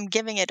I'm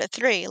giving it a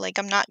 3. Like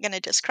I'm not gonna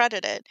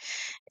discredit it.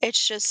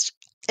 It's just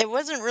it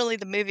wasn't really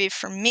the movie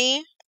for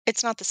me.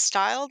 It's not the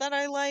style that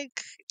I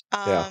like.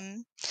 Yeah,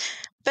 Um,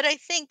 but I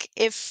think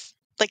if,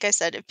 like I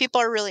said, if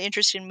people are really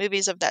interested in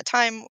movies of that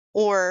time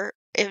or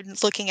in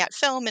looking at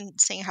film and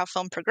seeing how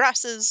film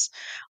progresses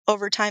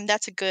over time,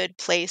 that's a good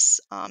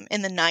place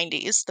in the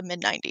 90s, the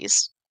mid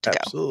 90s to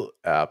go.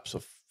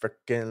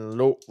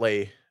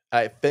 absolutely.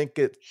 I think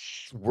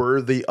it's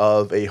worthy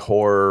of a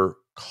horror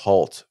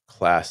cult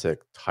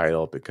classic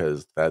title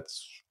because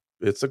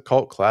it's a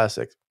cult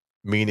classic,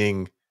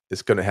 meaning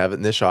it's going to have a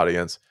niche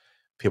audience.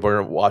 People are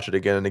going to watch it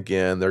again and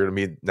again. They're going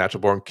to be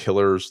natural born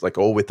killers. Like,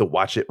 oh, we have to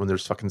watch it when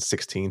there's fucking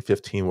 16,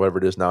 15, whatever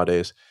it is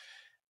nowadays.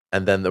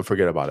 And then they'll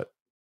forget about it.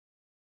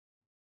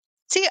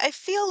 See, I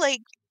feel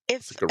like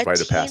It's if like a a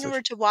rite of teen were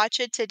passage. to watch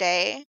it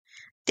today,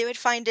 they would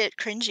find it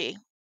cringy.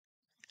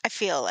 I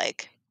feel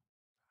like.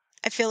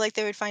 I feel like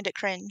they would find it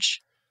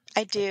cringe.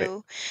 I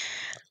do.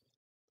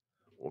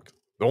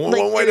 The only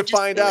Like one way they to would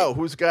just find be like, out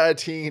who's got a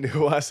teen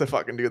who wants to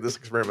fucking do this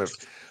experiment.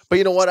 But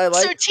you know what I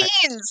so like?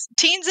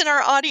 teens in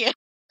our audience,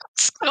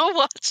 go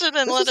watch it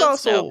and This let is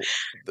us know. also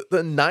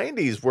the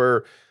 90s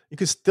where you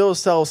could still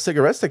sell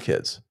cigarettes to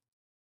kids.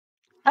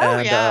 Oh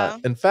And yeah,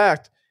 in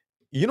fact,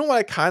 you know what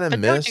I kind of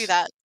but don't do miss?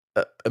 that.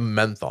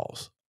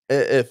 Menthols.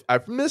 If I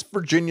miss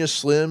Virginia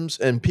Slims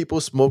and people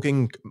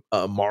smoking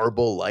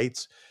Marlboro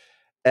Lights,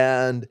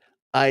 and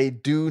I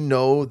do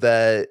know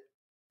that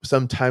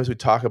sometimes we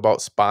talk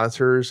about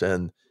sponsors.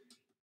 And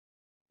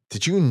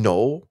did you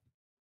know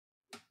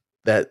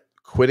that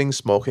quitting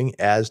smoking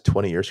adds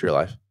 20 years to your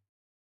life?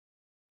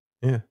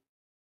 Yeah,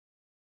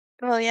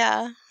 Well,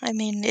 yeah. I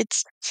mean,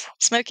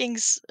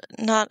 smoking's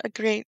not a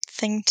great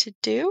thing to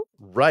do.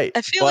 right.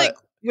 I feel like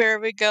But where are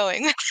we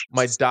going with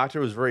my this? doctor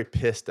was very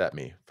pissed at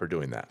me for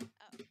doing that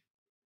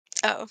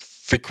Oh,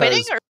 for quitting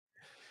because or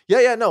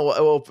yeah, no.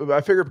 Well,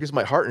 I figured because of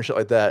my heart and shit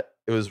like that,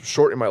 it was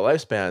shortening my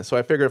lifespan. So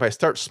I figured if I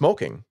start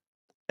smoking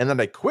and then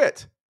I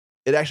quit,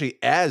 it actually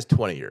adds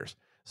 20 years.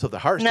 So if the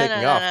heart's no, no,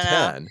 taking no, off no,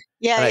 no. 10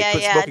 Yeah, and I yeah,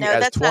 quit yeah. smoking No, as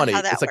that's not how 20,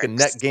 it's that like a works.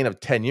 net gain of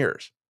 10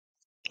 years.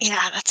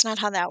 Yeah, that's not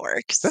how that That's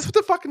works. what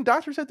the fucking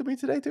doctor said to me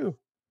today, too.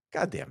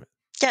 God damn it.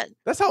 Yeah,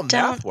 That's how don't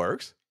math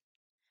works.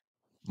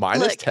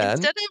 Minus look, 10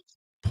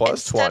 plus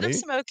instead of 20.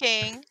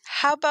 smoking,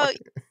 how about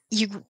Fucking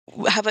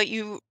how about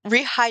you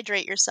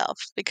rehydrate yourself,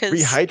 because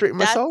Rehydrate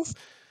myself?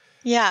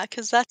 Yeah,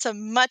 because that's a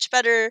much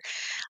better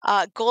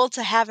goal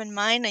to have in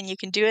mind, and you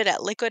can do it at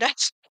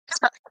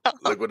liquidiv.com.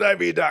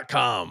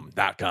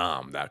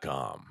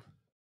 liquidiv.com.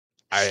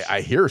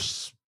 I hear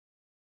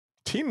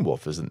Teen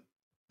Wolf isn't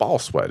ball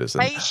sweat,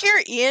 isn't I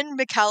hear Ian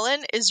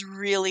McKellen is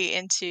really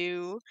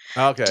into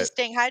okay. just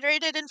staying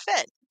hydrated and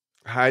fit.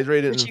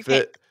 Hydrated Which and you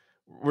can't. fit.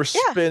 We're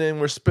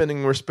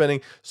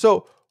spinning.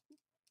 So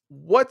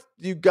what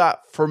you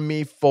got for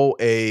me for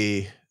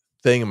a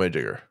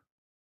thingamajigger?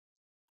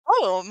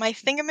 Oh, my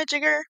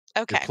thingamajigger? Your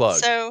Okay, plug.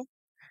 so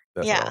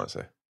That's what I yeah, want to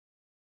say.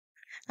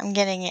 I'm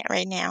getting it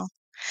right now.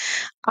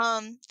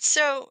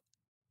 So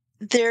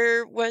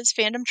there was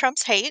Fandom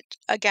Trumps Hate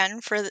again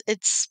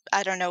it's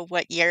I don't know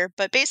what year,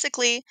 but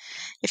basically,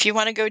 if you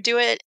want to go do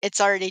it, it's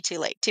already too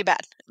late. Too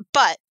bad.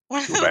 But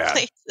one of Too the bad.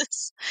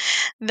 places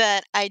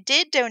that I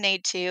did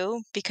donate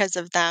to because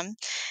of them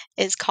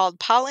is called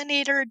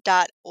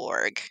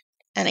pollinator.org.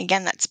 And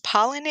again, that's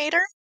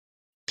pollinator,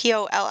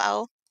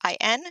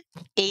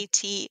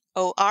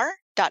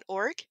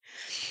 POLLINATOR.org.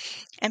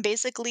 And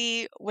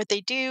basically, what they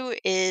do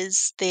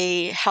is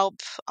they help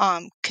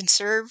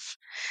conserve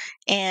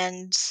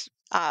and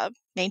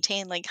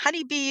maintain like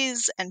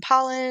honeybees and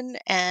pollen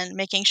and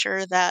making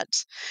sure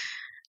that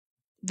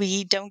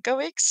we don't go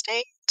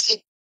extinct.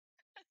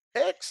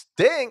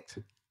 Extinct.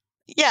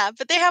 Yeah,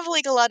 but they have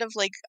like a lot of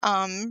like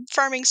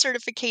farming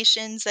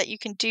certifications that you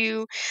can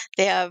do.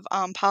 They have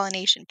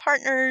pollination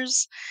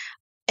partners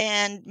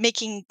and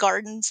making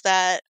gardens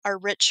that are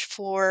rich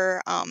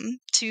for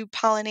to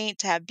pollinate,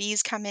 to have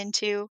bees come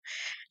into.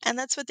 And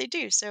that's what they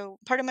do. So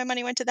part of my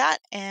money went to that,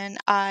 and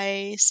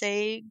I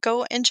say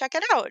go and check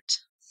it out.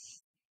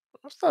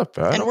 That's not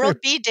bad. And Okay. World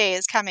Bee Day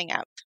is coming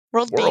up.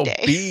 World Bee World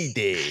Day. B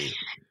Day.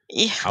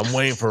 Yeah. I'm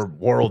waiting for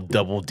World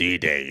Double D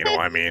Day. You know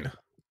what I mean?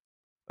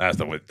 That's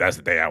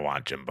the day I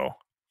want, Jimbo.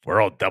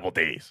 World Double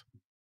D's.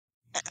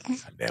 God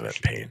damn it,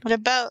 pain. What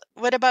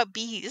about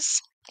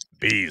bees?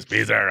 Bees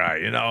are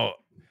you know,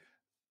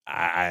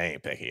 I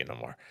ain't picky no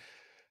more.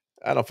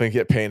 I don't think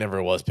Pain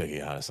ever was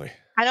picky, honestly.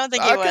 I don't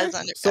think it was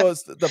under So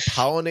it's the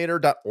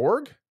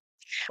pollinator.org?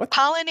 What?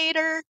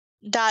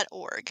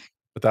 pollinator.org.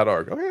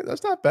 .org. Okay,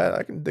 that's not bad.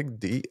 I can dig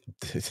dig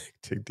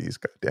these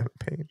goddamn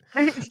pain.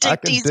 I Dig can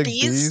these dig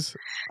bees. these.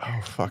 Oh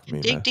fuck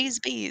me, Dig man. these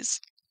bees.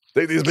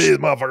 Dig these bees,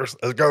 motherfuckers.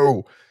 Let's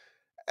go.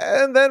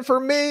 And then for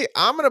me,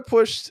 I'm gonna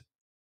push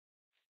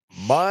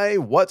my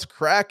what's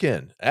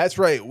cracking. That's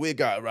right. We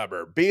got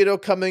Robert Beto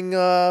coming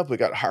up. We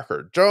got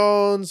Harker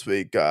Jones.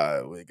 We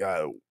got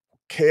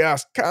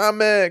Chaos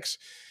Comics.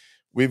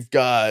 We've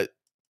got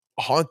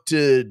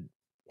Haunted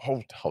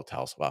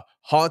Hotels. Wow.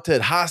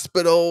 Haunted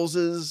Hospitals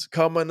is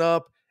coming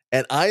up.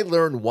 And I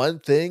learned one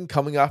thing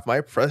coming off my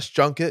press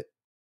junket.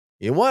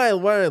 You know what I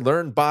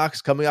learned,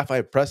 Box, coming off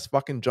my press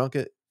fucking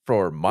junket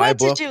for my What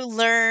book? did you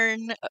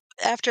learn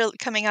after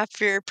coming off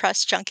your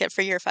press junket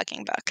for your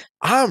fucking book?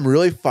 I'm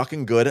really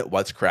fucking good at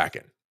what's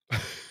cracking.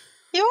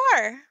 You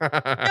are. No,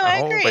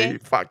 I agree. Holy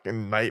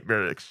fucking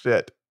nightmare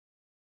shit.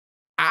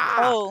 Ah.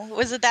 Oh,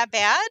 was it that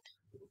bad?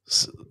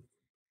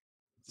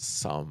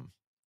 Some.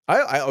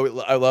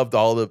 I loved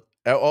all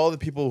the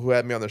people who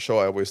had me on the show.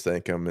 I always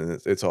thank them,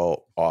 and it's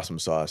all awesome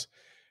sauce.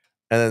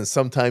 And then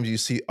sometimes you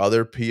see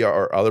other PR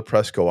or other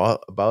press go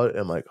out about it,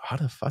 and I'm like, how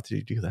the fuck did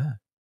you do that?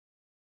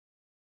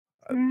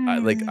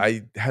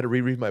 I had to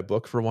reread my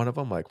book for one of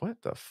them. Like,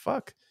 what the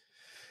fuck?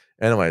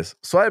 Anyways,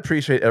 so I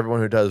appreciate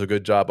everyone who does a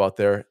good job out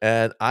there,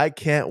 and I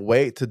can't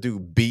wait to do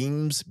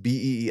Beams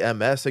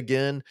BEEMS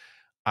again.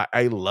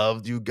 I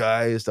loved you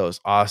guys. That was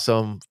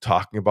awesome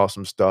talking about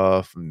some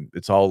stuff, and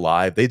it's all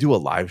live. They do a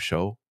live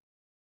show.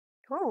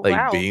 Oh, Like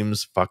wow.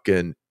 Beams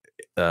fucking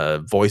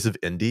Voice of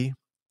Indie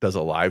does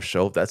a live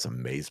show. That's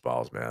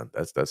amazeballs, man.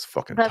 That's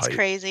fucking That's tight.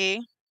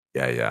 crazy.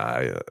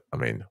 Yeah. I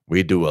mean,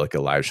 we do like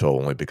a live show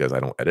only because I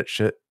don't edit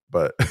shit,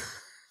 but they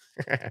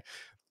Well,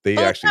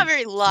 it's actually not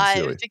very live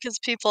sincerely. because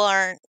people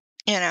aren't,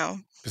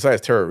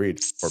 Besides Tara Reid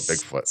or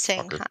Bigfoot,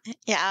 saying fucker. hi.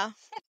 Yeah.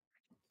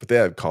 But they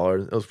had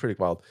callers. It was pretty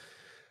wild.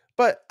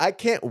 But I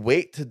can't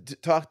wait to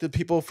talk to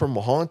people from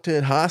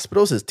Haunted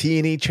Hospitals. It's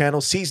T&E Channel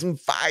Season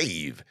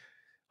 5,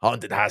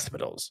 Haunted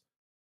Hospitals.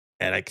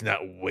 And I cannot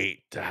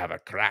wait to have a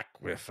crack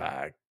with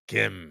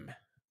Kim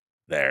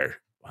there.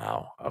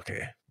 Wow.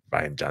 Okay.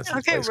 Brian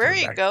Johnson's Okay, voice where are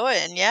coming you back.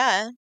 going?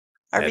 Yeah.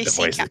 Yeah, the RBC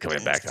voice is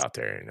coming back captains. out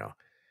there, you know.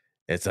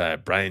 It's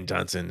Brian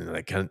Johnson, and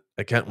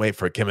I can't wait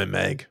for Kim and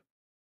Meg.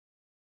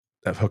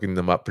 I'm hooking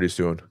them up pretty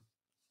soon.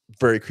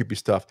 Very creepy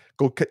stuff.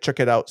 Go check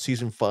it out.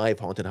 Season 5,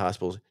 Haunted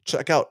Hospitals.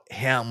 Check out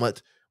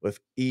Hamlet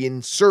with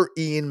Sir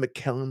Ian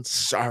McKellen.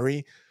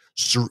 Sorry,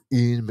 Sir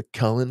Ian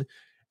McKellen.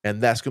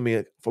 And that's going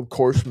to be, of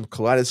course, from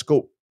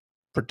Kaleidoscope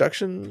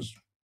Productions.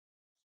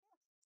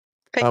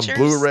 On Pictures.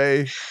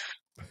 Blu-ray.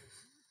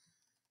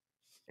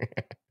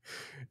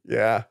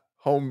 Yeah.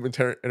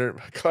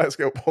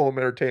 Kaleidoscope Home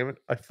Entertainment.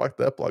 I fucked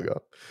that plug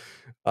up.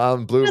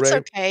 On Blu-ray. That's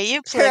okay.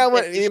 You plugged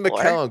Hamlet it and Ian before.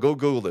 McKellen. Go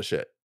Google the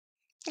shit.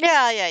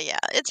 Yeah.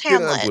 It's Get it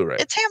on Hamlet. Blu-ray.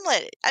 It's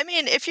Hamlet. I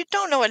mean, if you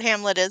don't know what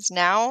Hamlet is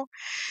now,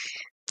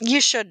 You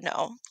should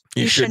know.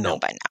 You should know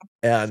by now.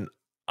 And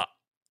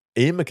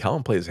Ian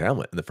McKellen plays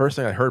Hamlet. And the first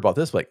thing I heard about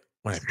this, like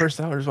when I first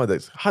saw it, I was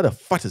like, how the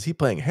fuck is he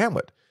playing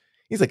Hamlet?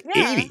 He's like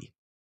 80.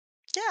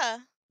 Yeah.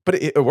 But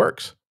it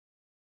works.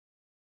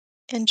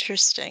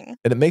 Interesting.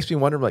 And it makes me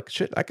wonder, like,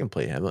 shit, I can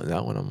play Hamlet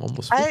now when I'm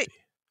almost 50.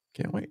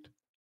 Can't wait.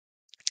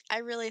 I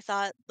really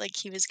thought like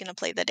he was gonna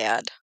play the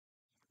dad.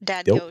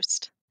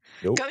 Ghost.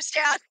 Nope. Ghost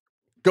dad.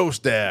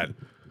 Ghost dad.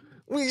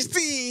 We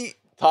see.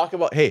 Talk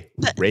about, hey,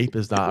 rape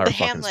is not our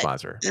fucking Hamlet.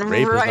 sponsor.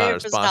 Rape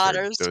is not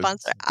our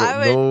sponsor.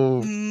 I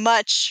would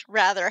much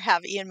rather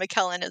have Ian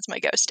McKellen as my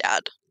ghost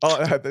dad.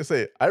 Oh, I have to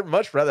say, I'd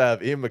much rather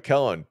have Ian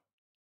McKellen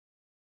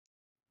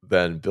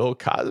than Bill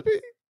Cosby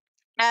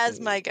as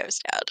my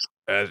ghost dad.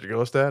 As your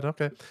ghost dad?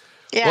 Okay.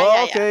 Yeah.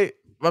 Well, okay.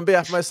 On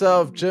behalf of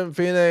myself, Jim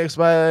Phoenix,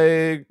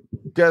 my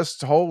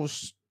guest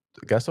host,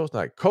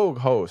 not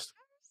co-host.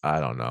 I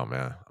don't know,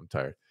 man. I'm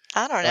tired.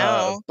 I don't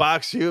know.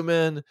 Box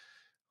Human.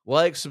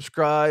 Like,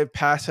 subscribe,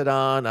 pass it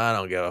on. I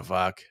don't give a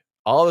fuck.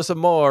 All this and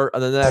more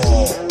on the next.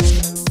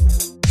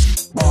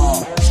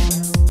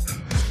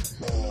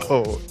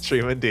 Oh,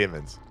 Streaming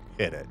Demons.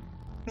 Hit it.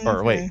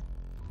 Or wait.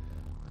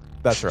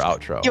 That's our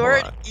outro.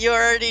 You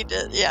already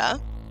did, yeah.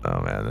 Oh,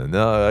 man.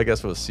 No, I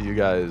guess we'll see you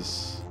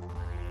guys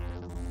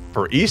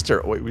for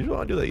Easter. Wait, we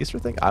want to do the Easter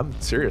thing? I'm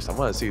serious. I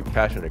want to see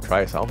Passion of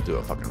Christ. I'll do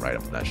a fucking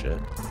write-up on that shit.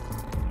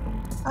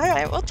 All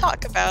right, we'll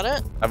talk about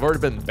it. I've already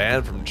been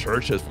banned from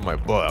churches for my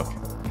book.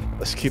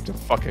 Let's keep the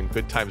fucking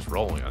good times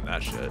rolling on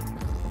that shit.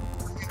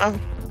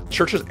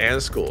 Churches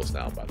and schools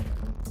now, by the way.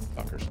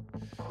 Fuckers.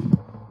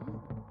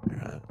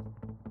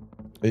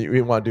 Yeah.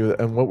 We want to do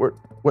that. And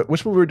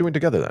which one we were doing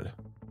together then?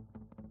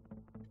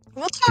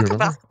 We'll talk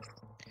about.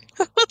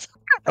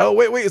 Oh,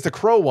 wait. It's the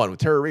Crow one with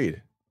Tara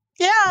Reid.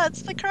 Yeah,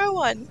 it's the Crow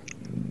one.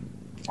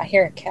 I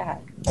hear a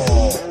cat.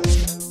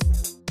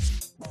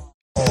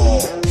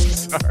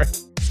 Sorry.